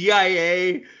multimillionaire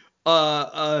DIA,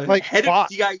 head of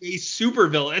DIA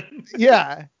supervillain.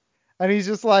 Yeah. And he's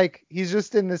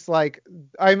just in this like,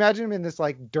 I imagine him in this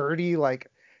like dirty, like,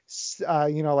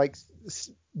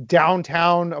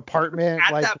 downtown apartment.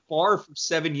 At that bar for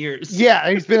 7 years. Yeah,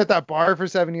 he's been at that bar for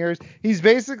 7 years. He's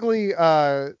basically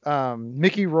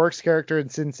Mickey Rourke's character in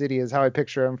Sin City is how I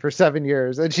picture him for 7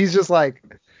 years. And she's just like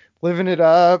living it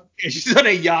up. Yeah, she's on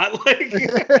a yacht.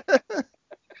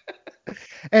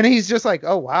 And he's just like,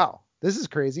 oh, wow, this is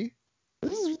crazy.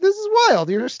 This is wild.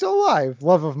 You're still alive.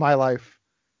 Love of my life.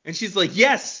 And she's like,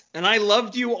 yes, and I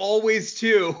loved you always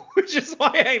too, which is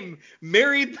why I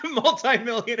married the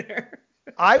multimillionaire.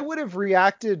 I would have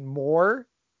reacted more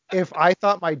if I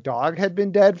thought my dog had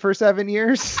been dead for 7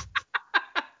 years.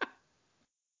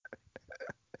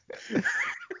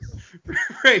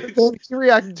 Right. Then he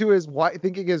reacted to his wife,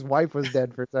 thinking his wife was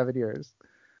dead for 7 years.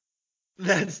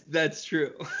 That's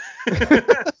true.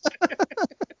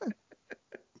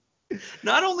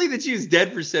 Not only that she was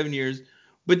dead for 7 years,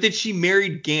 but that she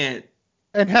married Gant.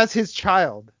 And has his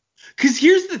child. Because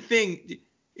here's the thing.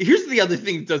 Here's the other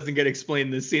thing that doesn't get explained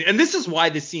in this scene. And this is why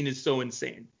this scene is so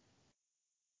insane.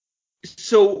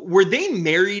 So were they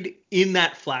married in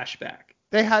that flashback?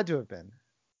 They had to have been.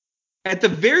 At the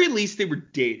very least, they were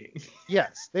dating.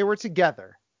 Yes, they were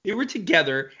together. They were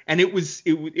together, and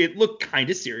it looked kind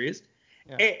of serious.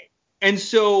 Yeah. And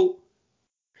so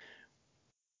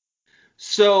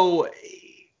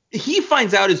he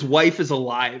finds out his wife is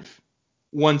alive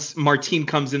once Martine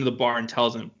comes into the bar and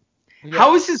tells him. Yeah.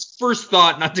 How is his first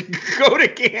thought not to go to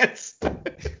Gant's?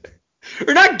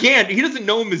 Or not Gant. He doesn't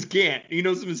know him as Gant. He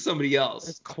knows him as somebody else.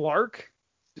 It's Clark?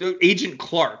 Agent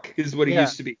Clark is what he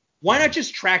used to be. Why not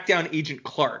just track down Agent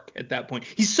Clark at that point?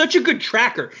 He's such a good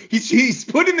tracker. He's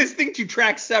put in this thing to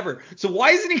track Sever. So why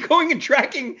isn't he going and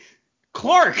tracking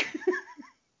Clark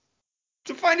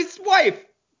to find his wife?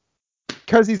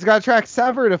 Because he's got to track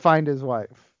Sever to find his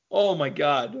wife. Oh my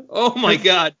god. Oh my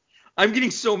god. I'm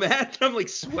getting so mad. I'm like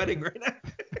sweating right now.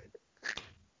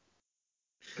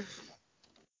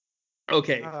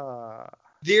 Okay.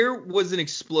 There was an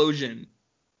explosion.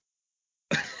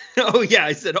 Oh yeah,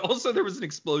 I said also there was an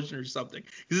explosion or something.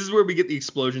 This is where we get the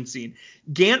explosion scene.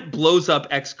 Gant blows up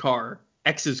X's car,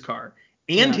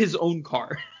 and his own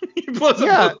car. He blows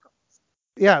up both.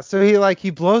 Yeah, so he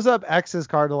blows up X's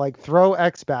car to like throw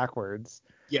X backwards.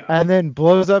 Yeah. And then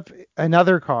blows up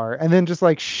another car and then just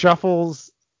like shuffles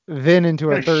Vin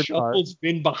into a third car. Shuffles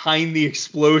Vin behind the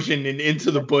explosion and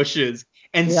into the bushes.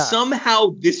 And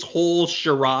somehow this whole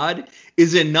charade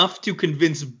is enough to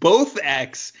convince both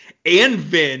X and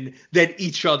Vin that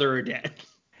each other are dead.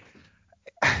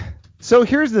 So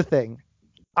here's the thing.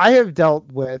 I have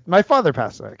dealt with, my father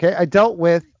passed away, okay? I dealt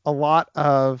with a lot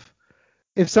of,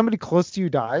 if somebody close to you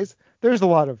dies, there's a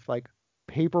lot of like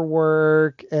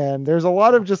paperwork and there's a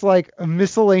lot of just like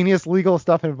miscellaneous legal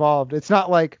stuff involved. It's not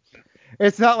like,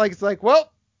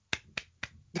 well,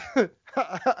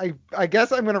 I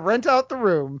guess I'm going to rent out the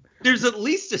room. There's at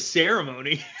least a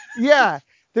ceremony. Yeah.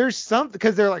 There's something,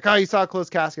 because they're like, oh, you saw a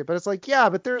closed casket. But it's like, yeah,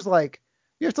 but there's like,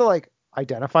 you have to like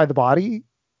identify the body.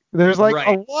 There's like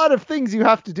a lot of things you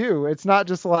have to do. It's not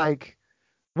just like,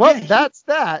 well, that's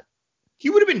that. He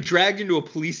would have been dragged into a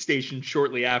police station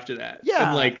shortly after that. Yeah.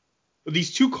 And like,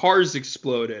 these two cars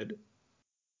exploded.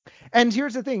 And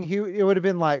here's the thing. It would have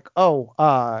been like,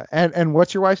 and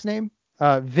what's your wife's name?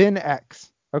 Vin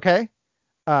X. Okay.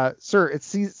 Sir, it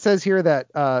says here that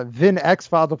Vin X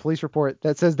filed a police report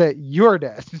that says that you're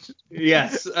dead.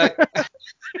 Yes.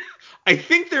 I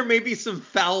think there may be some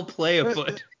foul play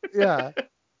afoot. Yeah.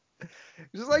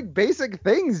 Just like basic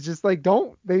things just like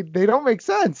don't make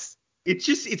sense.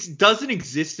 It doesn't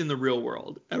exist in the real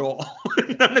world at all.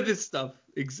 None of this stuff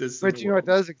exists. But you know what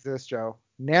does exist, Joe?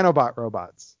 Nanobot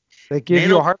robots. They give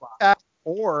you a heart attack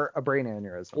or a brain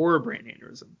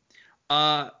aneurysm.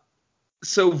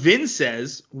 So Vin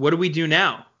says, what do we do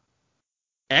now?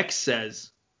 X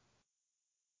says,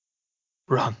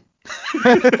 run.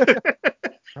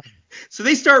 So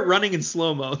they start running in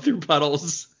slow-mo through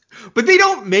puddles. But they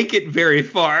don't make it very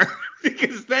far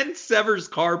because then Sever's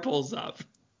car pulls up.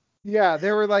 Yeah,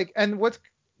 they were like,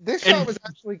 this shot was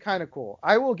actually kind of cool.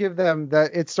 I will give them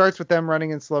that. It starts with them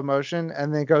running in slow motion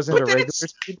and then it goes into regular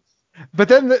speed. But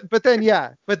then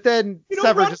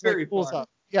Sever just like pulls up.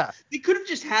 Yeah. They could have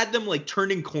just had them like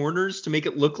turning corners to make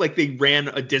it look like they ran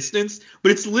a distance,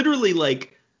 but it's literally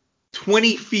like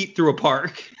 20 feet through a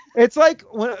park. It's like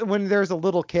when there's a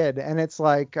little kid and it's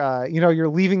like, you're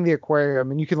leaving the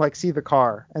aquarium and you can like see the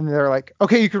car and they're like,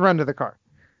 okay, you can run to the car.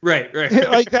 Right.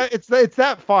 Like that. It's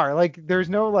that far. Like there's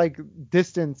no like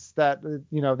distance that,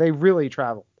 they really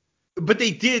traveled. But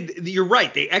they did. You're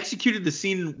right. They executed the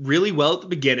scene really well at the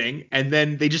beginning and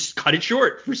then they just cut it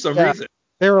short for some reason.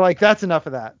 They were like, that's enough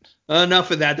of that.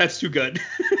 Enough of that. That's too good.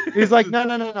 He's like, no.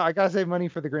 I got to save money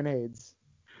for the grenades.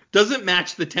 Doesn't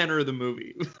match the tenor of the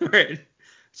movie. Right.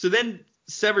 So then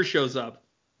Sever shows up.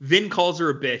 Vin calls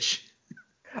her a bitch.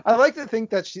 I like to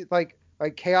think that she like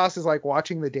Chaos is like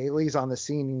watching the dailies on the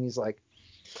scene and he's like,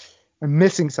 I'm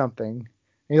missing something. And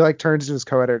he like turns to his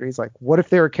co-editor. He's like, what if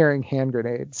they were carrying hand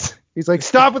grenades? He's like,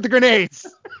 stop with the grenades.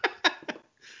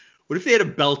 What if they had a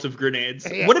belt of grenades?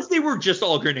 Yeah. What if they were just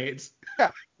all grenades?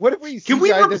 Yeah. What if we Can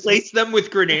we replace them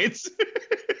with grenades?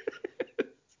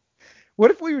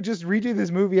 What if we would just redo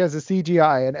this movie as a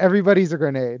CGI and everybody's a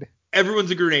grenade?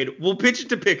 Everyone's a grenade. We'll pitch it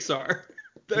to Pixar.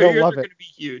 They'll love it. They're going to be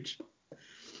huge.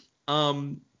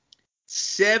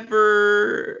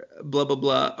 Sever, blah, blah,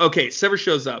 blah. Okay, Sever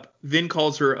shows up. Vin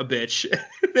calls her a bitch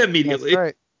immediately. That's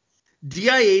right.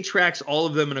 DIA tracks all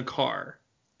of them in a car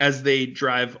as they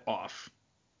drive off.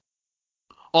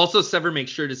 Also, Sever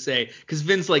makes sure to say, because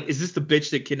Vin's like, is this the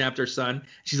bitch that kidnapped her son?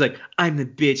 She's like, I'm the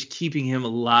bitch keeping him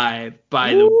alive,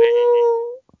 by the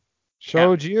way.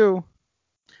 Showed you.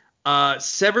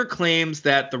 Sever claims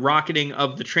that the rocketing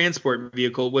of the transport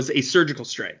vehicle was a surgical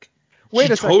strike. Wait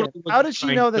a second. Totally How does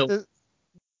she know that this?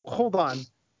 Hold on.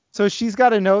 So she's got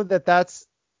to know that that's.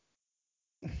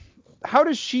 How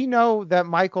does she know that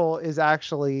Michael is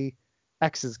actually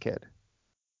X's kid?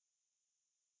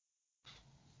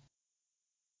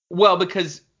 Well,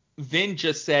 because Vin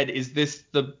just said, "Is this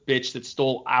the bitch that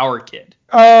stole our kid?"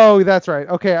 Oh, that's right.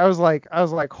 Okay, I was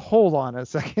like, hold on a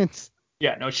second.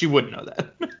 Yeah, no, she wouldn't know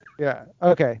that. Yeah.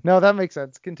 Okay. No, that makes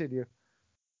sense. Continue.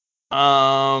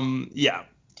 Yeah.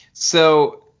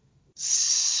 So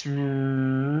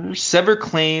Sever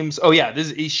claims. Oh yeah,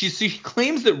 she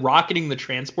claims that rocketing the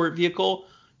transport vehicle.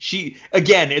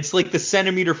 It's like the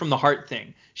centimeter from the heart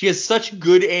thing. She has such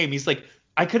good aim. He's like,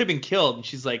 I could have been killed, and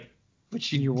she's like,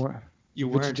 but You weren't. you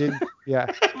But weren't. you didn't.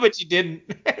 Yeah. But you didn't.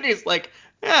 And he's like,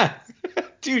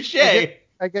 touche.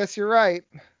 I guess you're right.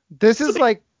 This is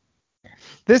like.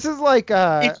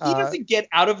 If he doesn't get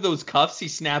out of those cuffs, he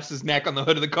snaps his neck on the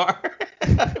hood of the car.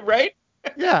 Right?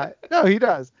 Yeah. No, he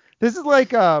does. This is like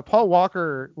Paul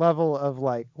Walker level of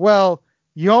like, well,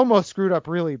 you almost screwed up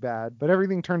really bad, but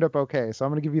everything turned up okay, so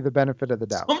I'm gonna give you the benefit of the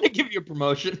So doubt. I'm gonna give you a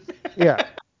promotion. Yeah.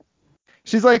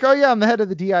 She's like, oh yeah, I'm the head of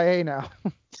the DIA now.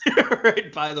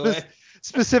 Right, by the way.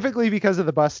 Specifically because of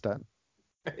the bus stunt.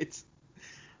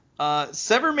 Right.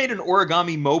 Sever made an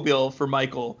origami mobile for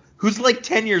Michael, who's like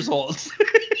 10 years old.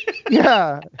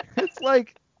 Yeah. It's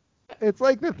like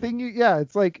the thing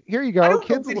it's like, here you go. I don't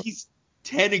Kids know that he's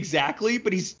 10 exactly,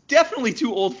 but he's definitely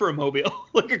too old for a mobile,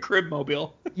 like a crib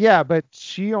mobile. Yeah, but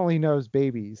she only knows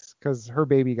babies because her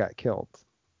baby got killed.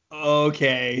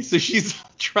 Okay, so she's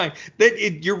trying.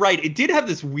 You're right. It did have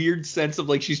this weird sense of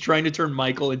like she's trying to turn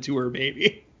Michael into her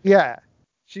baby. Yeah.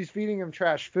 She's feeding him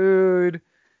trash food.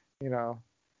 You know,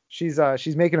 she's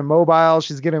making him mobile.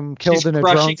 She's getting him killed in a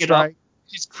drone strike.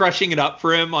 She's crushing it up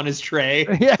for him on his tray.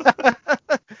 Yeah.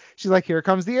 She's like, here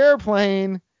comes the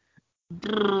airplane.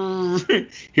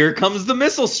 Here comes the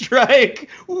missile strike.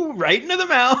 Ooh, right into the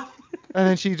mouth. And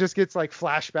then she just gets like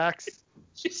flashbacks.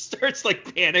 She starts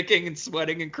like panicking and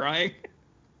sweating and crying.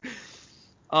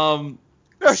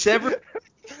 Sever.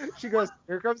 She goes,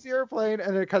 here comes the airplane,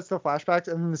 and then it cuts to flashbacks,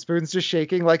 and then the spoon's just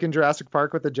shaking like in Jurassic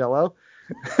Park with the Jello.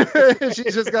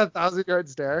 She's just got a 1,000-yard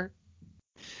stare.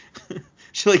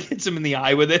 She like hits him in the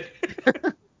eye with it.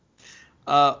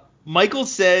 Michael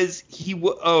says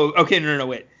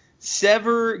wait.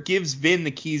 Sever gives Vin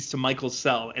the keys to Michael's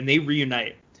cell, and they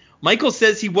reunite. Michael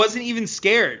says he wasn't even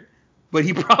scared, but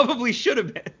he probably should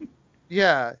have been.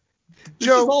 Yeah. This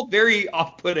is all very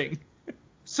off-putting.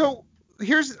 So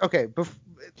here's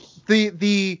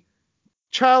the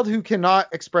child who cannot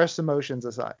express emotions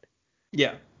aside.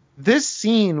 Yeah. This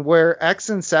scene where Ecks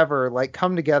and Sever like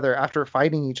come together after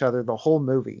fighting each other the whole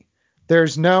movie.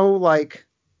 There's no like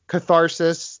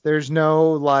catharsis. There's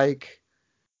no like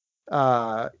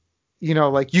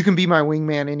like you can be my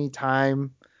wingman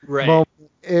anytime. Right. Moment.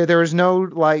 There was no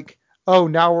like, oh,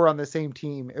 now we're on the same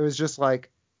team. It was just like,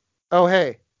 oh,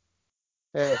 hey.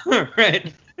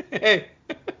 Right. Hey.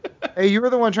 Hey, you were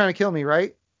the one trying to kill me,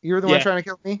 right? You were the one trying to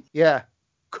kill me? Yeah.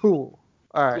 Cool.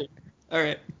 All right. Cool. All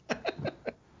right.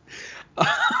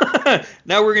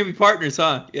 Now we're going to be partners,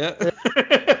 huh? Yeah.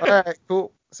 All right,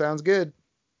 cool. Sounds good.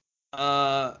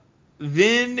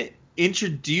 Vin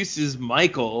introduces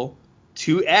Michael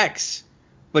to Ecks,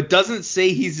 but doesn't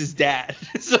say he's his dad.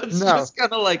 So it's just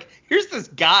kind of like, here's this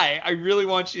guy I really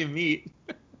want you to meet.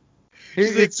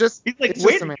 He's like,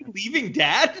 wait, are you leaving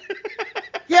dad?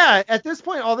 Yeah, at this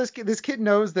point, all this kid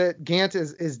knows that Gant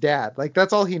is dad. Like,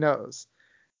 that's all he knows.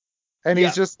 And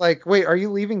he's just like, wait, are you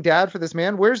leaving dad for this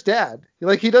man? Where's dad?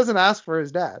 Like, he doesn't ask for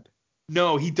his dad.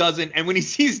 No, he doesn't. And when he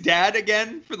sees dad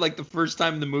again for like the first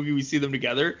time in the movie we see them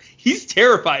together, he's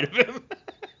terrified of him.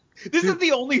 This is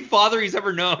the only father he's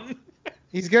ever known.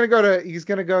 He's gonna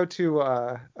go to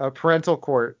a parental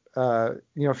court,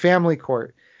 family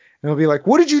court, and he'll be like,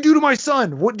 what did you do to my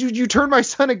son? What did you turn my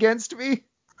son against me?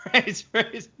 Right.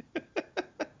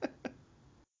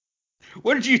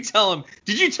 What did you tell him?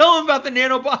 Did you tell him about the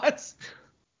nanobots?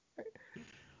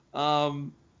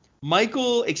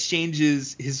 Michael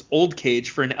exchanges his old cage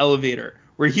for an elevator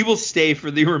where he will stay for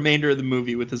the remainder of the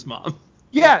movie with his mom.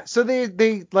 Yeah, so they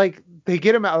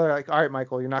get him out. They're like, all right,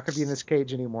 Michael, you're not gonna be in this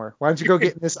cage anymore. Why don't you go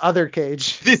get in this other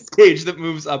cage? This cage that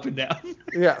moves up and down.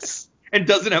 Yes. And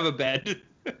doesn't have a bed.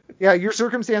 Yeah, your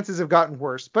circumstances have gotten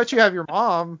worse, but you have your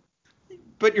mom.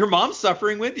 But your mom's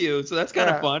suffering with you, so that's kind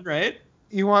of fun, right?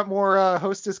 You want more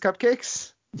Hostess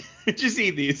cupcakes? Just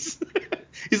eat these.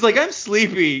 He's like, I'm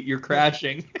sleepy. You're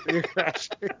crashing. You're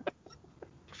crashing.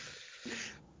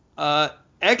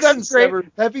 Ecks That'd and be great. Sever.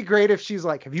 That'd be great if she's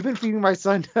like, have you been feeding my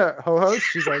son ho-hos?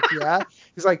 She's like, yeah.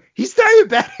 He's like, he's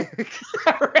diabetic.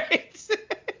 Right.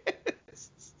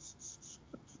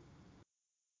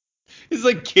 His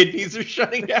like kidneys are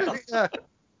shutting down. Yeah.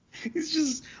 He's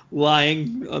just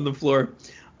lying on the floor.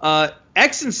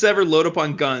 Ecks and Sever load up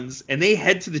on guns, and they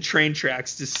head to the train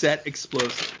tracks to set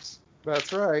explosives.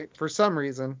 That's right. For some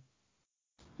reason.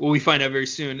 Well, we find out very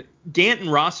soon. Gant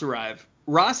and Ross arrive.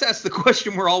 Ross asks the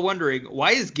question we're all wondering,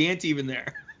 why is Gant even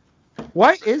there?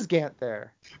 Why is Gant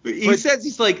there? He says,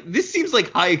 he's like, this seems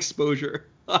like high exposure.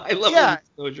 High level of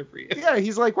exposure for you. Yeah,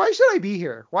 he's like, why should I be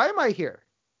here? Why am I here?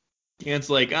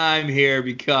 Gant's like, I'm here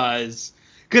because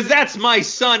that's my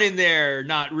son in there.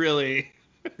 Not really.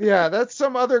 Yeah, that's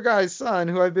some other guy's son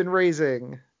who I've been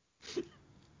raising.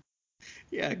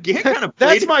 Yeah, Gant kind of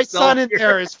played That's my son in here.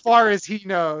 there as far as he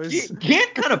knows.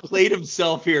 Gant kind of played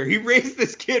himself here. He raised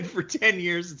this kid for 10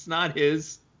 years. It's not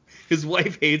his. His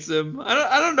wife hates him.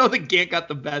 I don't know that Gant got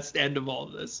the best end of all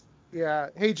of this. Yeah.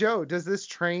 Hey, Joe, does this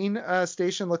train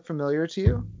station look familiar to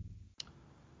you?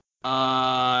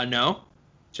 No.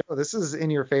 Joe, this is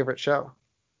in your favorite show.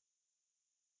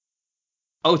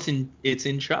 Oh, it's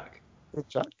in Chuck.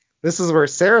 Chuck. This is where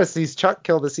Sarah sees Chuck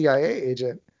kill the CIA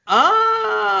agent. Oh,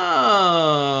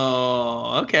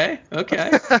 okay.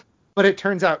 But it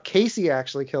turns out Casey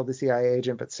actually killed the CIA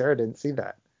agent, but Sarah didn't see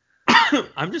that.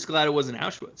 I'm just glad it wasn't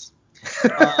Auschwitz.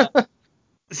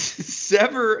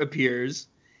 Sever appears,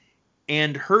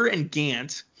 and her and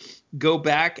Gant go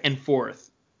back and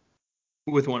forth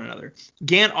with one another.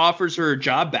 Gant offers her a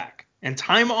job back and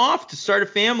time off to start a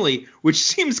family, which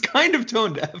seems kind of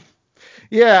tone deaf.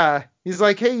 Yeah. He's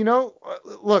like, hey,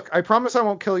 look, I promise I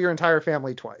won't kill your entire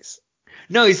family twice.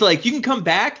 No, he's like, you can come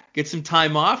back, get some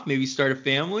time off, maybe start a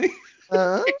family.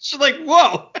 She's like,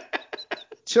 whoa.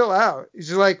 Chill out.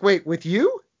 He's like, wait, with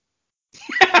you?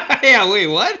 Yeah, wait,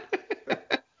 what?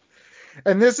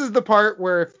 And this is the part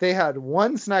where if they had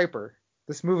one sniper,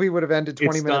 this movie would have ended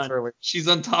 20 minutes early. She's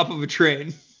on top of a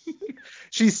train.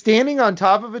 She's standing on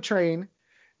top of a train.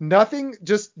 Nothing,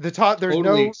 just the top. There's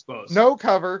totally exposed. No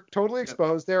cover, totally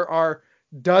exposed. There are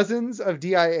dozens of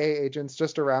DIA agents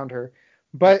just around her.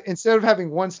 But instead of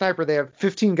having one sniper, they have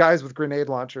 15 guys with grenade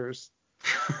launchers.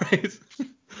 Right.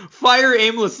 Fire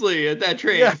aimlessly at that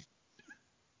train.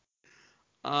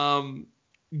 Yeah.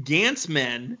 Gant's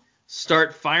men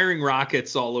start firing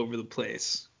rockets all over the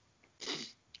place.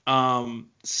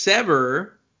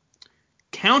 Sever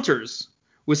counters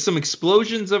with some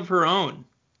explosions of her own.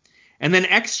 And then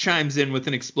Ecks chimes in with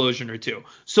an explosion or two.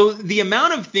 So the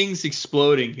amount of things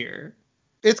exploding here.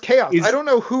 It's chaos. I don't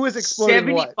know who is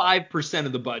exploding 75%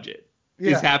 of the budget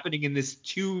is happening in this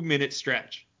 2-minute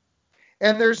stretch.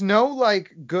 And there's no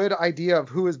good idea of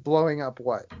who is blowing up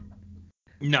what.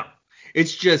 No.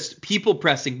 It's just people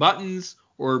pressing buttons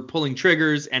or pulling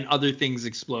triggers and other things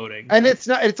exploding. And it's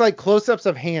like close-ups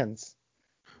of hands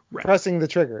pressing the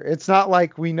trigger. It's not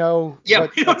like we know. Yeah,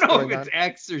 we don't know if it's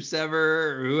Ecks or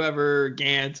Sever or whoever,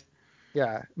 Gant.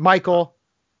 Yeah, Michael.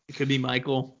 It could be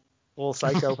Michael. Little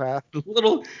psychopath.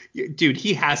 Dude,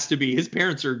 he has to be. His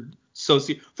parents are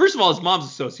First of all, his mom's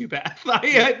a sociopath.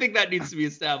 I think that needs to be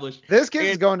established. This kid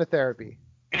is going to therapy.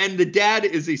 And the dad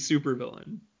is a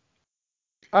supervillain.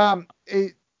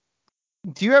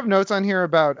 Do you have notes on here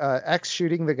about Ecks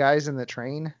shooting the guys in the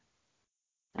train?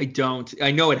 I don't.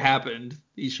 I know it happened.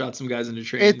 He shot some guys in a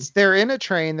train. They're in a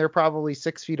train. They're probably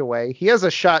 6 feet away. He has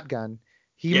a shotgun.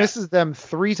 He misses them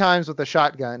 3 times with a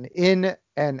shotgun in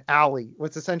an alley.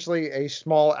 What's essentially a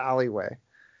small alleyway.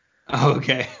 Oh,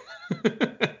 okay.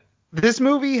 This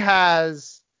movie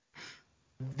has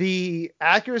the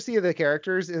accuracy of the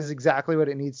characters is exactly what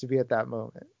it needs to be at that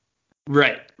moment.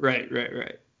 Right.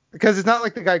 Because it's not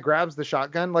like the guy grabs the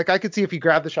shotgun. Like I could see if he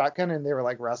grabbed the shotgun and they were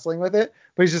like wrestling with it,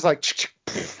 but he's just like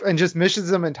and just misses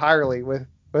them entirely with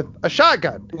a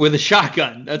shotgun. With a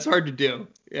shotgun, that's hard to do.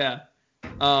 Yeah.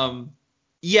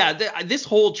 This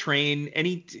whole train,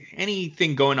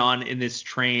 anything going on in this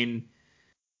train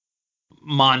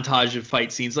montage of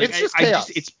fight scenes, like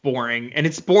it's boring, and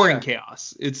it's boring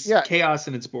chaos. It's chaos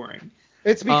and it's boring.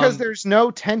 It's because there's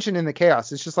no tension in the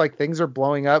chaos. It's just like things are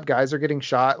blowing up, guys are getting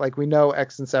shot. Like we know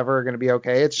Ecks and Sever are going to be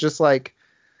okay. It's just like,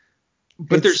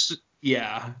 but there's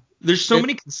so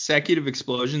many consecutive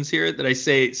explosions here that I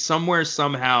say somewhere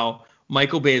somehow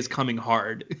Michael Bay is coming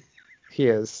hard. He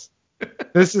is.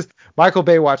 This is Michael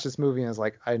Bay watched this movie and is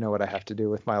like, I know what I have to do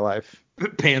with my life.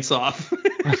 Pants off.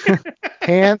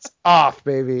 Pants off,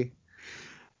 baby.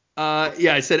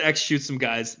 I said Ecks shoots some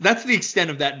guys. That's the extent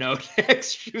of that note.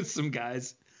 Ecks shoots some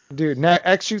guys. Dude,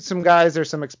 X shoots some guys. There's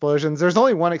some explosions. There's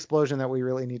only one explosion that we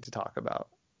really need to talk about.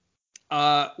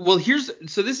 Well,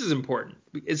 so this is important.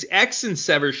 Is Ecks and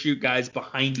Sever shoot guys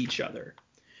behind each other,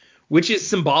 which is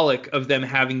symbolic of them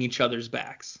having each other's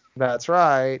backs. That's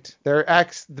right. They're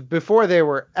X. Before they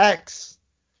were X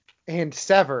and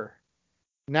Sever.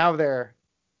 Now they're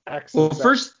X. Well,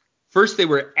 first they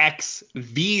were X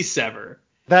v Sever.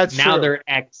 That's now true. they're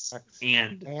X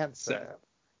and Sever.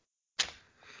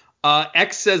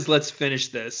 Ecks says, "Let's finish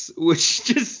this," which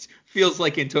just feels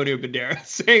like Antonio Banderas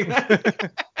saying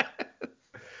that.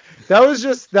 that was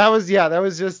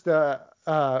just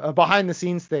a behind the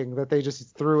scenes thing that they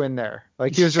just threw in there.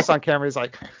 Like he was just on camera. He's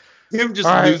like, him just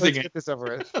all right, losing let's it. Get this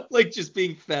over with. Like just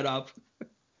being fed up.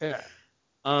 Yeah.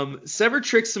 Sever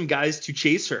tricks some guys to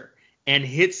chase her and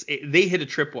they hit a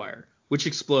tripwire, which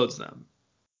explodes them.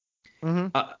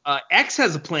 Mm-hmm. Ecks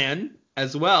has a plan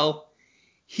as well.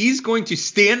 He's going to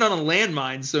stand on a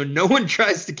landmine so no one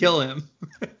tries to kill him.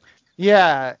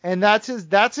 Yeah, and that's his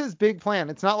big plan.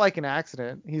 It's not like an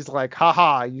accident. He's like,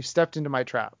 haha, you stepped into my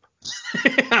trap.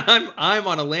 I'm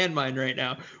on a landmine right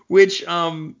now, which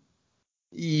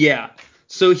yeah.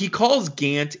 So he calls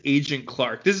Gant Agent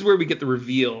Clark. This is where we get the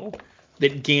reveal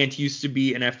that Gant used to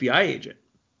be an FBI agent.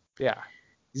 Yeah.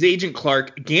 He's Agent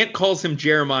Clark. Gant calls him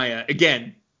Jeremiah.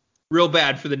 Again, real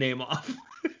bad for the name off.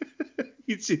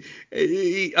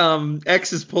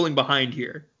 Ecks is pulling behind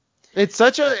here. It's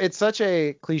such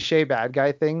a cliche bad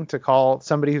guy thing to call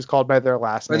somebody who's called by their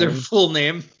last name. By their full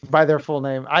name. By their full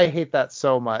name. I hate that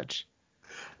so much.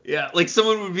 Yeah, like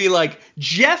someone would be like,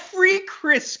 Jeffrey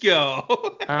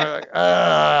Crisco.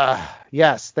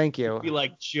 Yes, thank you. Be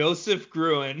like, Joseph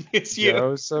Gruen. It's you.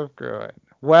 Joseph Gruen.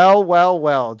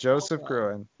 Well, Joseph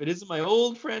Gruen. It is my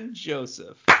old friend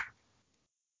Joseph.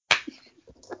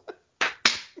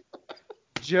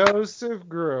 Joseph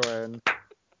Gruen.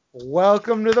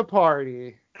 Welcome to the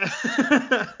party.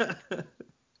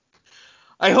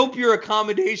 I hope your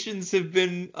accommodations have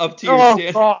been up to your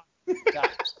standard. God.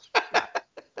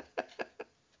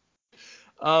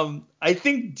 I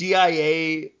think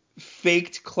DIA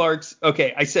faked Clark's.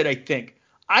 Okay, I said I think.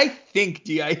 I think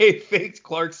DIA faked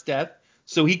Clark's death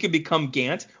so he could become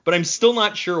Gant, but I'm still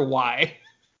not sure why.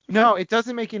 No, it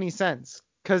doesn't make any sense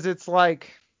because it's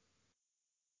like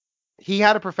he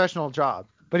had a professional job,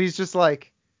 but he's just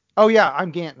like, oh yeah,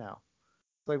 I'm Gant now.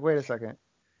 Like, wait a second.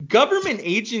 Government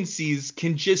agencies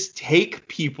can just take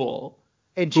people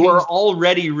and who are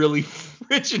already really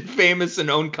rich and famous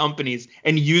and own companies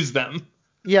and use them.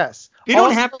 Yes. They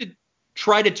don't have to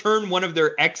try to turn one of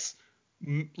their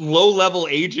low-level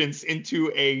agents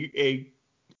into a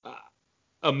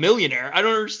millionaire. I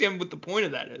don't understand what the point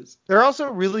of that is. They're also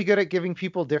really good at giving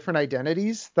people different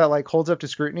identities that like holds up to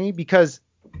scrutiny because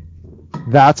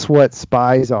that's what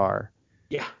spies are.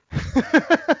 Yeah.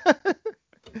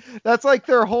 That's like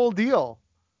their whole deal.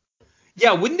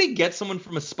 Yeah, wouldn't they get someone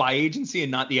from a spy agency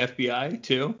and not the FBI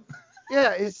too?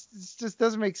 Yeah, it just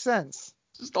doesn't make sense.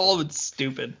 Just all of it's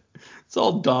stupid. It's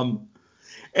all dumb.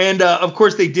 And of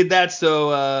course they did that.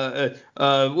 So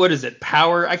what is it?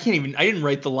 Power. I didn't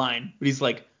write the line, but he's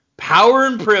like power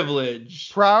and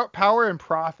privilege. Power and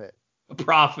profit. A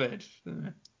profit.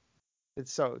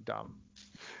 It's so dumb.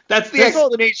 That's the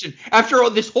explanation. After all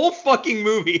this whole fucking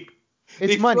movie,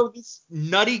 they throw this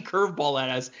nutty curveball at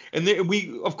us, and then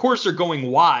we of course are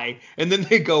going why, and then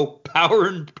they go power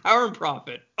and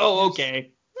profit. Oh,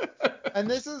 okay. And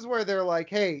this is where they're like,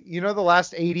 hey, you know the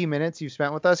last 80 minutes you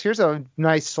spent with us? Here's a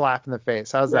nice slap in the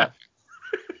face. How's that?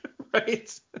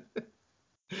 Right.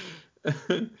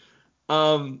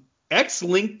 Ecks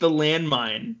linked the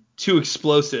landmine to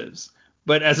explosives,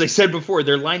 but as I said before,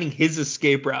 they're lining his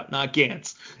escape route, not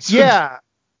Gant's. So yeah.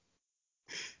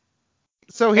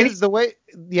 So the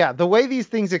way these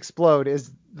things explode is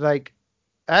like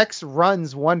Ecks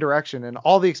runs one direction and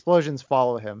all the explosions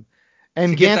follow him.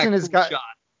 And Gant and his guy.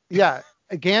 Yeah,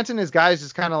 Gant and his guys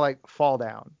just kind of like fall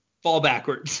down. Fall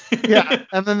backwards. Yeah,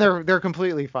 and then they're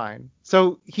completely fine.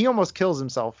 So he almost kills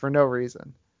himself for no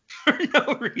reason. For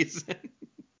no reason.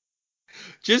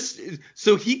 Just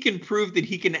so he can prove that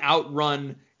he can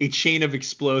outrun a chain of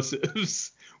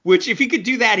explosives. Which, if he could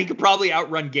do that, he could probably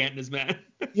outrun Gant and his men.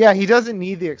 Yeah, he doesn't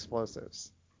need the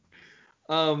explosives.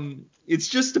 It's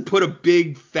just to put a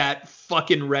big, fat,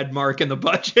 fucking red mark in the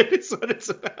budget. Is what it's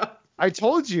about. I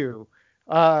told you.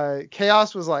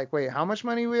 Chaos was like, wait, how much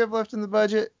money we have left in the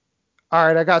budget? All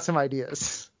right, I got some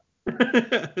ideas.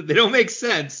 They don't make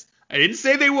sense. I didn't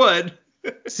say they would.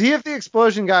 See if the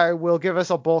explosion guy will give us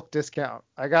a bulk discount.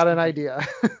 I got an idea.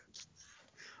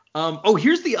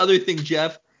 Here's the other thing,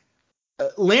 Jeff.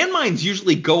 Landmines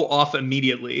usually go off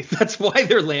immediately. That's why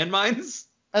they're landmines.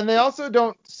 And they also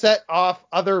don't set off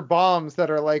other bombs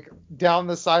that are like down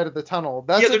the side of the tunnel.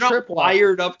 That's they're a not tripwire.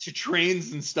 wired up to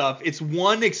trains and stuff. It's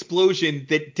one explosion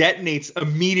that detonates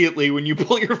immediately when you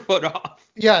pull your foot off.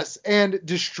 Yes, and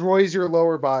destroys your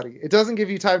lower body. It doesn't give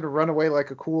you time to run away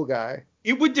like a cool guy.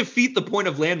 It would defeat the point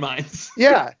of landmines.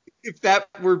 Yeah. If that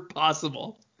were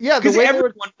possible. Yeah, because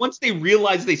everyone, once they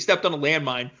realized they stepped on a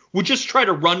landmine, would just try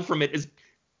to run from it as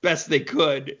best they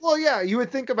could. Well, yeah, you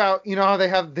would think about, how they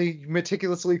have the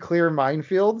meticulously clear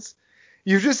minefields.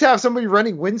 You just have somebody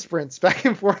running wind sprints back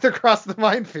and forth across the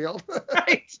minefield.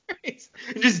 right.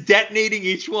 Just detonating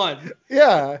each one.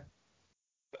 Yeah.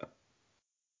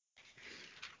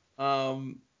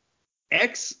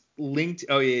 Ecks linked.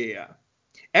 Oh yeah.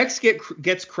 Ecks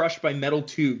gets crushed by metal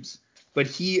tubes, but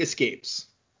he escapes.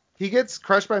 He gets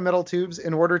crushed by metal tubes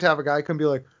in order to have a guy come be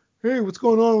like, "Hey, what's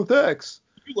going on with Ecks?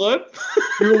 You alive?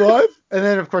 You alive?" And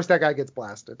then of course that guy gets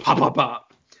blasted. Pop pop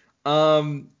pop.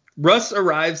 Russ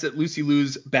arrives at Lucy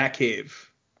Liu's back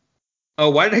cave.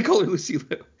 Oh, why did I call her Lucy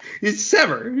Liu? It's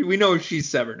Sever. We know she's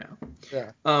Sever now.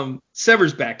 Yeah.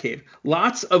 Sever's back cave.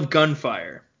 Lots of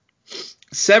gunfire.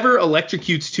 Sever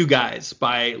electrocutes two guys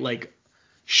by like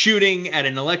shooting at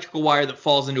an electrical wire that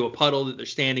falls into a puddle that they're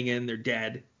standing in. They're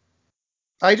dead.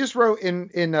 I just wrote in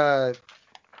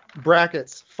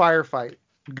brackets, firefight,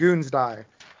 goons die.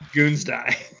 Goons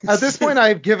die. At this point,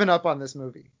 I've given up on this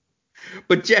movie.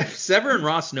 But Jeff, Sever and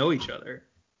Ross know each other.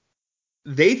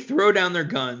 They throw down their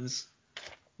guns,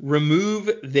 remove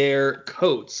their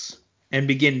coats, and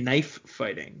begin knife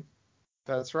fighting.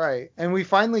 That's right. And we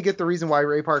finally get the reason why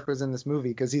Ray Park was in this movie,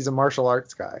 because he's a martial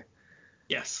arts guy.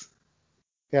 Yes.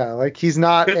 Yeah, like he's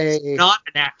not not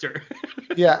an actor.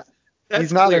 Yeah. That's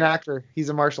he's not clear. an actor. He's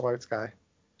a martial arts guy.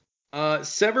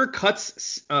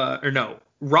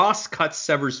 Ross cuts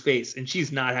Sever's face, and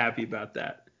she's not happy about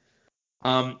that.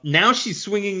 Now she's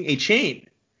swinging a chain.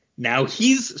 Now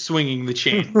he's swinging the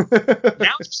chain.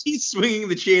 Now she's swinging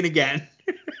the chain again.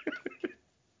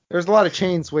 There's a lot of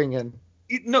chain swinging.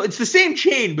 It's the same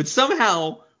chain, but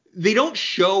somehow they don't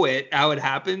show it how it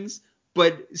happens.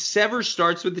 But Sever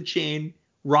starts with the chain.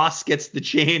 Ross gets the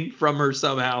chain from her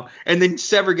somehow, and then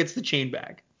Sever gets the chain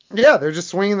back. Yeah, they're just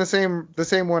swinging the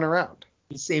same one around.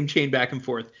 The same chain back and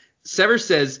forth. Sever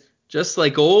says, "Just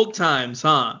like old times,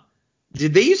 huh?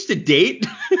 Did they used to date?"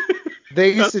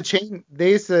 They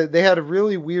had a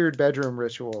really weird bedroom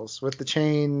rituals with the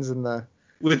chains and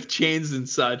with chains and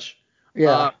such.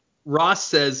 Yeah. Ross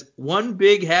says, "One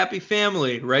big happy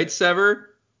family, right,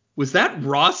 Sever? Was that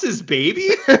Ross's baby?"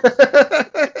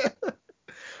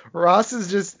 Ross is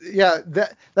just, yeah,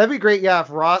 that'd be great. Yeah, if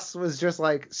Ross was just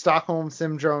like Stockholm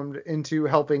syndromed into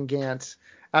helping Gant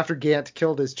after Gant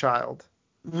killed his child.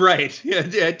 Right. Yeah,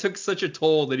 it took such a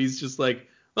toll that he's just like,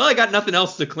 well, I got nothing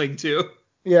else to cling to.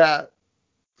 Yeah.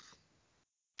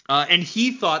 And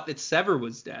he thought that Sever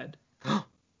was dead.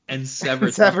 And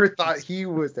Sever thought he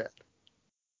was dead.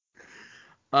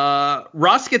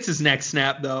 Ross gets his neck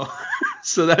snapped, though.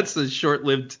 So that's a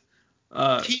short-lived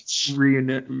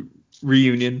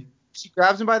reunion. She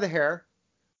grabs him by the hair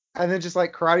and then just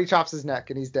like karate chops his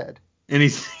neck and he's dead. And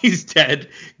he's dead.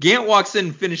 Gant walks in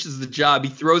and finishes the job.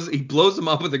 He blows him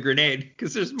up with a grenade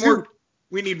because there's more. Dude,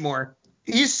 we need more.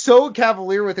 He's so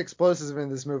cavalier with explosives in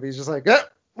this movie. He's just like, let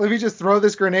me just throw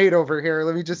this grenade over here.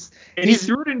 And he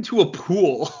threw it into a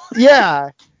pool.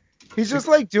 Yeah. He's just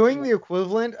like doing the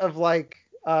equivalent of like,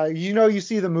 you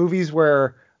see the movies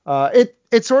where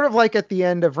it's sort of like at the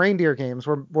end of Reindeer Games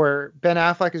where Ben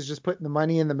Affleck is just putting the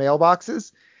money in the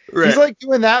mailboxes. Right. He's like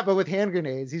doing that, but with hand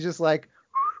grenades. He's just like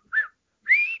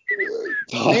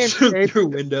through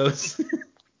windows.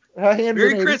 Merry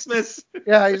grenade. Christmas.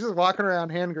 Yeah, he's just walking around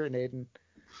hand grenading.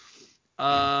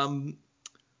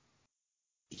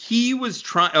 He was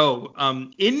trying.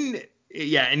 In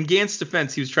Gant's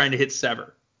defense, he was trying to hit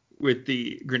Sever with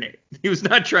the grenade. He was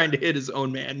not trying to hit his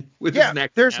own man with his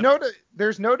neck. There's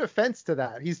no defense to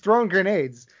that. He's throwing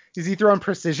grenades. Is he throwing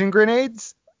precision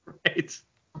grenades? Right.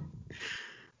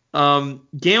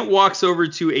 Gant walks over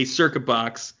to a circuit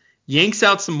box, yanks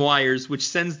out some wires, which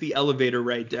sends the elevator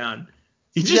right down.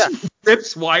 He just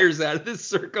rips wires out of this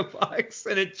circuit box,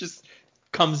 and it just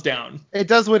comes down. It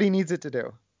does what he needs it to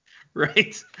do.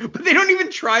 Right? But they don't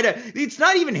even try to. It's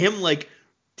not even him, like,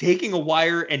 taking a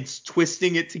wire and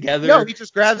twisting it together. No, he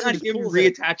just grabs it and him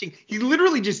reattaching. He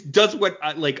literally just does what,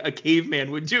 like, a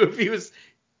caveman would do if he was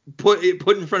put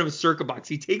in front of a circuit box.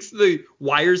 He takes the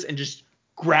wires and just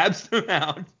grabs them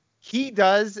out. He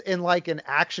does in like an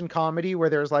action comedy where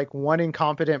there's like one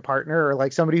incompetent partner or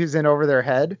like somebody who's in over their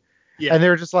head. Yeah. And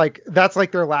they're just like, that's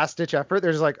like their last ditch effort.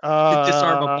 They're just like,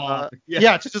 disarm a bomb.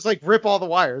 Yeah, to just like rip all the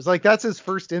wires. Like that's his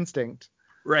first instinct.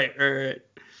 Right.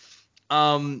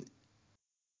 Um,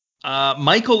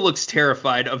 Michael looks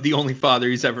terrified of the only father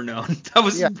he's ever known. That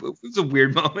was, Yeah. it was a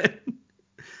weird moment.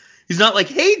 He's not like,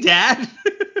 hey, Dad.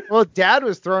 Well, Dad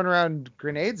was throwing around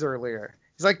grenades earlier.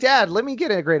 He's like, Dad, let me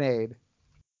get a grenade.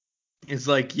 He's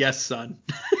like, yes, son.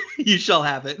 You shall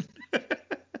have it.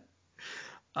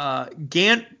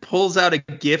 Gant pulls out a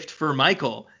gift for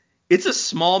Michael. It's a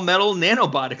small metal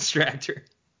nanobot extractor.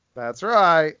 That's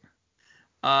right.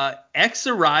 Ecks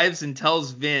arrives and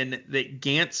tells Vin that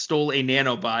Gant stole a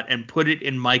nanobot and put it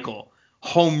in Michael.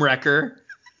 Homewrecker.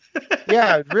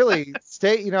 Yeah, really.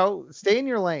 Stay in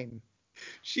your lane.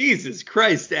 Jesus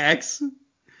Christ, Ecks.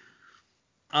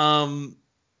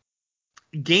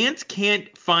 Gant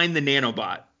can't find the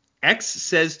nanobot. Ecks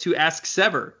says to ask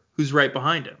Sever, who's right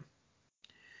behind him.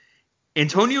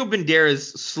 Antonio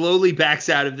Banderas slowly backs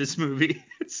out of this movie.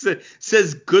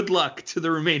 Says good luck to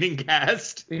the remaining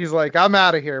cast. He's like, I'm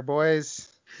out of here, boys.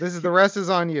 The rest is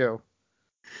on you.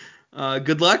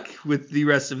 Good luck with the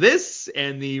rest of this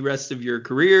and the rest of your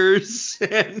careers.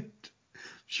 And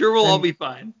sure, we'll all be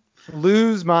fine.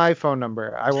 Lose my phone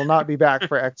number. I will not be back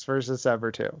for Ecks versus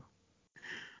Sever 2.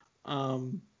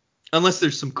 Unless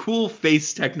there's some cool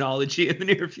face technology in the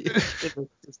near future.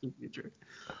 Distant future.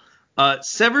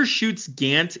 Sever shoots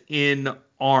Gant in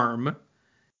arm.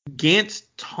 Gant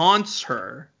taunts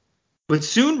her, but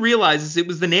soon realizes it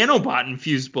was the nanobot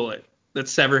infused bullet that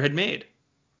Sever had made.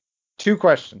 2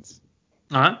 questions.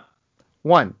 Uh-huh.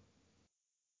 1.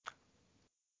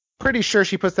 Pretty sure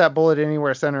she puts that bullet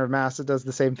anywhere center of mass. It does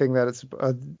the same thing that it's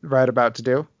right about to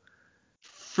do.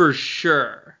 For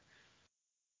sure.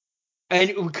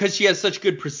 And because she has such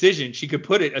good precision, she could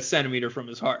put it a centimeter from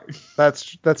his heart.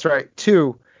 That's right.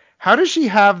 2. How does she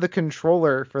have the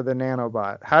controller for the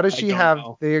nanobot? How does she have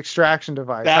the extraction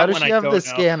device? How does she have the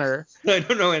scanner? I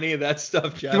don't know any of that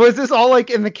stuff, Jeff. Was this all like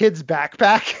in the kid's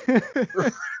backpack?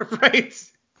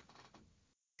 Right.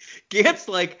 Gant's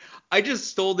like, I just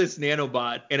stole this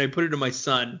nanobot and I put it in my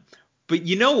son. But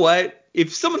you know what?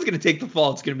 If someone's going to take the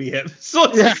fall, it's going to be him. So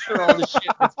let's make sure all the shit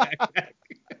in his backpack.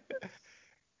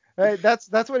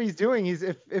 That's what he's doing. He's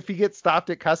if he gets stopped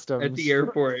at customs. At the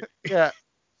airport. Yeah.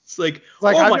 It's like oh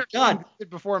I've my God.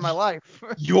 Before in my life.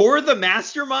 You're the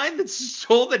mastermind that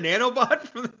stole the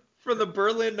nanobot from the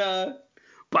Berlin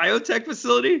biotech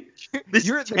facility? This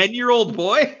 10-year-old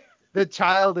boy? The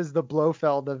child is the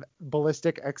Blofeld of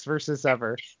Ballistic Ecks versus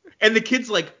Sever. And the kid's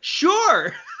like,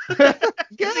 sure.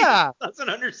 Yeah. He doesn't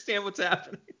understand what's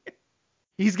happening.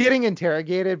 He's getting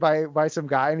interrogated by some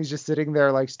guy, and he's just sitting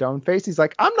there like stone faced. He's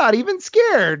like, I'm not even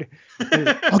scared.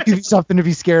 I'll give you something to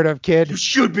be scared of, kid. You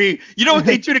should be. You know what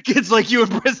they do to kids like you in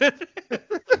prison?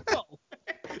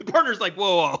 The partner's like,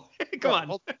 whoa. Come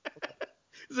on.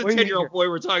 This is a 10-year-old boy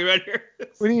we're talking about here.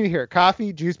 What do you need here?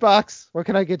 Coffee? Juice box? What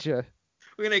can I get you?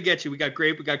 We're going to get you. We got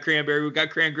grape. We got cranberry. We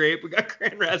got cran grape. We got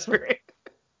cran raspberry.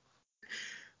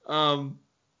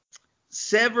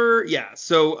 Sever. Yeah.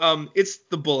 So it's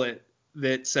the bullet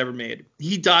that Sever made.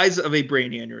 He dies of a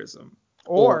brain aneurysm.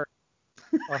 Or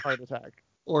a heart attack.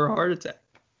 Or a heart attack.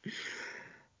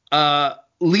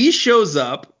 Lee shows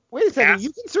up. Wait a second.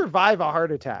 You can survive a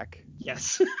heart attack.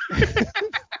 Yes.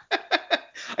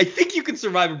 I think you can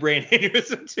survive a brain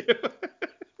aneurysm too.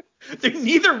 They're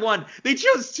neither one. They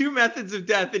chose 2 methods of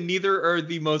death, and neither are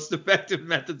the most effective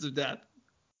methods of death.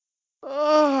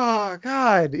 Oh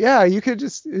God, yeah. You could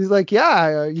just. He's like,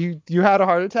 yeah. You had a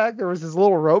heart attack. There was this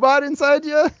little robot inside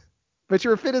you, but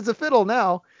you're fit as a fiddle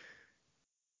now.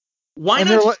 Why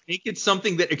not just make it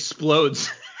something that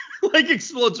explodes? Like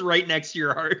explodes right next to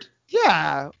your heart.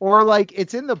 Yeah, or like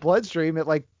it's in the bloodstream. It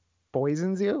like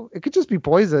poisons you. It could just be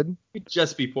poison. It could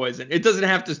just be poison. It doesn't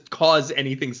have to cause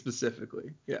anything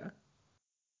specifically. Yeah.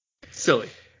 Silly.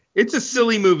 It's a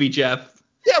silly movie, Jeff.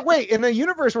 Yeah, wait. In a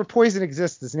universe where poison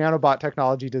exists, this nanobot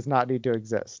technology does not need to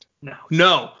exist.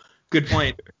 No. Good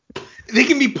point. They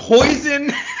can be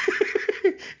poison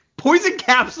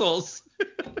capsules.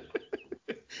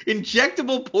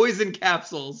 Injectable poison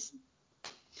capsules.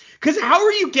 Because how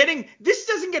are you getting... This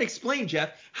doesn't get explained, Jeff.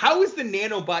 How is the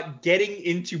nanobot getting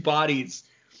into bodies?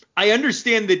 I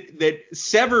understand that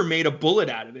Sever made a bullet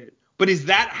out of it. But is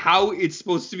that how it's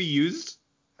supposed to be used?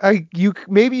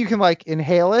 Maybe you can like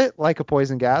inhale it like a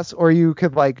poison gas, or you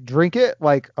could like drink it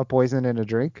like a poison in a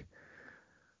drink.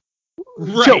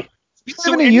 Right.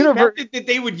 So in a any universe method that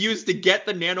they would use to get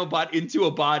the nanobot into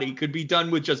a body could be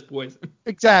done with just poison.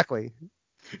 Exactly.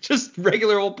 Just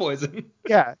regular old poison.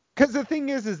 Yeah. Because the thing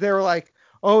is they were like,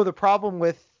 oh, the problem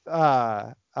with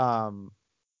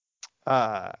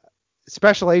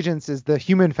special agents is the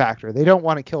human factor. They don't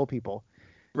want to kill people.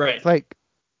 Right. It's like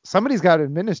somebody's got to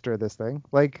administer this thing.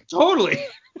 Like totally.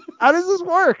 How does this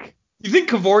work? You think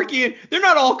Kevorkian? They're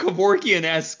not all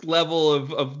Kevorkian-esque level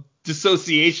of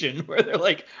dissociation where they're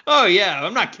like, oh yeah,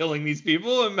 I'm not killing these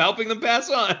people. I'm helping them pass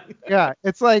on. Yeah,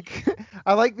 it's like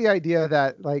I like the idea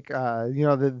that like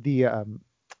the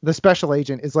special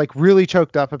agent is like really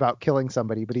choked up about killing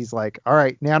somebody, but he's like, all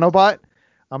right, nanobot,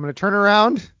 I'm gonna turn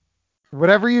around.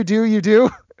 Whatever you do, you do.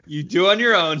 You do on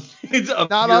your own. It's of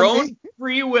Not your on own me.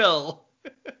 free will.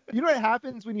 You know what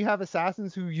happens when you have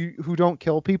assassins who don't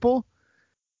kill people?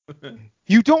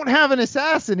 You don't have an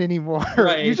assassin anymore. You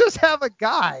Right. just have a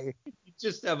guy. You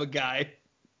just have a guy.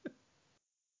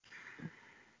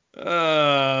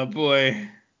 Oh boy.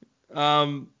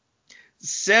 Um,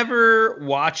 Sever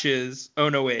watches. Oh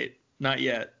no, wait, not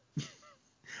yet.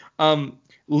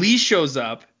 Lee shows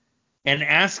up and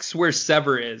asks where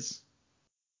Sever is.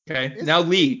 Okay, Isn't now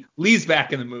Lee's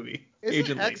back in the movie. isn't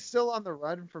Agent Lee. X still on the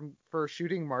run for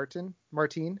shooting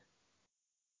Martine?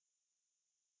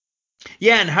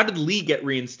 Yeah, and how did Lee get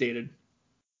reinstated?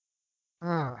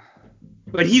 Ah.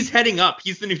 But he's heading up.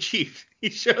 He's the new chief.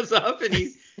 He shows up and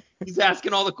he's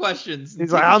asking all the questions and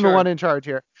He's like, taking I'm the charge. one in charge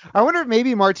here. I wonder if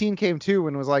maybe Martine came too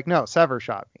and was like, no, Sever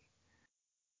shot me.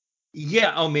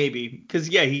 Yeah, oh maybe, because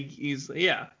yeah, he's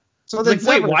yeah. So He's then like,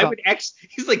 wait, Sever why shot. would X?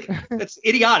 He's like, that's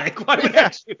idiotic. Why would Yeah.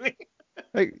 X shoot me?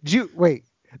 Like, wait,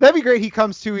 that'd be great. He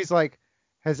comes to, he's like,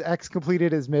 has X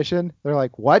completed his mission? They're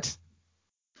like, what?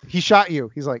 He shot you.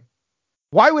 He's like,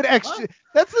 why would X? What?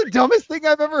 That's the dumbest thing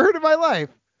I've ever heard in my life.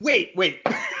 Wait.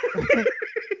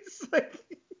 It's like,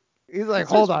 He's he like,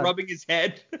 starts hold on. rubbing his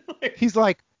head. Like, He's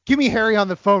like, give me Harry on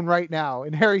the phone right now.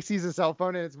 And Harry sees his cell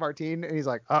phone and it's Martine. And he's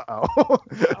like, uh-oh.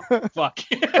 oh, fuck.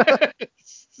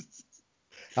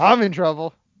 I'm in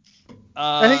trouble.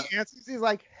 And uh, he answers. He's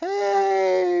like,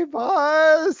 hey,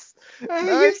 boss. how you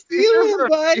Nice to hear feeling,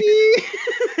 from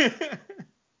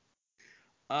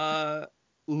you. buddy?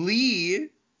 Lee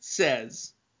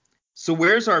says, so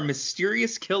where's our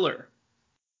mysterious killer?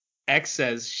 X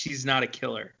says she's not a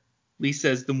killer. Lee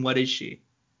says, then what is she?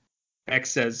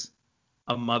 X says,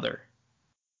 a mother.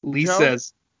 Lee Joe,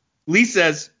 says, Lee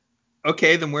says,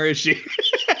 okay, then where is she?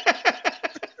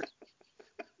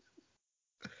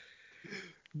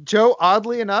 Joe,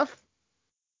 oddly enough,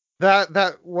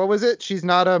 that what was it? She's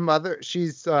not a mother.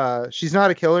 She's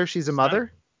not a killer. She's a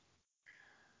mother.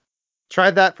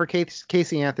 Tried that for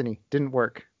Casey Anthony. Didn't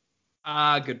work.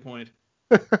 Good point.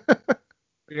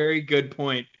 Very good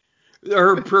point.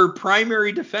 Her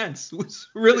primary defense was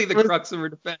really the crux of her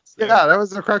defense there. Yeah, that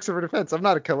was the crux of her defense. I'm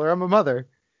not a killer. I'm a mother.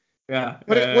 Yeah.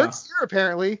 But it works here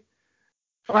apparently.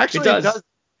 Oh, actually, It does.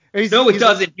 No, it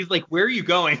doesn't. He's like, where are you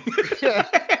going? Yeah.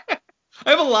 I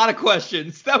have a lot of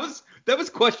questions. That was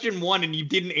question one, and you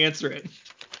didn't answer it.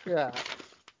 Yeah.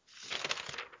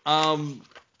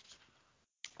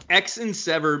 X and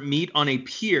Sever meet on a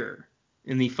pier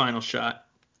in the final shot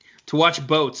to watch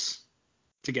boats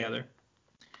together.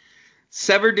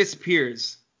 Sever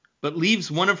disappears, but leaves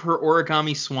one of her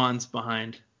origami swans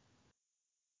behind.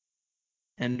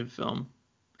 End of film.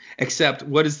 Except,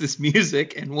 what is this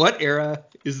music, and what era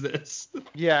is this?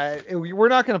 Yeah, we're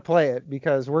not going to play it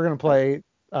because we're going to play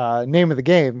Name of the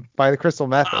Game by the Crystal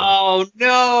Method. Oh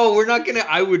no, we're not gonna.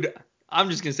 I'm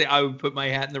just gonna say I would put my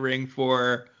hat in the ring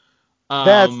for.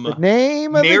 That's the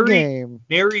name of the game.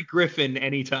 Mary Griffin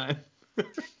anytime.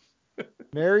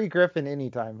 Mary Griffin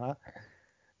anytime, huh?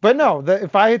 But no,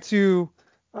 if I had to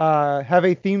have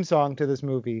a theme song to this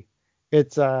movie,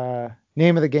 it's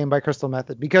Name of the Game by Crystal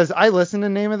Method, because I listened to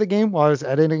Name of the Game while I was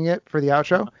editing it for the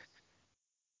outro.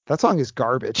 That song is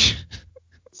garbage.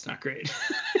 It's not great.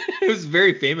 It was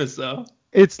very famous though.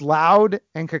 It's loud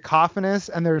and cacophonous,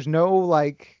 and there's no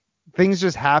like things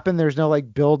just happen. There's no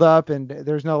like build up, and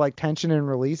there's no like tension and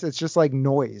release. It's just like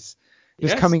noise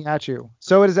just coming at you.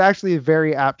 So it is actually a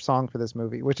very apt song for this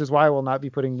movie, which is why I will not be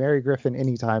putting Mary Griffin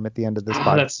anytime at the end of this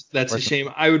podcast. That's a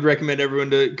shame. I would recommend everyone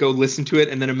to go listen to it,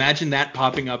 and then imagine that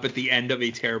popping up at the end of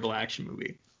a terrible action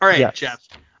movie. All right, yes. Jeff.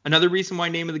 Another reason why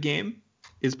Name of the Game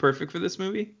is perfect for this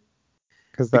movie,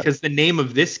 because the name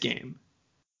of this game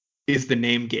is the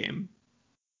name game.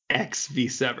 X v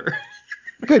Sever.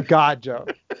 Good God, Joe.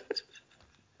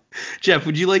 Jeff,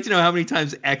 would you like to know how many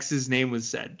times X's name was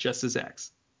said just as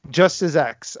X? Just as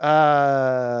X. Take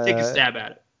a stab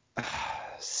at it.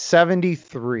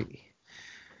 73.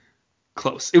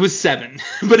 Close. It was 7,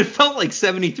 but it felt like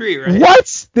 73, right?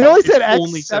 What? They only said X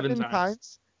only 7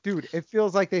 times? Dude, it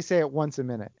feels like they say it once a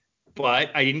minute.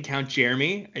 But I didn't count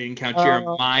Jeremy. I didn't count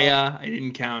Jeremiah. I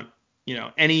didn't count,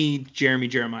 any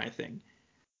Jeremiah thing.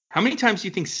 How many times do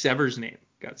you think Sever's name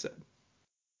got said?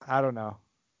 I don't know.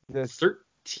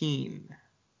 13.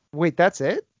 Wait, that's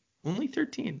it? Only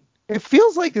 13. It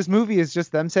feels like this movie is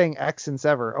just them saying X and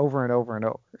Sever over and over and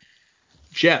over.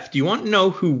 Jeff, do you want to know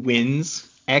who wins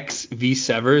Ecks v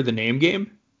Sever, the name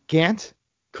game? Gant?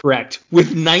 Correct.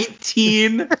 With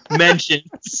 19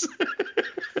 mentions.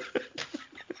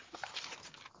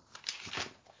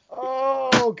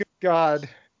 Oh, good God.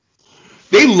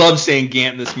 They love saying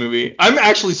Gant in this movie. I'm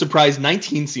actually surprised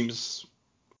 19 seems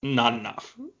not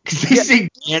enough. Because they say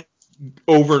Gant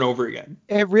over and over again.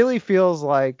 It really feels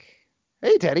like,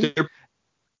 hey, Teddy. They're,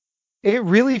 It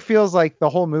really feels like the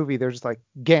whole movie, they're just like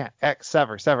Gant, X,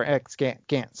 Sever, Sever, X, Gant,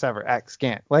 Gant, Sever, X,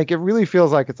 Gant. Like, it really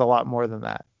feels like it's a lot more than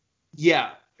that.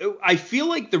 yeah. I feel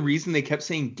like the reason they kept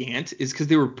saying Gant is because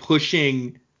they were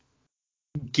pushing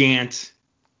Gant.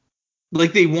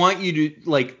 Like, they want you to,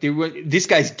 like, this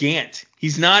guy's Gant.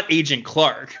 He's not Agent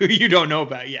Clark, who you don't know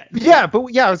about yet. Yeah,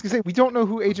 but yeah, I was gonna say, we don't know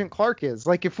who Agent Clark is.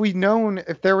 Like, if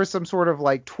there was some sort of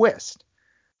like twist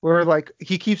where like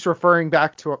he keeps referring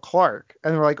back to a Clark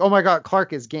and they're like, oh my God,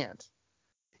 Clark is Gant.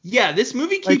 Yeah, this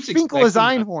movie Like keeps Finkel is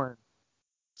expecting Einhorn.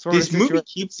 Sort This of movie situation.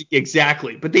 keeps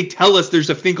exactly, but they tell us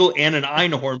there's a Finkel and an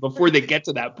Einhorn before they get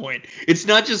to that point. It's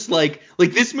not just like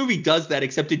this movie does that,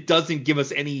 except it doesn't give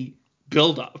us any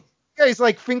build up. Yeah, he's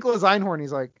like Finkel is Einhorn.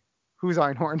 He's like, who's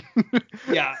Einhorn?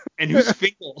 Yeah, and who's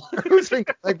Finkel? Who's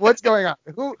Finkel? Like, what's going on?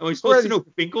 Am I Who are supposed to these? know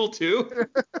Finkel too?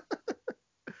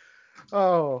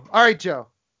 Oh, all right, Joe.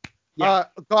 Yeah.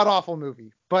 God awful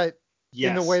movie, but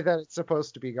in the Yes. way that it's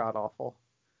supposed to be god awful.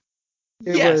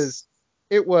 Yes.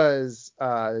 It was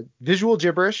visual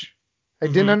gibberish. I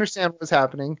didn't understand what was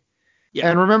happening. Yeah.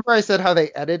 And remember I said how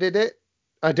they edited it?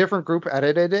 A different group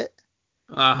edited it.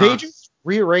 They just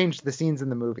rearranged the scenes in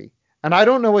the movie. And I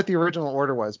don't know what the original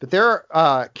order was,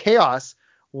 but Chaos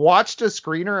watched a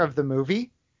screener of the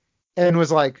movie and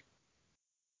was like,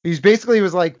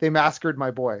 they massacred my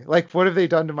boy. Like, what have they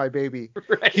done to my baby?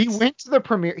 Right. He went to the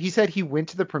premiere. He said he went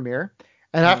to the premiere.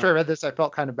 And after I read this, I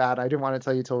felt kind of bad. I didn't want to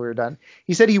tell you till we were done.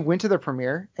 He said he went to the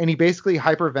premiere and he basically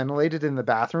hyperventilated in the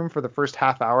bathroom for the first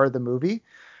half hour of the movie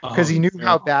because he knew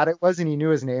how bad it was and he knew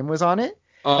his name was on it.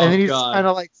 And then he just kind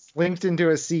of like slinked into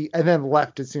a seat and then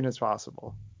left as soon as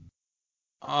possible.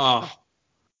 Oh,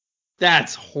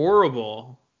 that's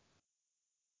horrible.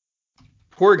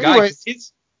 Poor guy.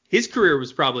 Anyways, His career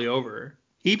was probably over.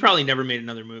 He probably never made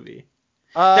another movie.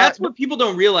 Uh, That's what people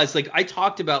don't realize. Like, I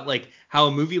talked about like how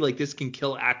a movie like this can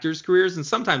kill actors' careers, and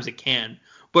sometimes it can.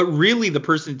 But really, the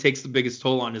person who takes the biggest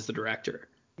toll on is the director.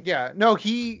 yeah, no,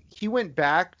 he went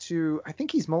back to, I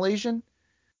think he's Malaysian.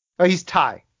 Oh, he's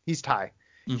Thai. He's Thai.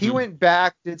 He went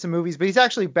back, did some movies, but he's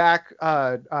actually back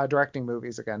directing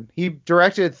movies again. He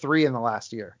directed 3 in the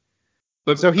last year.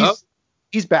 But So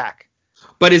he's back.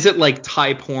 But is it like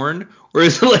Thai porn or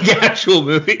is it like actual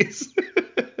movies?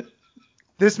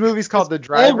 This movie's called The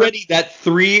Driver. Already that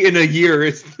 3 in a year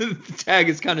is the tag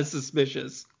is kind of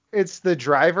suspicious. It's The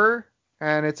Driver,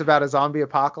 and it's about a zombie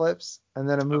apocalypse. And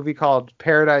then a movie called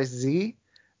Paradise Z.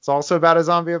 It's also about a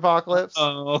zombie apocalypse.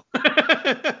 Oh.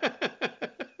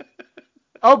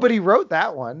 Oh, but he wrote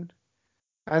that one.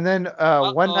 And then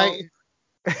one night.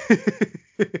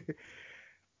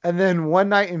 And then One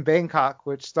Night in Bangkok,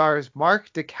 which stars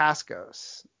Mark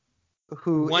Dacascos,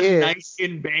 who One is Night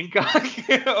in Bangkok.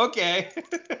 Okay.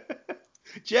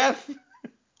 Jeff,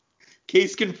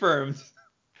 case confirmed.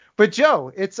 But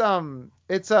Joe, it's Mark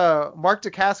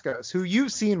Dacascos, who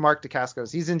you've seen. Mark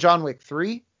Dacascos. He's in John Wick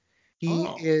 3. He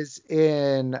is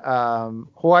in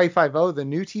Hawaii Five-0, the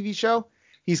new TV show.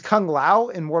 He's Kung Lao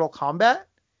in Mortal Kombat.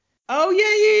 Oh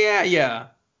yeah.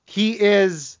 He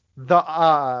is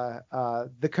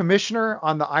the commissioner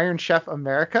on the Iron Chef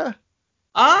America.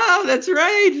 Ah, that's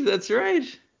right.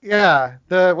 Yeah,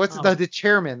 the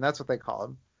chairman, that's what they call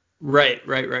him. Right.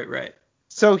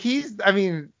 So he's, I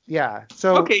mean, yeah.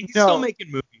 So okay, he's still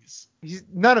making movies. He's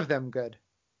none of them good.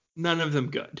 None of them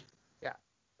good. Yeah,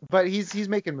 but he's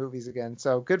making movies again.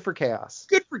 So good for Chaos.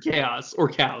 Good for Chaos or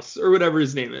Chaos or whatever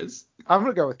his name is. I'm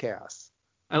gonna go with Chaos.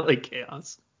 I like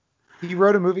Chaos. He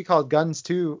wrote a movie called Guns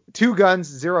 2, Two Guns,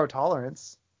 Zero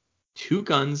Tolerance. 2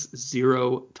 Guns,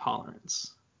 Zero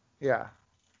Tolerance. Yeah.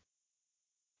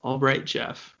 All right,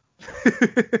 Jeff.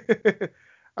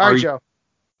 All right, Joe.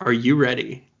 Are you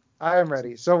ready? I am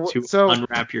ready. So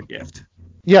unwrap your gift.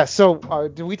 Yeah. So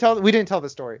we didn't tell the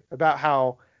story about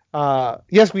how.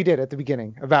 Yes, we did at the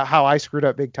beginning about how I screwed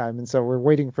up big time, and so we're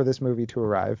waiting for this movie to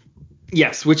arrive.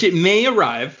 Yes, which it may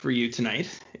arrive for you tonight.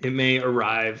 It may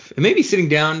arrive. It may be sitting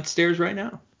downstairs right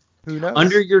now. Who knows?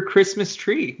 Under your Christmas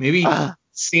tree. Maybe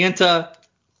Santa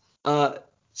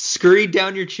scurried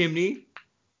down your chimney.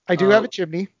 I do have a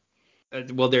chimney.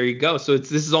 Well, there you go. So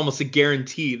this is almost a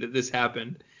guarantee that this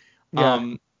happened.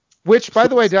 Yeah. Which, by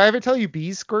the way, did I ever tell you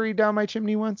bees scurried down my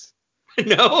chimney once?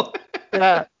 No.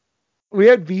 Yeah. We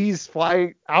had bees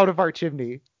fly out of our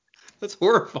chimney. That's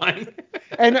horrifying.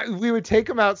 And we would take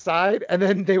them outside, and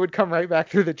then they would come right back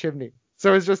through the chimney.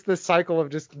 So it's just this cycle of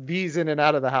just bees in and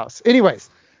out of the house. Anyways.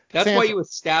 That's Santa. why you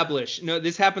establish. No,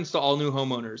 this happens to all new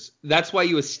homeowners. That's why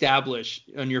you establish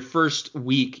on your first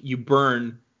week, you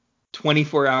burn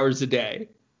 24 hours a day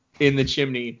in the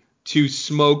chimney to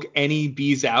smoke any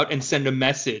bees out and send a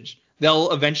message.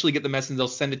 They'll eventually get the message. They'll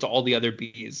send it to all the other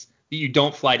bees that you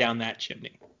don't fly down that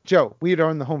chimney. Joe, we had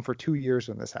owned the home for 2 years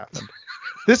when this happened.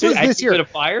 This was this year. Lit a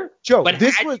fire? Joe, but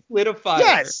this had was you lit a fire.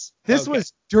 Yes, this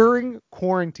was during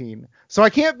quarantine, so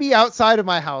I can't be outside of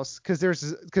my house because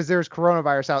there's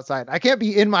coronavirus outside. I can't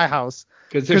be in my house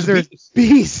because there's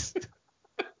bees.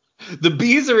 The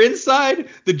bees are inside.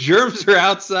 The germs are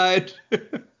outside.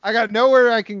 I got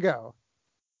nowhere I can go.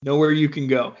 Nowhere you can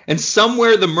go, and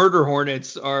somewhere the murder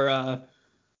hornets are.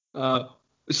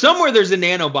 Somewhere there's a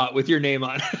nanobot with your name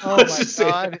on it. Oh my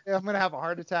God, I'm gonna have a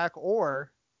heart attack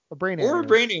or a brain aneurysm. Or a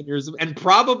brain aneurysm, and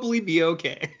probably be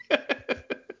okay.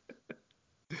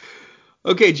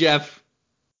 Okay, Jeff,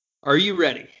 are you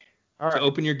ready to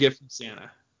open your gift from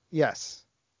Santa? Yes.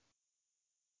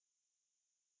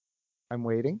 I'm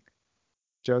waiting.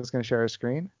 Joe's going to share his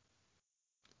screen.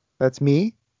 That's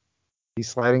me. He's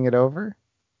sliding it over.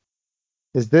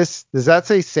 Does that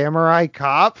say Samurai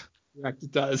Cop? Correct,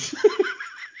 it does.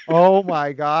 Oh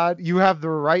my God. You have the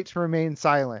right to remain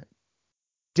silent.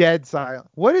 Dead silent.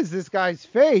 What is this guy's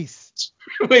face?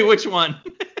 Wait, which one?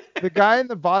 The guy in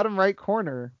the bottom right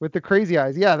corner with the crazy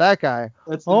eyes. Yeah, that guy.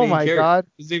 That's the main character. God.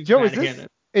 Joe, Matt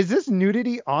is this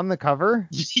nudity on the cover?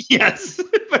 Yes,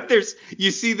 but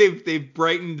you see they've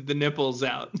brightened the nipples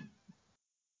out.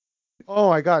 Oh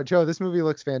my God, Joe, this movie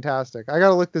looks fantastic. I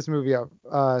gotta look this movie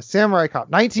up. Samurai Cop,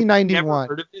 1991.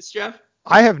 Never heard of this, Jeff?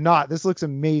 I have not. This looks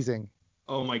amazing.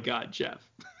 Oh my God, Jeff.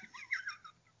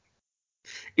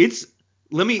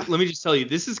 Let me just tell you,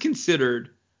 this is considered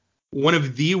one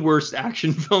of the worst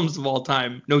action films of all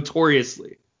time,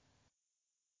 notoriously.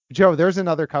 Joe, there's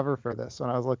another cover for this when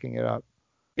I was looking it up.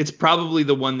 It's probably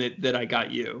the one that I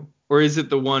got you. Or is it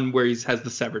the one where he has the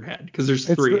severed head? Because there's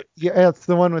three. It's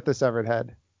the one with the severed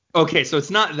head. Okay, so it's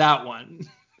not that one.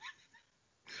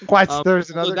 What? There's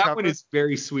another so that cover? one is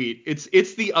very sweet.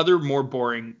 It's the other more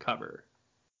boring cover.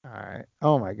 All right.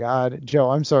 Oh my God,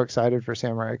 Joe, I'm so excited for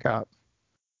Samurai Cop.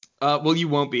 Well, you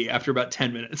won't be after about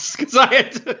 10 minutes because I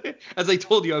had to, as I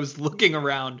told you, I was looking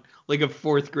around like a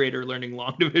fourth grader learning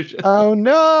long division. Oh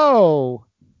no.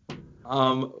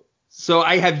 So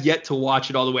I have yet to watch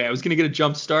it all the way. I was gonna get a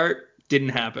jump start, didn't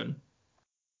happen.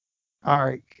 All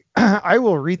right. I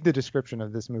will read the description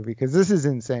of this movie because this is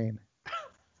insane.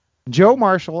 Joe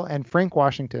Marshall and Frank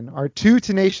Washington are two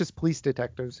tenacious police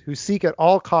detectives who seek at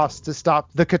all costs to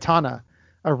stop the Katana,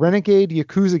 a renegade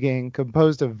Yakuza gang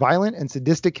composed of violent and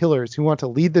sadistic killers who want to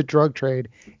lead the drug trade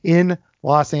in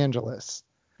Los Angeles.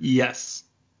 Yes.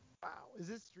 Wow. Is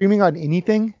this streaming on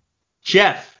anything?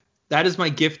 Jeff, that is my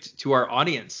gift to our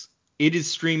audience. It is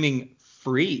streaming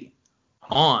free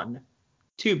on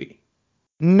Tubi.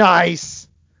 Nice.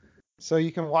 So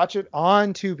you can watch it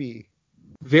on Tubi.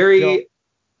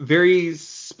 Very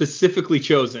specifically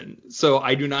chosen, so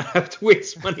I do not have to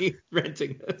waste money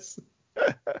renting this.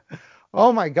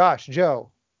 Oh my gosh, Joe.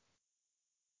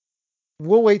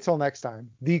 We'll wait till next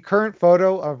time. The current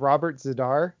photo of Robert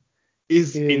Z'Dar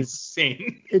is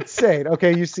insane. Insane.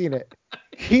 Okay, you've seen it.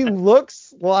 He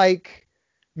looks like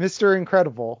Mr.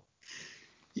 Incredible.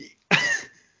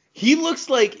 He looks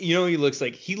like, he looks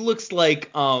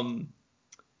like,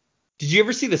 did you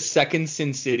ever see the second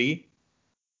Sin City?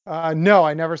 No,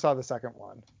 I never saw the second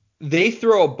one. They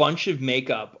throw a bunch of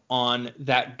makeup on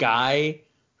that guy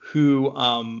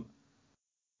who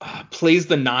plays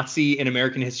the Nazi in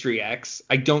American History X.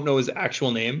 I don't know his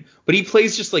actual name, but he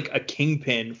plays just like a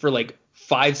kingpin for like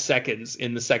 5 seconds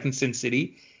in the second Sin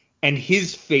City, and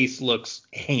his face looks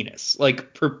heinous,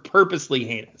 like purposely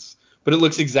heinous, but it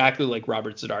looks exactly like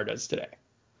Robert Z'Dar does today.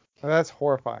 That's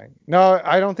horrifying. No,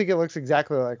 I don't think it looks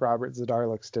exactly like Robert Z'Dar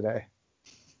looks today.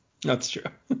 That's true.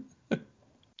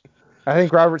 I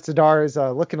think Robert Z'Dar is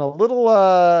looking a little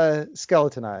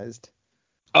skeletonized.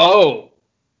 Oh,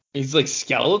 he's like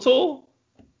skeletal?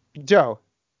 Joe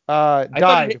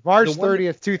died March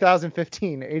 30th,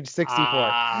 2015, age 64.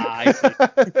 I see.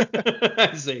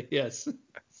 I see, yes.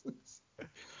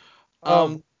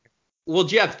 Well,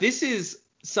 Jeff,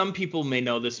 some people may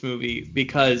know this movie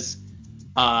because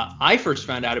I first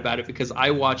found out about it because I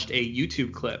watched a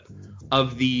YouTube clip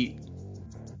of the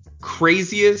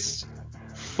craziest,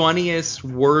 funniest,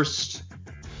 worst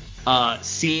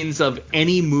scenes of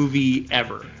any movie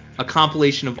ever. A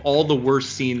compilation of all the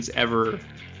worst scenes ever.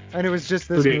 And it was just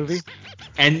this produced. movie?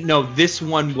 And no, this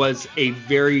one was a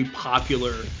very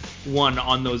popular one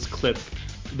on those clip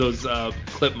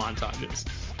montages.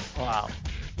 Wow.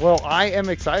 Well, I am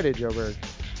excited, Joe Berg.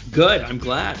 Good, I'm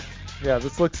glad. Yeah,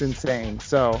 this looks insane.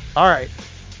 So, all right.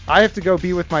 I have to go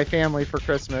be with my family for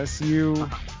Christmas. You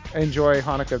enjoy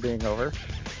Hanukkah being over.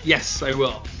 Yes, I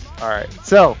will. All right.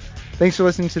 So, thanks for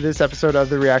listening to this episode of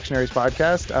the Reactionaries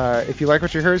Podcast. If you like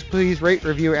what you heard, please rate,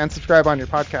 review, and subscribe on your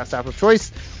podcast app of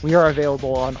choice. We are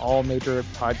available on all major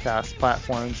podcast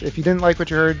platforms. If you didn't like what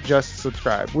you heard, just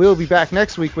subscribe. We'll be back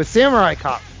next week with Samurai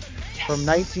Cop from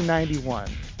 1991.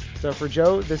 So for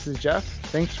Joe, this is Jeff.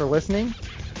 Thanks for listening.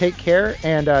 Take care,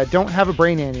 and don't have a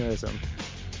brain aneurysm.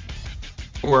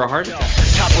 Or a heart attack.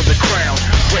 Top of the